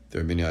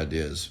 There are many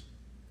ideas.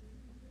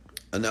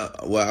 And now,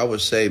 I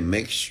would say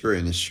make sure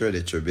and ensure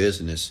that your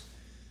business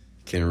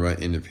can run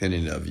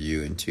independent of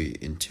you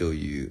until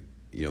you,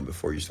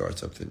 before you start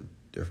something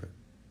different.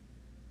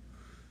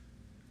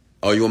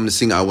 Oh, you want me to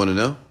sing I Want to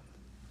Know?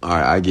 All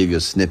right, I gave you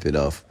a snippet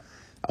of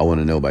I Want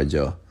to Know by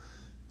Joe.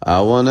 I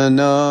want to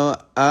know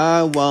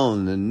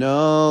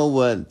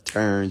what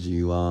turns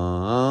you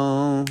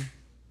on.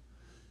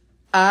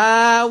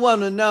 I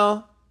want to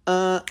know.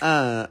 I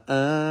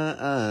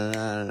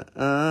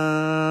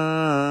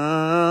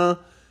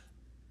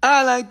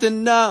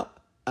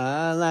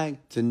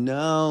like to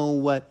know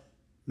what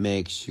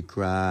makes you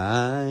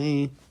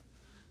cry.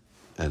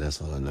 And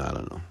that's all I know. I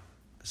don't know.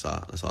 That's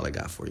all I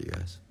got for you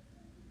guys.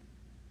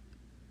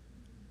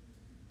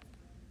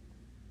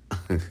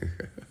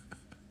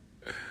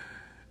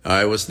 All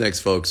right, what's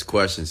next, folks?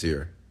 Questions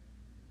here.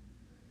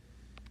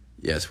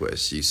 Yes,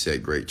 Wes, you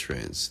said great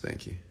trends.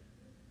 Thank you.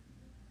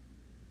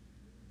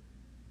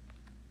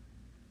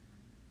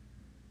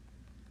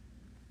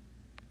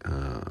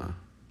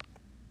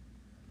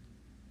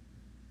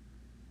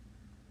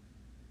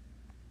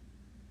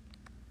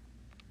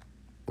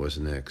 What's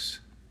next?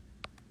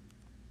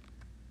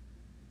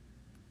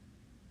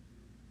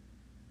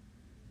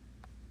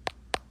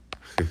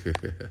 All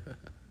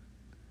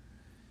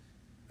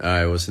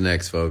right, what's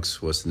next,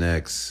 folks? What's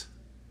next?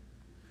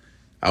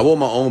 I want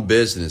my own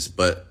business,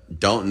 but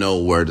don't know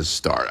where to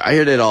start. I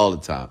hear that all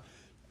the time.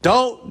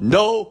 Don't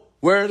know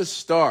where to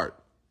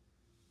start.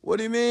 What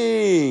do you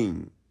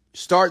mean?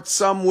 Start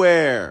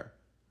somewhere.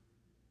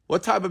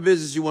 What type of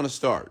business you want to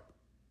start?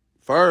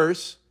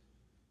 First,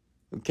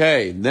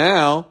 okay,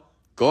 now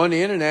go on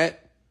the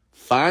internet,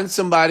 find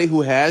somebody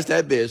who has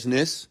that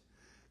business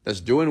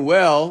that's doing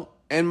well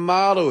and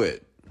model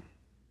it.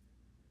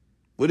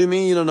 What do you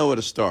mean you don't know where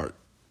to start?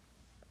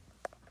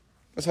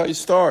 That's how you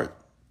start.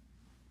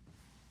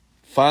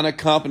 Find a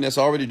company that's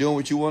already doing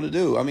what you want to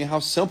do. I mean, how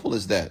simple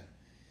is that?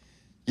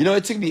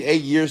 It took me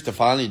 8 years to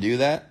finally do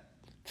that.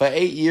 For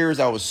 8 years,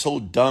 I was so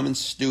dumb and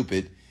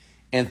stupid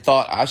and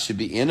thought I should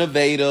be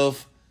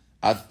innovative.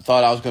 I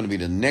thought I was going to be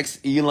the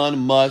next Elon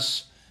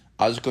Musk.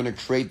 I was going to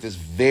create this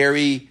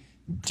very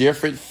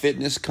different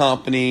fitness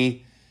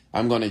company.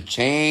 I'm going to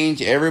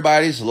change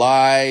everybody's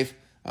life.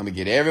 I'm going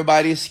to get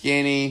everybody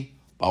skinny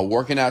by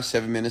working out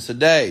 7 minutes a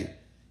day.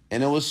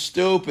 And it was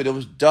stupid. It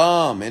was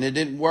dumb. And it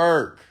didn't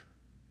work.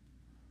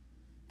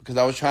 Because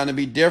I was trying to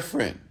be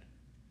different.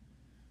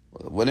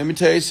 Well, let me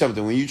tell you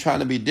something. When you're trying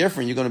to be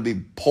different, you're going to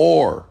be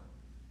poor.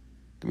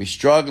 You're going to be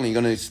struggling.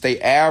 You're going to stay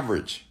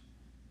average.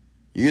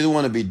 You either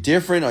want to be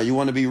different or you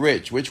want to be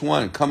rich. Which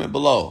one? Comment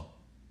below.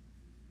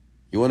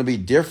 You want to be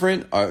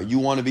different or you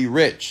want to be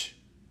rich?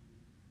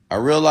 I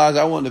realized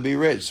I wanted to be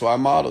rich, so I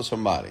modeled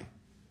somebody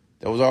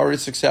that was already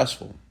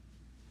successful.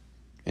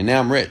 And now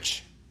I'm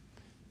rich.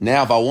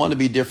 Now, if I want to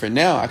be different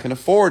now, I can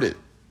afford it.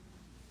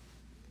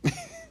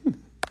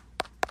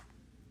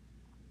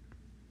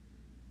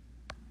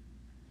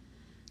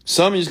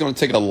 Some of you is going to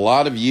take a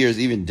lot of years,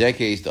 even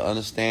decades, to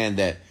understand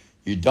that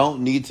you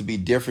don't need to be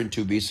different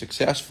to be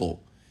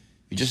successful.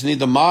 You just need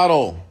to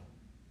model.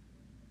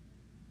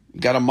 You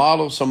got to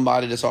model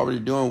somebody that's already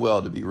doing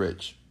well to be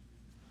rich.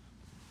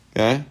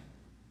 Okay?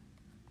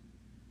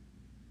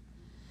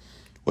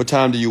 What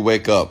time do you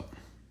wake up?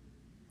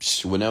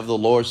 Whenever the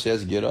Lord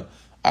says get up.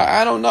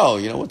 I don't know.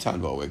 What time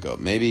do I wake up?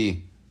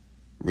 Maybe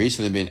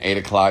recently been 8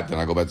 o'clock. Then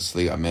I go back to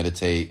sleep. I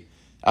meditate.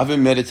 I've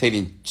been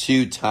meditating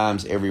 2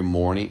 times every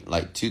morning,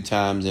 like 2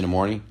 times in the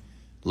morning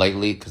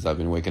lately, because I've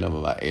been waking up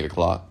about 8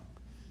 o'clock.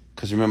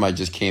 Because remember, I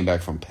just came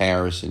back from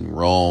Paris and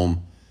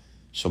Rome.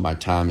 So my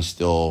time is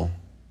still,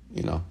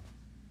 a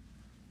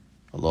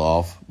little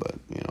off, but,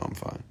 I'm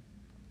fine.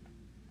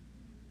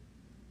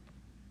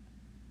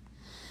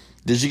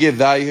 Did you get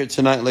value here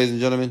tonight, ladies and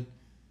gentlemen?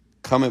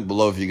 Comment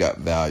below if you got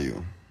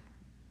value.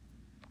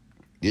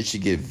 Did you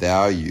get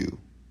value?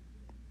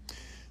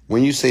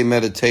 When you say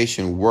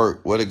meditation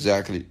work, what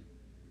exactly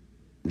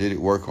did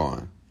it work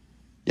on?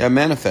 Yeah,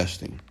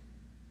 manifesting.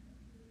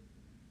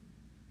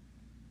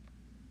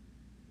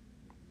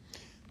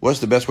 What's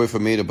the best way for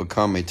me to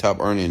become a top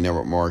earner in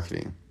network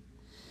marketing?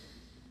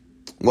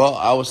 Well,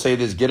 I would say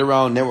this: get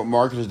around network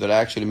marketers that are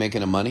actually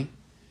making the money.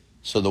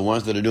 So the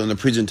ones that are doing the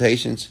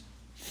presentations,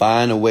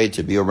 find a way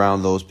to be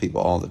around those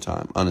people all the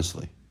time,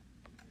 honestly.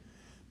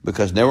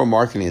 Because network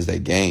marketing is a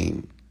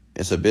game.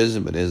 It's a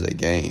business, but it is a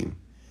game.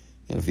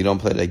 And if you don't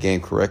play that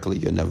game correctly,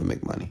 you'll never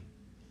make money.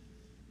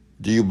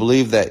 Do you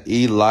believe that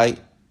elite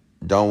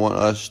don't want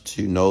us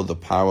to know the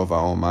power of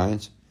our own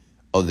minds?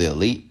 Or the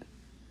elite?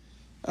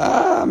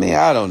 I mean,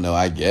 I don't know,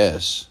 I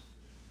guess.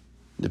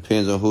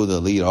 Depends on who the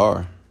elite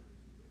are.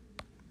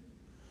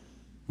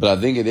 But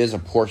I think it is a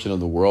portion of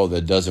the world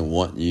that doesn't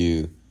want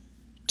you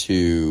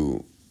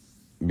to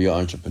be an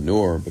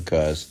entrepreneur,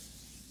 because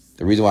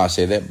the reason why I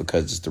say that,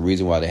 because it's the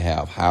reason why they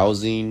have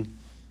housing,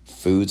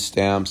 food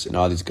stamps, and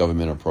all these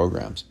governmental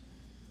programs.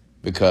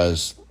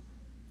 Because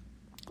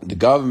the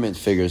government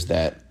figures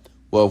that,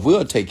 well, if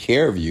we'll take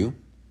care of you,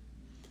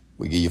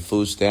 we give you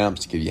food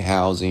stamps, give you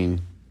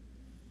housing,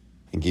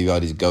 and give you all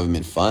these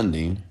government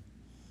funding,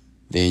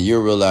 then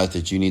you'll realize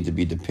that you need to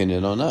be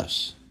dependent on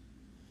us.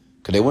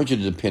 Because they want you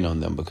to depend on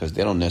them, because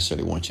they don't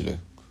necessarily want you to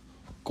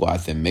go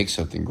out there and make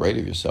something great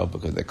of yourself,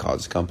 because that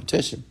causes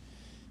competition.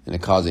 And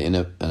it causes an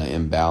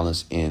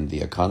imbalance in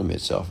the economy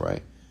itself,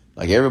 right?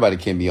 Like, everybody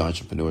can be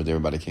entrepreneurs,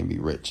 everybody can be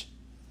rich.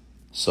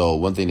 So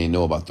one thing they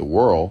know about the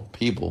world,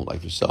 people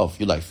like yourself,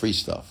 you like free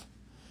stuff.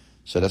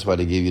 So that's why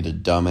they give you the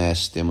dumbass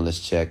stimulus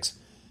checks.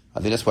 I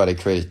think that's why they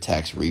created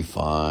tax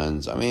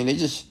refunds. I mean,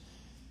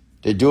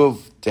 they do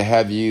it to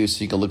have you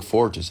so you can look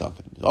forward to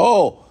something.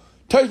 Oh,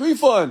 tax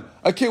refund.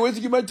 I can't wait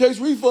to get my tax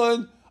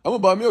refund. I'm going to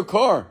buy me a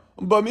car.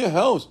 I'm going to buy me a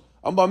house.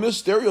 I'm going to buy me a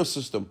stereo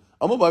system.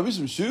 I'm going to buy me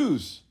some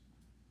shoes.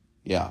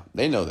 Yeah,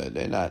 they know that.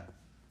 They're not.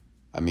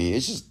 I mean,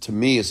 it's just, to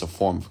me, it's a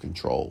form of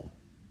control,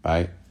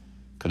 right?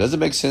 Because does it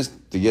make sense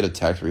to get a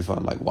tax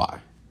refund? Like, why?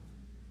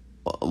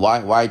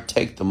 Why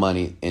take the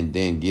money and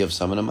then give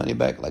some of the money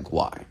back? Like,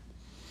 why?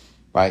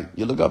 Right?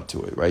 You look up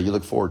to it, right? You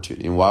look forward to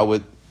it. And why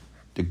would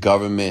the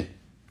government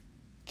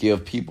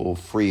give people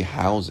free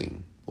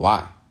housing?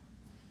 Why?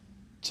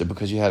 Is it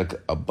because you had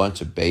a bunch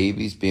of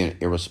babies being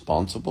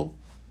irresponsible?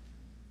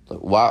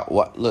 Why?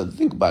 Look,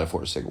 think about it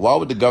for a second. Why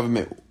would the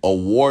government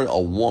award a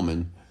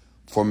woman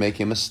for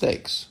making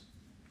mistakes?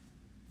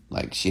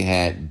 Like, she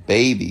had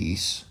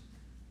babies,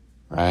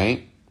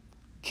 right?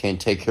 Can't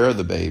take care of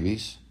the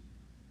babies.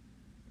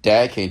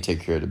 Dad can't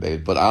take care of the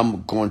babies. But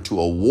I'm going to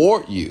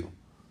award you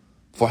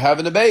for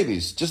having the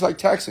babies, just like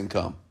tax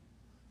income.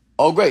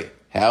 Oh, great.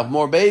 Have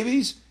more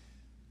babies.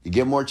 You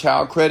get more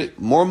child credit,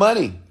 more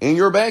money in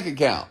your bank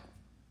account.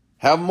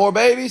 Have more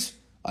babies,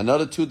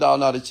 another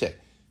 $2,000 check.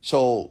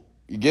 So,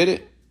 you get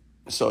it?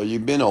 So,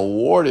 you've been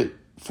awarded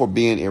for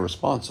being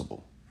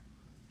irresponsible.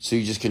 So,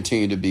 you just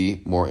continue to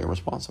be more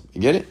irresponsible.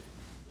 You get it?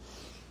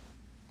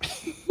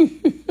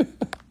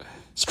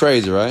 It's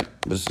crazy, right?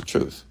 But it's the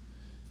truth.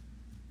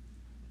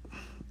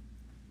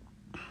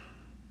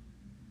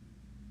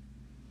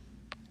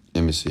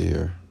 Let me see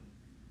here.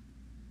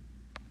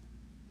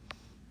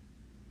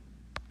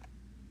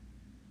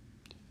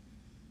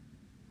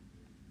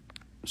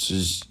 It's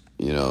just,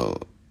 you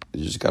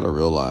just got to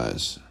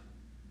realize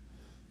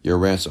your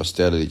rants are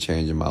steadily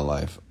changing my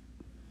life.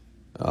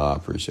 I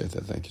appreciate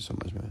that. Thank you so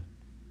much, man.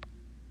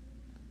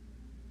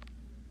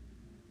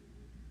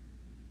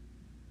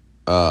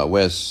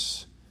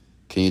 Wes,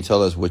 can you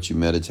tell us what you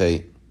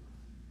meditate,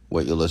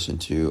 what you listen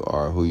to,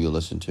 or who you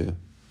listen to?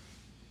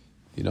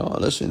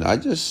 Listen,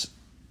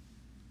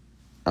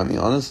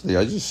 honestly,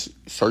 I just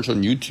search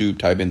on YouTube,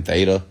 type in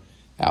theta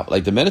app.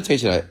 Like, the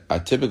meditation I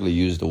typically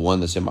use the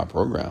one that's in my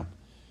program,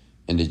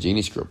 in the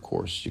Genie Script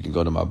course. You can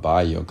go to my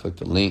bio and click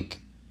the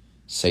link,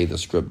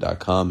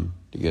 saythescript.com,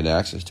 to get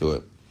access to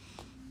it.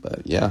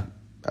 But yeah,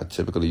 I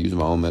typically use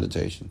my own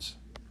meditations.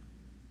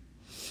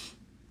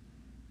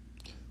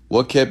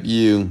 What kept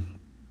you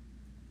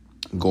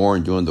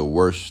going during the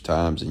worst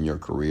times in your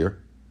career?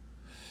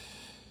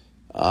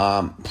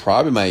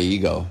 Probably my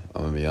ego.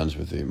 I'm going to be honest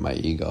with you, my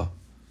ego.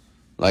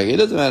 Like, it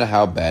doesn't matter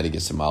how bad it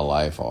gets in my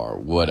life or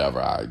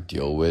whatever I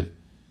deal with,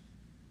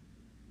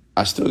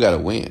 I still got to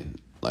win.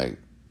 Like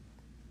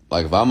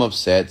if I'm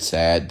upset,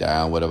 sad,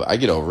 down, whatever, I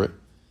get over it.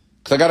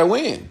 Because I got to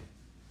win.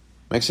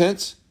 Make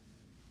sense?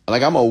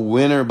 Like, I'm a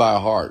winner by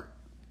heart.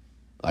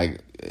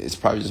 Like, it's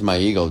probably just my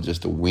ego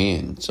just to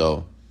win.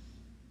 So,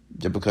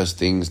 just because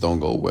things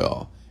don't go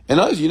well.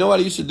 And you know what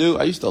I used to do?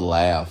 I used to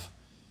laugh.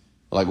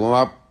 Like, when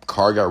my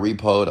car got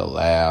repoed, I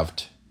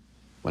laughed.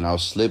 When I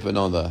was sleeping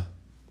on the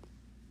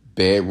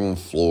bedroom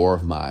floor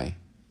of my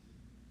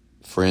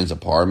friend's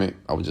apartment,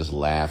 I was just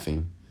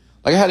laughing.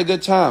 Like, I had a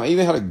good time. I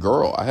even had a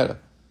girl. I had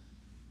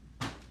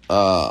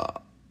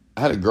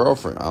a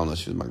girlfriend. I don't know if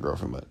she was my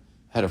girlfriend, but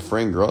I had a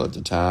friend girl at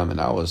the time,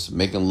 and I was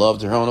making love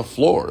to her on the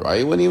floor,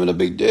 right? It wasn't even a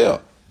big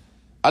deal.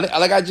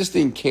 I just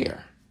didn't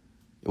care.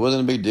 It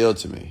wasn't a big deal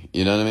to me.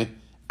 You know what I mean?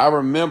 I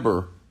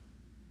remember,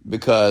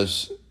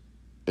 because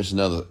it's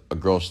a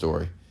girl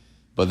story,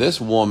 but this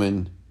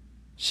woman,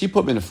 she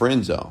put me in the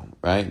friend zone,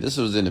 right? This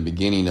was in the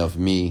beginning of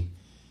me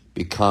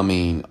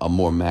becoming a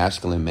more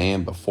masculine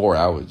man. Before,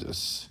 I was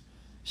just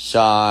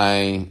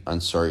shy,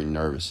 uncertain,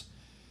 nervous.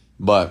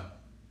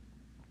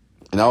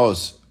 And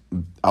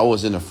I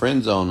was in the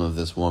friend zone of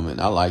this woman.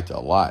 I liked her a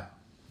lot.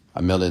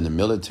 I met her in the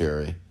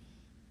military,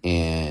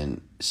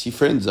 and she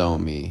friend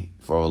zoned me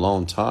for a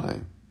long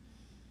time.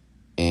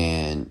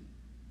 And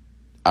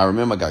I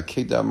remember I got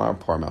kicked out of my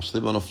apartment. I was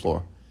sleeping on the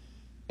floor.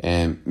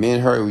 And me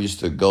and her, we used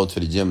to go to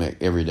the gym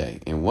every day.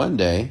 And one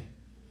day,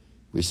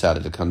 we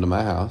decided to come to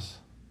my house.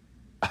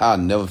 I'll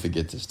never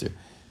forget this, too.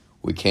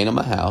 We came to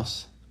my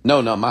house.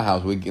 No, not my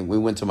house. We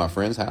went to my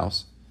friend's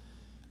house.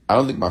 I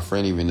don't think my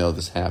friend even know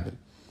this happened.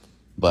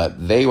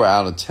 But they were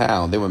out of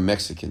town. They were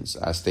Mexicans.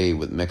 I stayed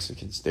with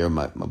Mexicans. They were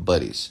my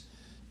buddies.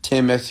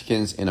 10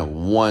 Mexicans in a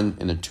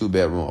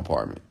 2-bedroom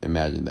apartment.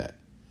 Imagine that.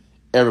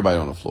 Everybody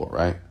on the floor,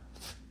 right?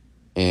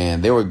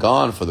 And they were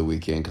gone for the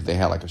weekend because they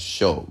had like a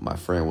show. My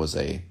friend was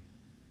like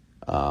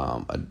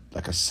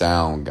a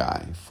sound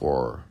guy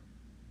for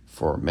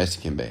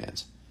Mexican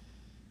bands.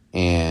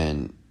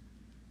 And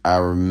I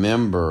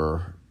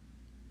remember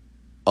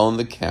on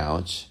the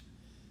couch,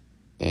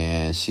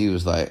 and she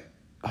was like,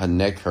 her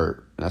neck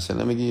hurt. And I said,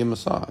 let me give you a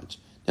massage.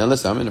 Now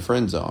listen, I'm in the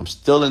friend zone. I'm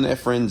still in that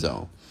friend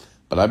zone.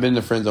 But I've been in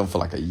the friend zone for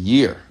like a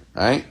year,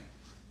 right?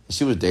 And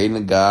she was dating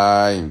a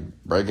guy and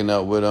breaking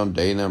up with him,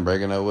 dating him,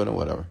 breaking up with him,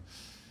 whatever.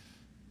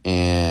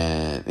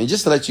 And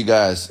just to let you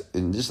guys,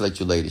 and just to let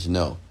you ladies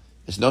know,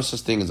 there's no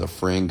such thing as a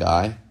friend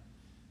guy.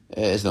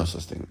 There's no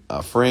such thing.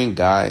 A friend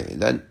guy,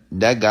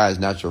 that guy is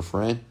not your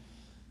friend.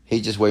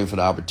 He's just waiting for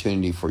the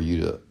opportunity for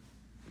you to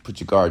put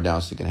your guard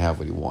down so you can have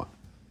what you want.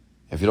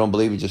 If you don't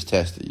believe it, just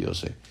test it. You'll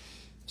see.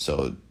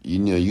 So,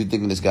 you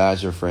thinking this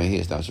guy's your friend, he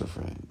is not your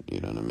friend. You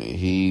know what I mean?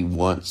 He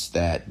wants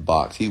that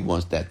box. He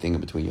wants that thing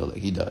in between your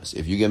legs. He does.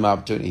 If you give him an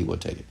opportunity, he will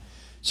take it.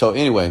 So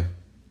anyway,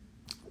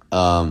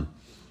 so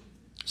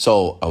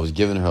I was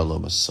giving her a little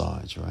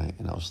massage, right?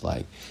 And I was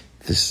like,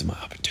 this is my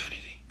opportunity.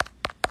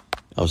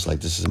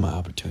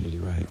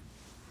 Right?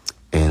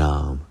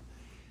 And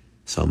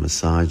so I'm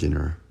massaging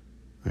her,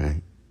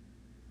 right?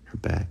 Her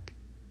back.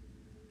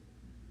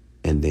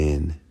 And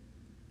then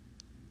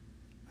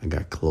I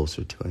got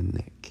closer to her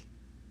neck.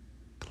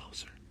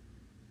 Closer.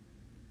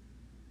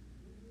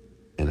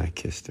 And I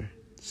kissed her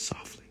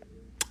softly.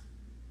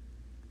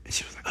 And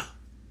she was like, oh.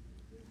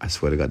 I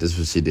swear to God, this is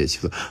what she did. She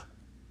was like, oh,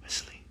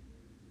 Wesley.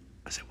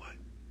 I said, what?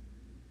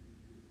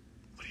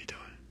 What are you doing?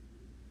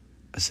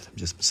 I said, I'm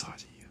just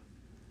massaging you.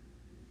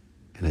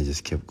 And I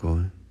just kept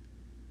going.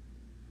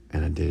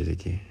 And I did it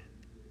again.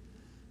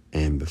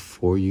 And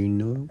before you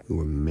know it, we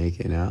were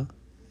making out.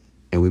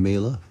 And we made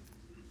love.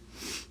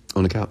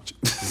 On the couch.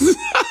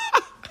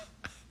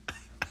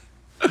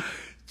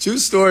 True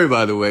story,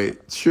 by the way.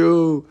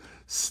 True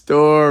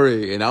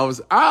story. And I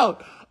was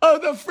out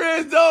of the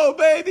friend zone,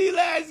 baby.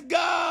 Let's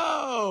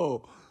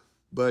go.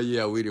 But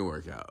yeah, we didn't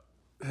work out.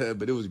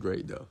 But it was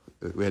great, though.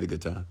 We had a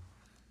good time.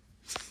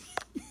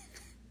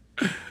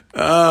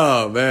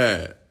 Oh,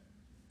 man.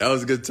 That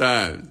was a good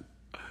time.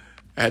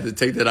 I had to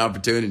take that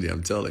opportunity,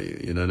 I'm telling you.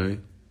 You know what I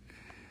mean?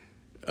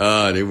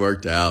 It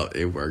worked out.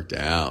 It worked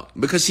out.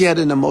 Because she had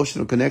an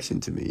emotional connection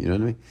to me. You know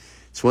what I mean?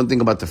 It's one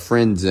thing about the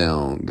friend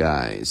zone,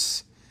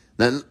 guys.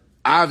 Now,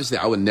 obviously,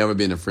 I would never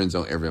be in a friend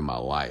zone ever in my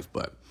life.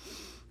 But,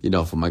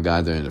 for my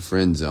guys that are in the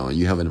friend zone,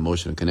 you have an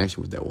emotional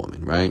connection with that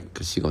woman, right?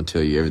 Because she's going to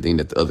tell you everything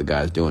that the other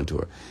guy's doing to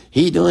her.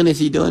 He doing this,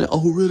 he doing it.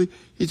 Oh, really?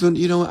 He's doing,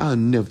 what? I'll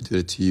never do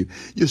that to you.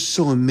 You're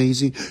so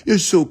amazing. You're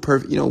so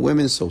perfect.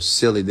 Women are so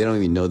silly. They don't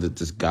even know that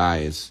this guy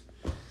is...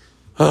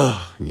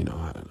 I don't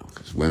know,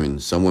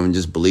 because some women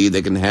just believe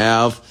they can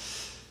have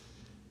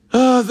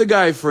the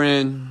guy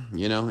friend,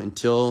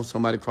 until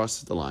somebody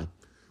crosses the line,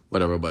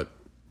 whatever. But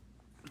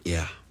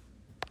yeah,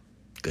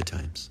 good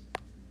times.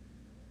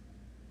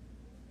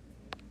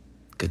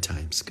 Good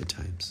times.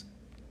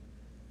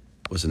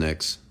 What's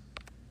next?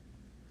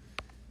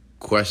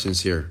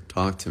 Questions here.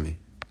 Talk to me.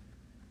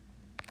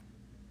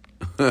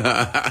 Where's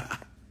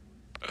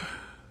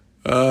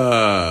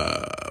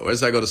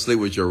I go to sleep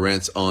with your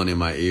rants on in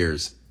my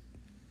ears?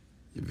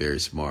 You're very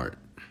smart.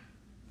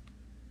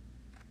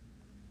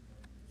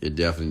 You're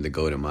definitely the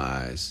goat in my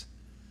eyes.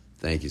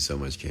 Thank you so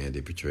much, Candy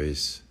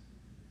Patrice.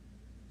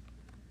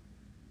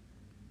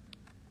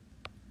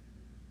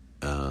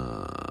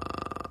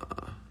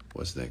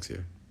 What's next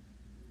here?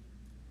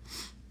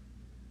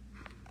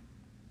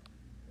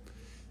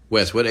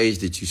 Wes, what age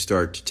did you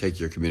start to take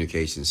your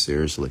communication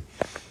seriously?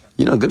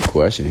 Good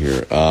question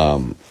here.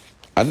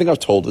 I think I've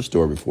told this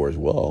story before as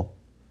well,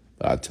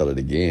 but I'll tell it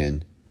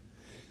again.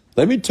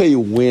 Let me tell you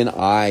when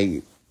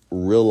I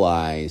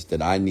realized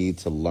that I need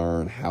to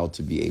learn how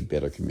to be a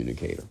better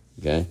communicator,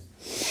 okay?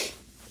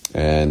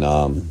 And,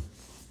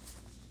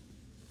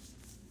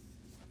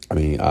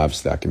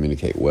 obviously I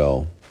communicate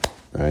well,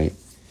 right?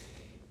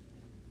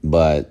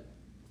 But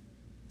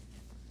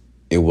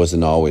it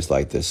wasn't always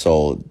like this.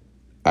 So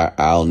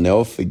I'll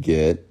never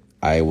forget,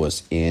 I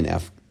was in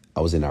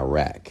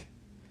Iraq.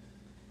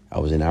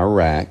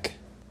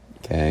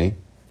 Okay?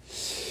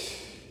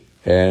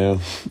 And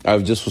I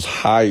just was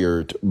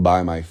hired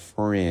by my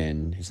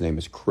friend. His name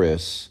is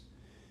Chris.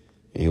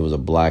 And he was a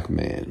black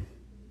man.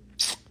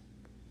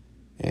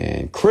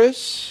 And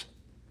Chris,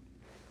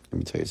 let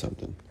me tell you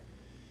something.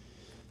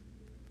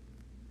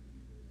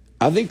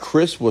 I think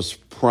Chris was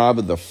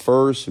probably the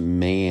first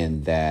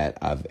man that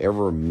I've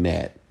ever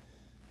met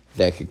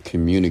that could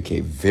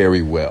communicate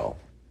very well.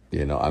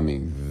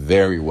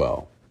 Very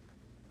well.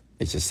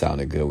 It just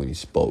sounded good when he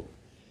spoke.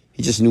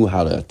 He just knew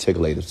how to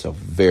articulate himself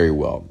very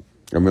well.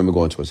 I remember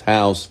going to his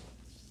house.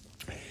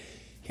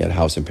 He had a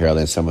house in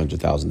Pearland,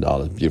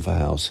 $700,000, beautiful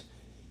house.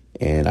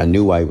 And I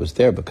knew why he was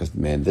there because,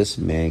 man, this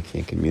man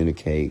can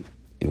communicate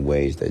in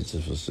ways that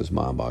was just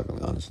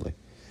mind-boggling, honestly.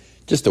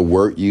 Just the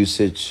word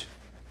usage,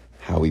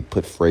 how he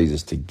put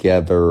phrases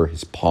together,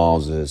 his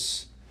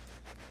pauses,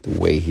 the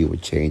way he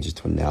would change his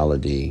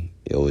tonality.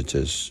 It was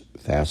just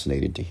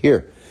fascinating to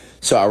hear.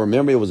 So I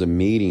remember it was a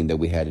meeting that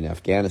we had in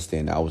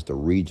Afghanistan. I was the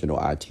regional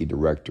IT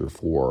director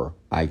for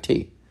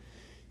IT.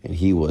 And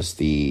I was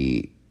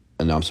the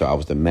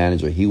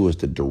manager. He was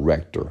the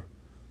director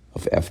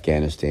of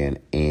Afghanistan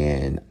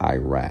and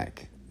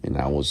Iraq. And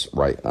I was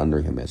right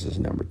under him as his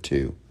number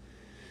 2.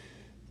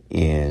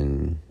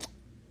 And,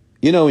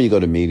 when you go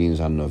to meetings,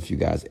 I don't know if you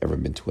guys ever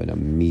been to a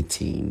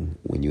meeting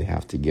when you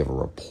have to give a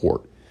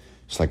report.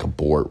 It's like a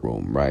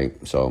boardroom, right?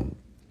 So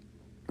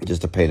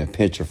just to paint a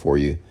picture for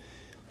you,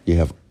 you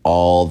have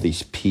all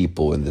these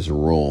people in this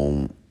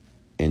room,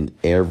 and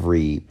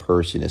every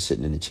person is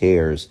sitting in the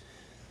chairs.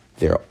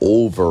 They're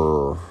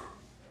over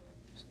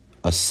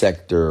a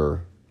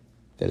sector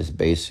that is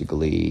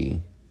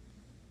basically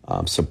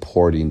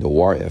supporting the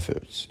war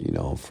efforts,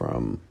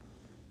 from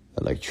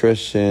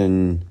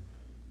electrician,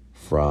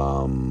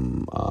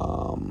 from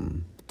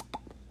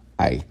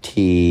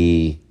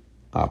IT,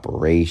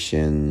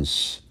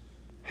 operations,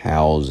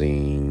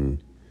 housing.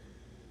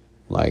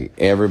 Like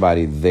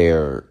everybody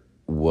there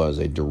was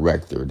a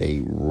director.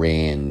 They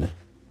ran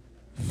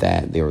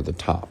that. They were the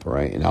top,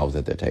 right? And I was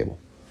at that table.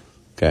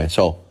 Okay,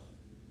 so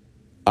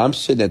I'm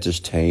sitting at this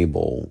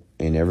table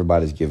and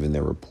everybody's giving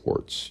their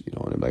reports, and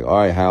they're like, all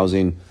right,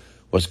 housing,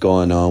 what's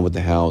going on with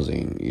the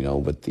housing,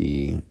 with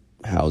the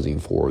housing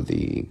for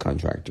the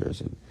contractors.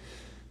 And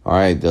all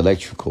right, the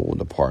electrical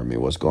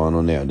department, what's going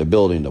on there? The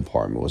building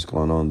department, what's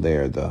going on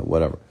there? The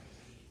whatever.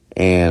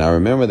 And I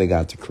remember they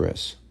got to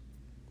Chris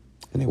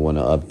and they want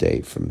an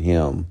update from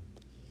him.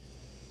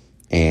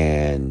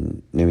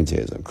 And let me tell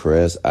you something,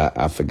 Chris,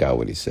 I forgot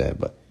what he said,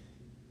 but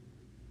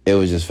it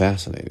was just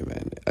fascinating,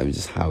 man. I mean,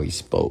 just how he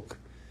spoke.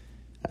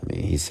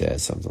 He said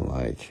something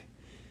like,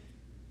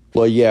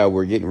 well, yeah,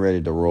 we're getting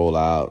ready to roll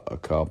out a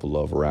couple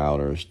of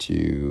routers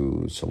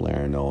to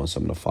Salerno and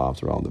some of the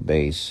FOBs around the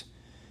base,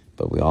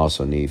 but we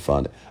also need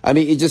funding.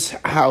 It just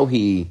how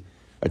he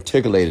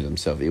articulated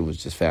himself, it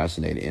was just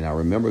fascinating. And I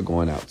remember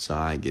going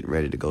outside, getting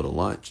ready to go to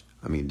lunch,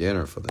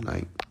 dinner for the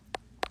night.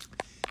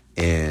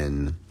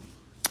 And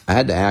I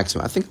had to ask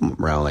him, I think I'm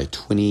around like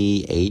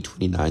 28,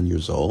 29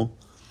 years old,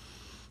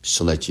 just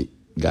to let you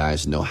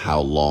guys know how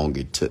long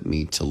it took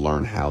me to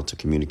learn how to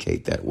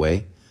communicate that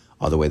way,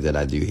 or the way that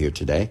I do here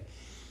today.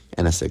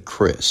 And I said,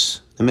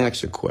 Chris, let me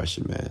ask you a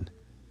question, man.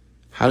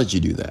 How did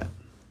you do that?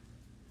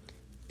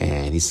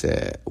 And he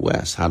said,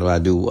 Wes, how do I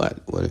do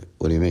what? What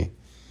do you mean?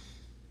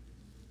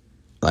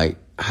 Like,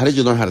 how did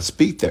you learn how to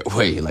speak that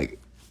way? Like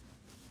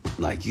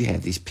you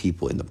had these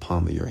people in the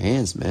palm of your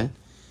hands, man.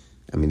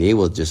 They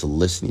were just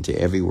listening to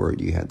every word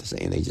you had to say,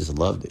 and they just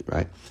loved it,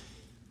 right?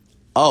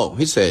 Oh,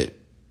 he said,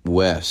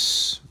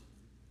 Wes,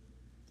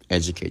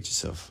 educate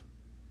yourself.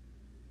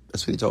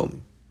 That's what he told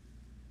me.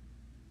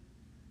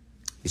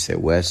 He said,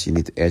 Wes, you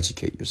need to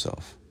educate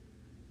yourself.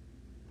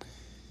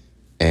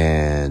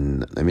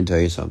 And let me tell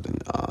you something.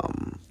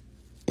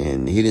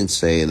 And he didn't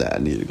say that I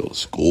needed to go to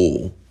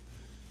school.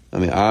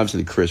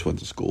 Obviously, Chris went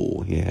to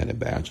school. He had a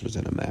bachelor's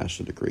and a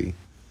master's degree.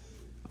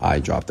 I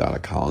dropped out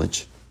of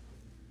college.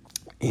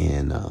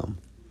 And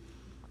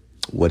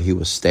what he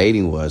was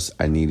stating was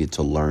I needed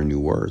to learn new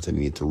words. I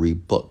needed to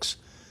read books.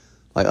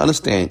 Like,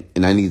 understand,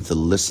 and I needed to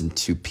listen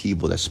to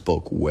people that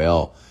spoke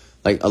well.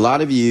 Like, a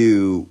lot of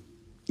you,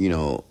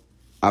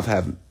 I've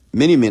had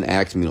many men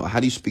ask me, how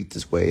do you speak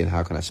this way and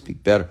how can I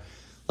speak better?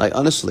 Like,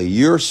 honestly,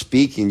 you're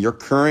speaking your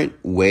current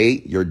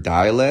way, your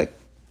dialect,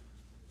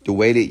 the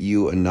way that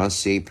you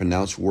enunciate,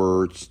 pronounce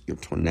words, your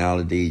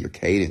tonality, your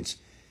cadence,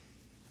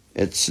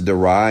 it's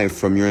derived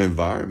from your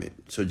environment.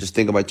 So just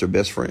think about your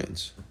best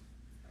friends.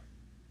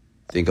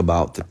 Think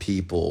about the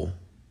people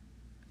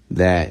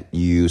that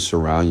you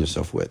surround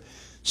yourself with.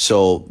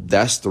 So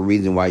that's the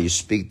reason why you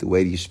speak the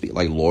way that you speak.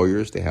 Like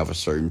lawyers, they have a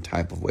certain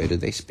type of way that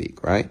they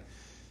speak, right?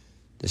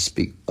 They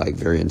speak like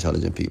very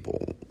intelligent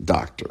people.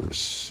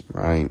 Doctors,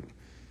 right?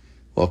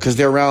 Well, because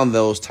they're around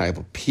those type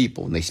of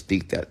people and they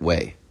speak that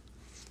way.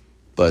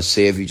 But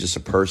say if you're just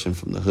a person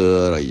from the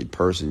hood or you're a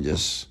person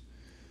just,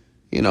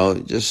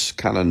 just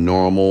kind of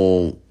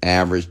normal,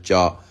 average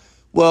job,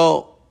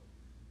 well,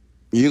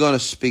 you're going to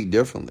speak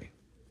differently.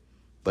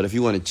 But if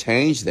you want to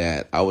change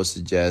that, I would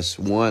suggest,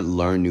 one,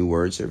 learn new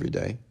words every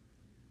day,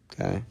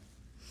 okay?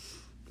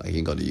 Like you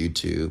can go to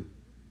YouTube,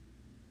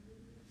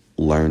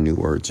 learn new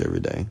words every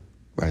day,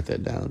 write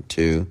that down.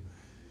 2,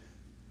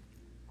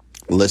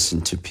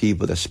 listen to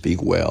people that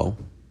speak well,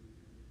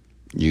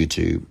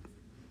 YouTube.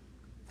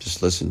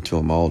 Just listen to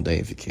them all day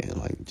if you can,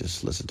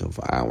 just listen to them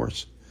for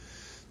hours.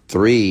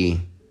 3,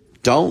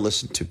 don't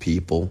listen to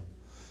people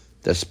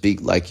that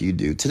speak like you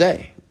do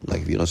today.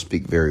 Like if you don't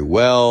speak very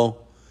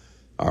well,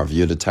 or if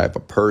you're the type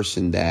of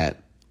person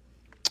that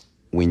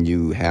when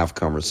you have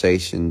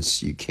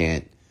conversations, you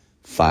can't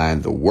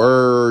find the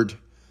word,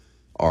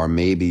 or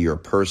maybe you're a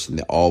person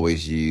that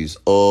always use,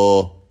 you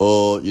know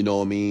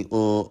what I mean?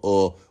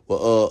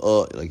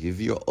 Like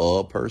if you're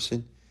a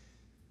person,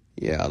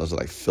 yeah, those are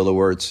like filler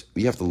words.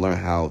 You have to learn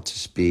how to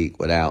speak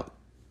without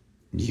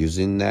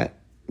using that,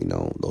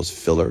 those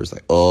fillers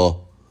like,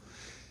 or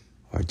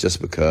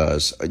just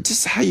because, or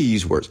just how you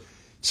use words.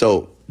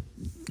 So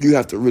you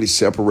have to really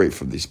separate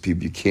from these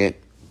people. You can't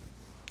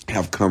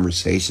have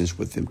conversations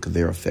with them because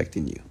they're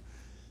affecting you.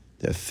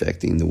 They're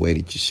affecting the way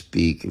that you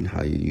speak and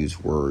how you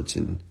use words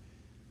and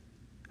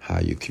how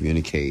you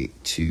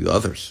communicate to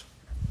others.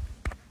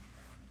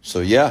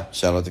 So yeah,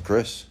 shout out to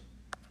Chris.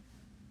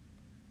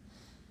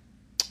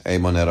 Hey,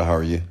 Monetta, how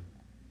are you?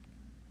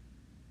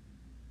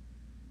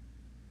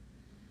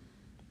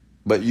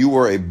 But you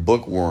were a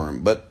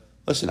bookworm. But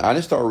listen, I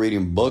didn't start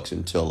reading books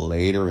until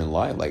later in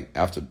life, like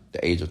after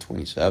the age of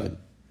 27.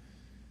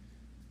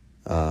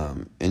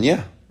 And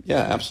yeah,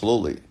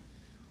 absolutely.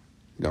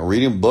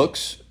 Reading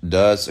books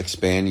does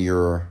expand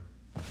your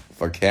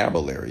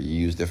vocabulary.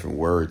 You use different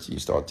words. You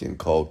start to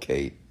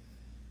inculcate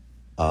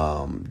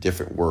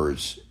different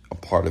words, a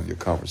part of your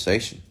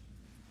conversation.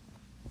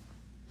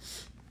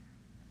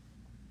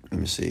 Let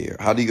me see here.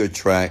 How do you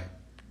attract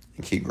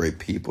and keep great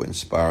people,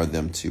 inspire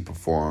them to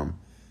perform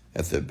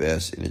at their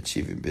best in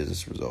achieving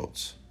business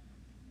results?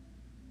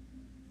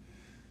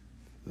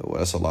 Well,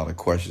 that's a lot of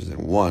questions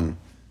in one.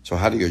 So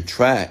how do you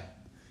attract?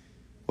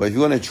 Well, if you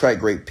want to attract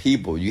great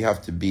people, you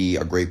have to be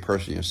a great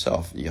person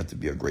yourself. You have to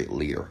be a great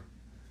leader.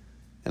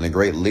 And a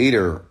great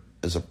leader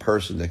is a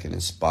person that can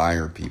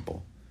inspire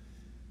people.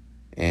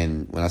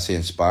 And when I say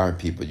inspire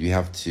people, you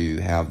have to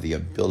have the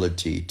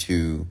ability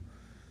to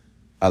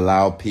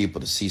allow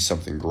people to see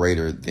something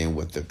greater than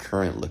what they're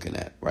currently looking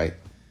at, right?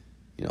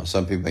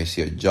 Some people may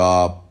see a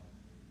job,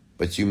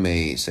 but you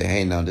may say,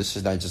 hey, now this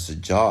is not just a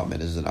job, man.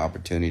 This is an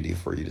opportunity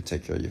for you to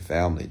take care of your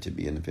family, to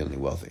be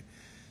independently wealthy.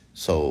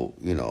 So,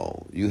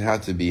 you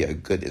have to be a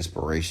good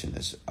inspiration,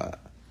 as a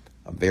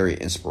very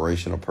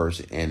inspirational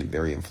person and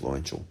very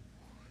influential,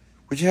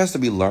 which has to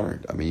be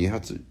learned. I mean,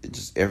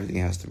 everything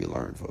has to be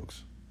learned,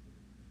 folks.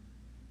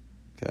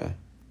 Okay.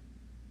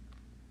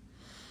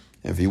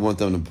 And if you want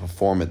them to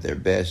perform at their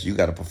best, you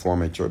got to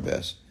perform at your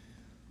best.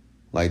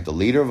 Like the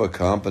leader of a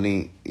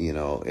company,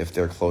 if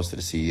they're close to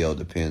the CEO,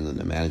 depends on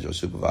the manager or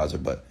supervisor,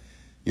 but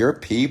your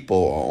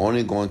people are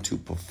only going to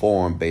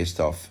perform based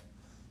off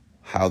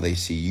how they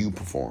see you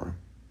perform.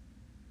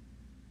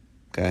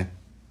 Okay?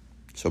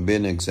 So be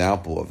an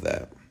example of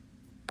that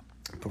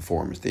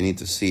performance. They need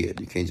to see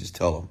it. You can't just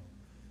tell them.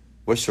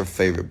 What's your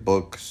favorite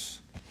books?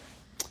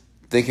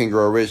 Think and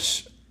Grow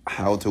Rich,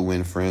 How to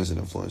Win Friends and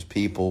Influence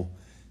People,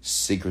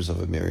 Secrets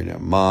of a Millionaire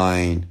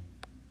Mind,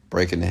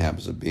 Breaking the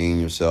Habits of Being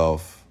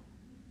Yourself.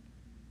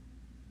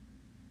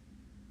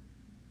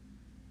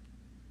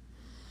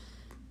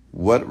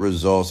 What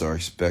results are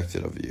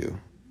expected of you?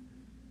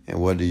 And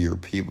what do your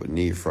people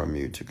need from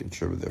you to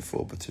contribute their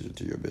full potential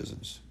to your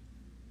business?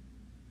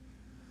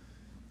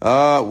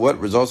 What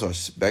results are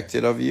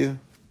expected of you?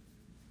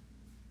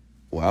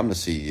 Well, I'm the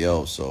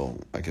CEO, so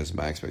I guess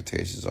my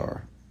expectations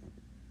are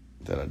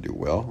that I do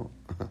well.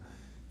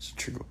 It's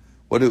true.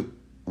 What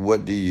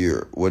do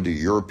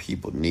your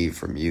people need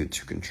from you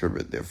to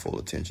contribute their full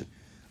attention?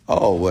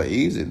 Oh, well,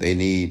 easy. They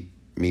need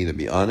me to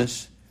be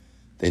honest.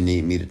 They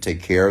need me to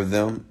take care of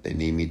them. They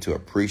need me to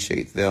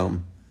appreciate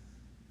them.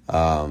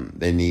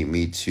 They need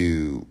me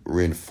to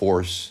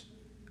reinforce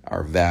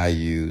our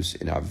values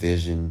and our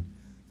vision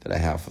that I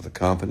have for the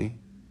company.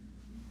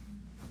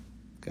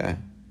 Okay.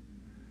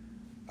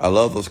 I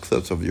love those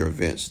clips of your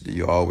events. Do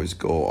you always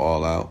go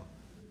all out?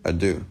 I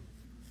do.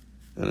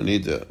 And I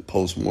need to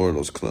post more of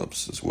those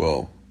clips as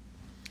well.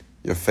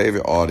 Your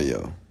favorite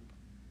audio?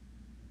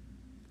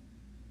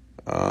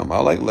 I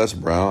like Les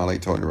Brown. I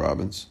like Tony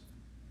Robbins.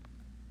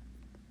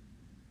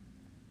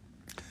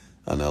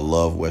 And I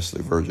love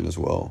Wesley Virgin as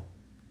well.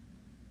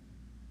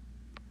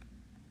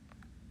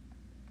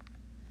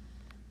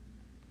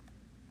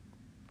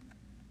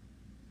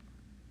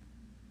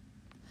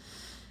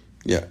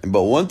 Yeah,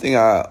 but one thing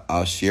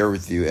I'll share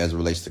with you as it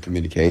relates to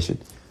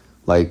communication,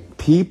 like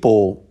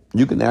people,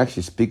 you can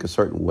actually speak a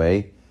certain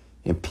way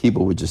and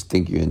people would just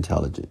think you're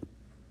intelligent,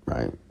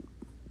 right?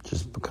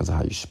 Just because of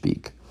how you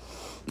speak.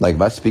 Like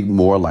if I speak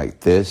more like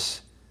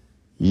this,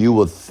 you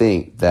will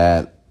think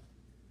that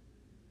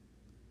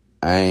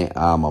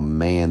I'm a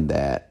man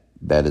that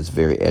is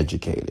very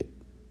educated,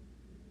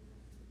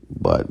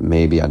 but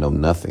maybe I know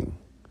nothing,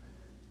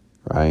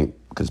 right?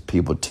 Because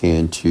people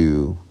tend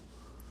to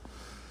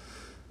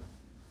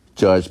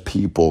judge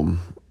people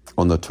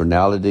on the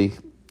tonality,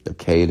 the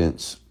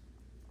cadence,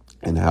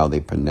 and how they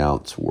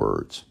pronounce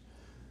words.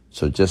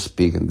 So just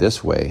speaking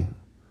this way,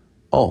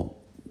 oh,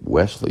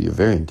 Wesley, you're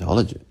very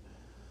intelligent.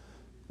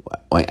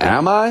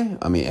 Am I?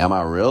 I mean, am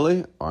I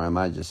really? Or am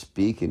I just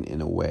speaking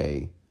in a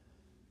way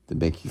to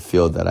make you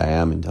feel that I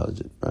am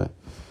intelligent, right?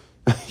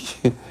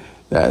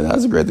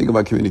 That's a great thing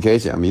about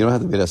communication. I mean, you don't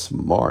have to be that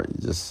smart.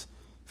 You just,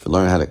 if you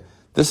learn how to,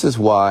 this is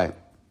why,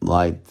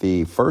 like,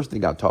 the first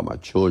thing I taught my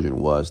children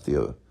was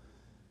the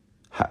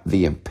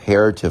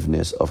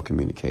imperativeness of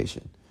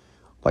communication.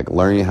 Like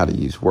learning how to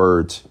use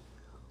words,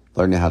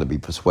 learning how to be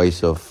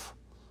persuasive,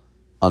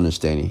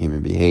 understanding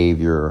human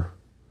behavior,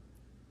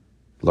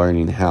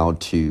 learning how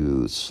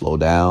to slow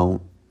down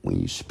when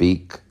you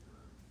speak,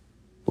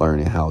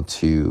 learning how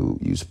to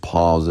use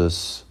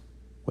pauses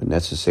when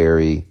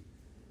necessary,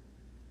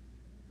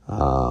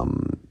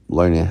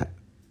 learning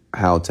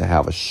how to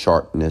have a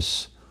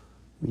sharpness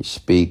when you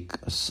speak,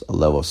 a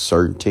level of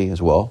certainty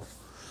as well.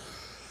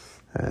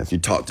 If you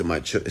talk to my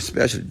children,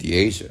 especially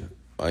Deasia,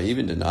 or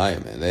even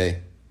Denaya, man,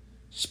 they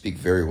speak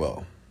very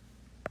well.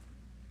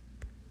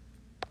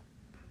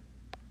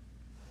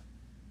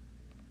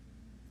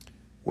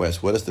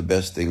 Wes, what is the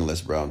best thing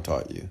Les Brown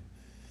taught you?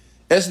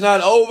 It's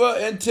not over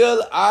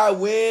until I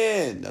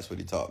win. That's what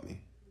he taught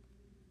me.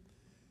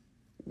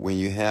 When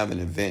you have an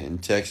event in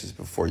Texas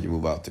before you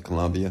move out to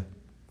Columbia,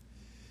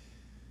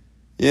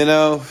 you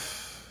know,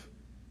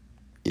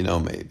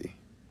 maybe.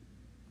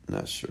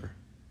 Not sure.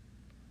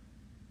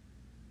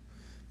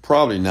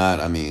 Probably not.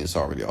 I mean, it's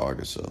already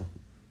August, so.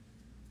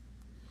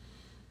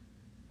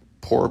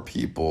 Poor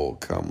people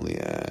commonly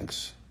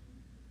ask,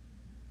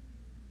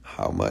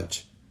 how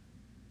much?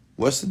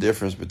 What's the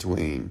difference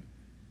between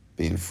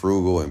being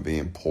frugal and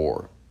being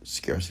poor?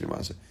 Scarcity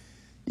mindset.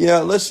 Yeah,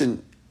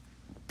 listen,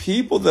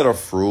 people that are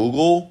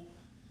frugal,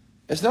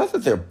 it's not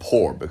that they're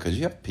poor, because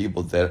you have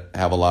people that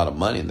have a lot of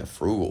money and they're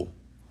frugal.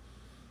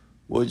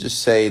 We'll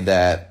just say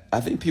that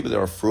I think people that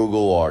are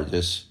frugal are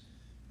just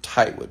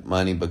tight with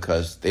money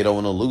because they don't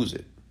want to lose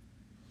it,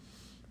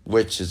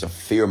 which is a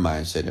fear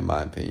mindset in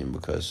my opinion,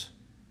 because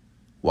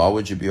why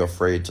would you be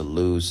afraid to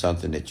lose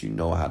something that you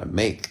know how to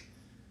make?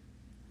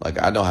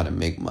 Like, I know how to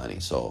make money,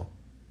 so,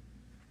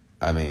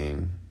 I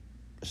mean,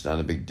 it's not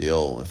a big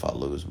deal if I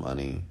lose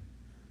money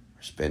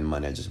or spend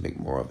money. I just make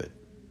more of it.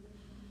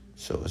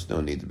 So there's no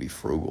need to be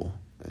frugal.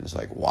 And it's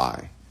like,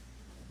 why?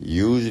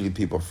 Usually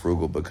people are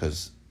frugal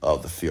because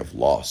of the fear of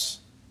loss.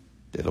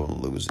 They don't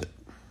want to lose it.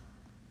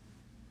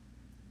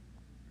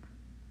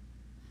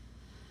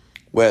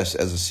 Wes,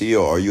 as a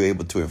CEO, are you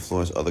able to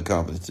influence other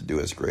companies to do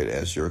as great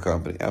as your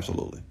company?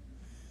 Absolutely.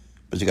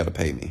 But you got to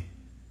pay me.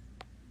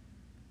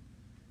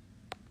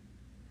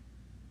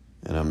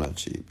 And I'm not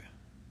cheap.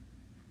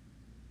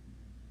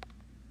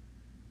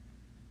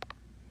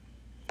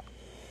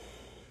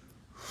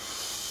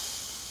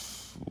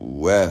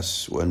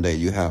 Wes, one day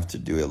you have to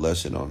do a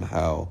lesson on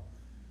how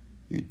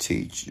you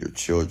teach your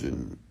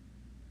children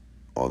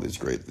all these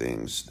great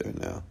things there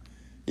now.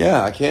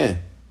 Yeah, I can.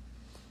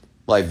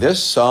 Like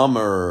this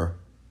summer,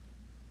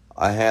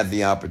 I had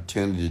the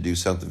opportunity to do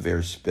something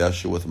very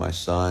special with my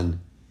son.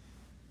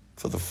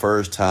 For the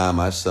first time,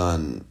 my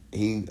son,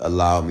 he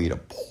allowed me to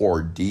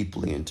pour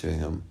deeply into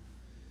him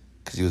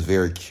because he was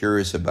very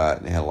curious about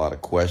it and had a lot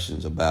of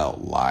questions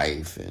about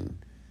life. And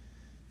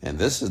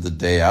this is the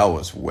day I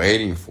was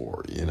waiting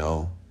for, you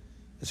know.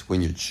 It's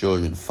when your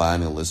children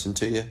finally listen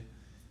to you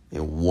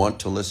and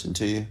want to listen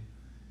to you.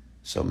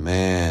 So,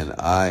 man,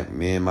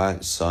 me and my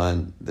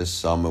son, this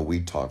summer, we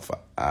talked for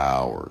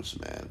hours,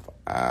 man, for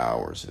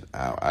hours and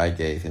hours. I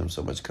gave him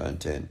so much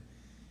content.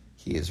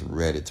 He is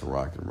ready to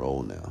rock and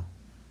roll now.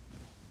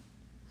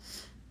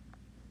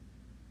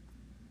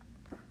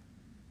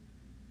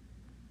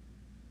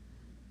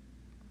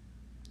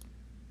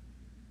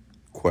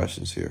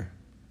 Questions here?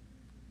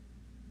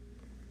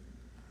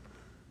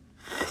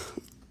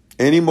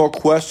 Any more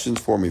questions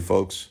for me,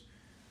 folks?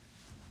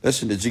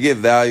 Listen, did you get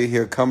value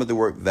here? Comment the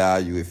word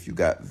value if you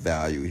got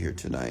value here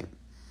tonight.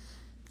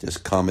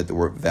 Just comment the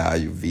word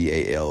value,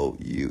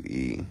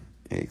 VALUE.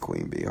 Hey,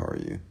 Queen B, how are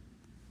you?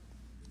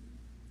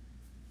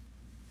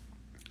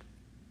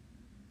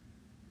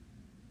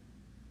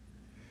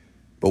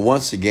 But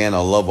once again, I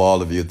love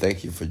all of you.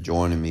 Thank you for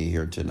joining me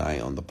here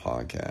tonight on the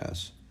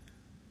podcast.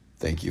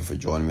 Thank you for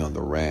joining me on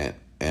the rant.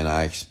 And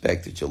I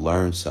expect that you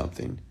learned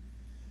something.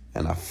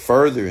 And I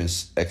further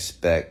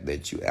expect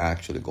that you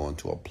actually going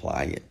to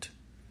apply it.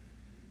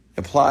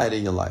 Apply it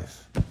in your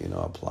life.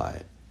 Apply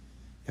it.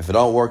 If it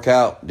don't work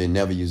out, then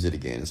never use it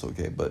again. It's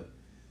okay. But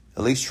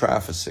at least try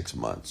for 6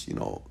 months.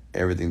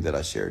 Everything that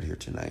I shared here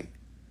tonight.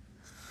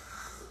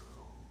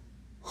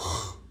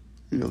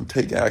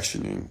 Take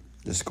action and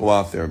just go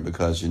out there,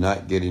 because you're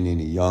not getting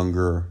any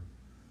younger.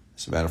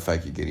 As a matter of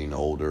fact, you're getting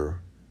older.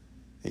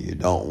 And you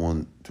don't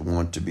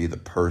want to be the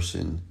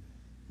person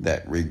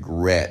that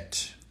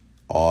regret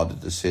all the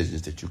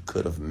decisions that you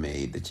could have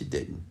made that you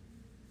didn't.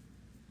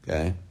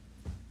 Okay?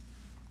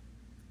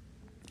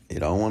 You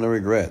don't want to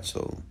regret,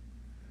 so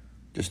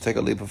just take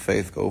a leap of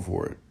faith, go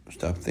for it.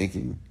 Stop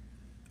thinking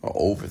or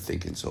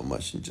overthinking so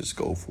much and just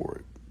go for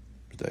it.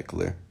 Is that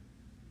clear?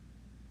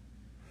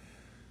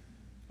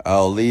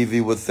 I'll leave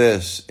you with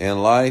this.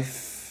 In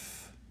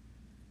life,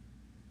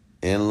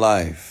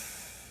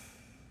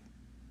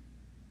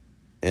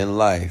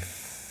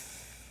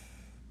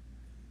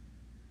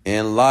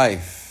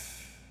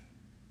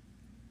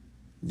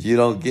 You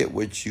don't get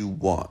what you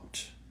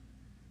want.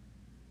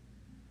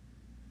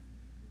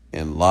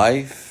 In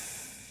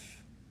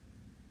life,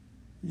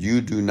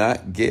 you do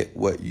not get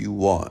what you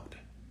want.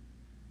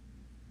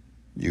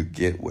 You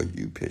get what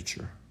you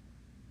picture.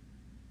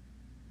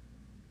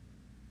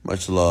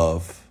 Much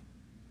love.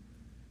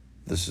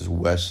 This is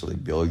Wesley,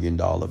 $1 Billion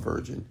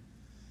Virgin.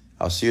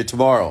 I'll see you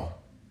tomorrow.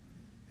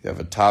 If you have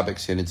a topic,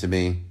 send it to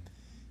me.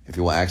 If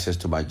you want access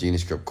to my Genie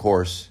Script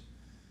course,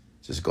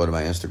 just go to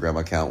my Instagram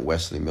account,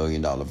 Wesley, $1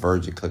 Million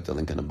Virgin. Click the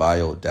link in the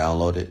bio,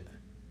 download it.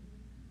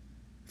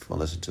 If you want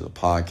to listen to the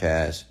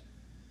podcast,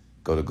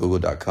 go to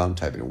google.com,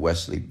 type in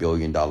Wesley, $1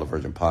 Billion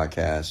Virgin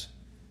Podcast.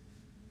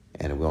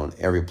 And we're on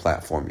every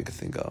platform you can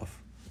think of.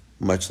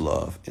 Much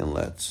love, and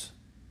let's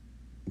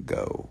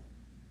go.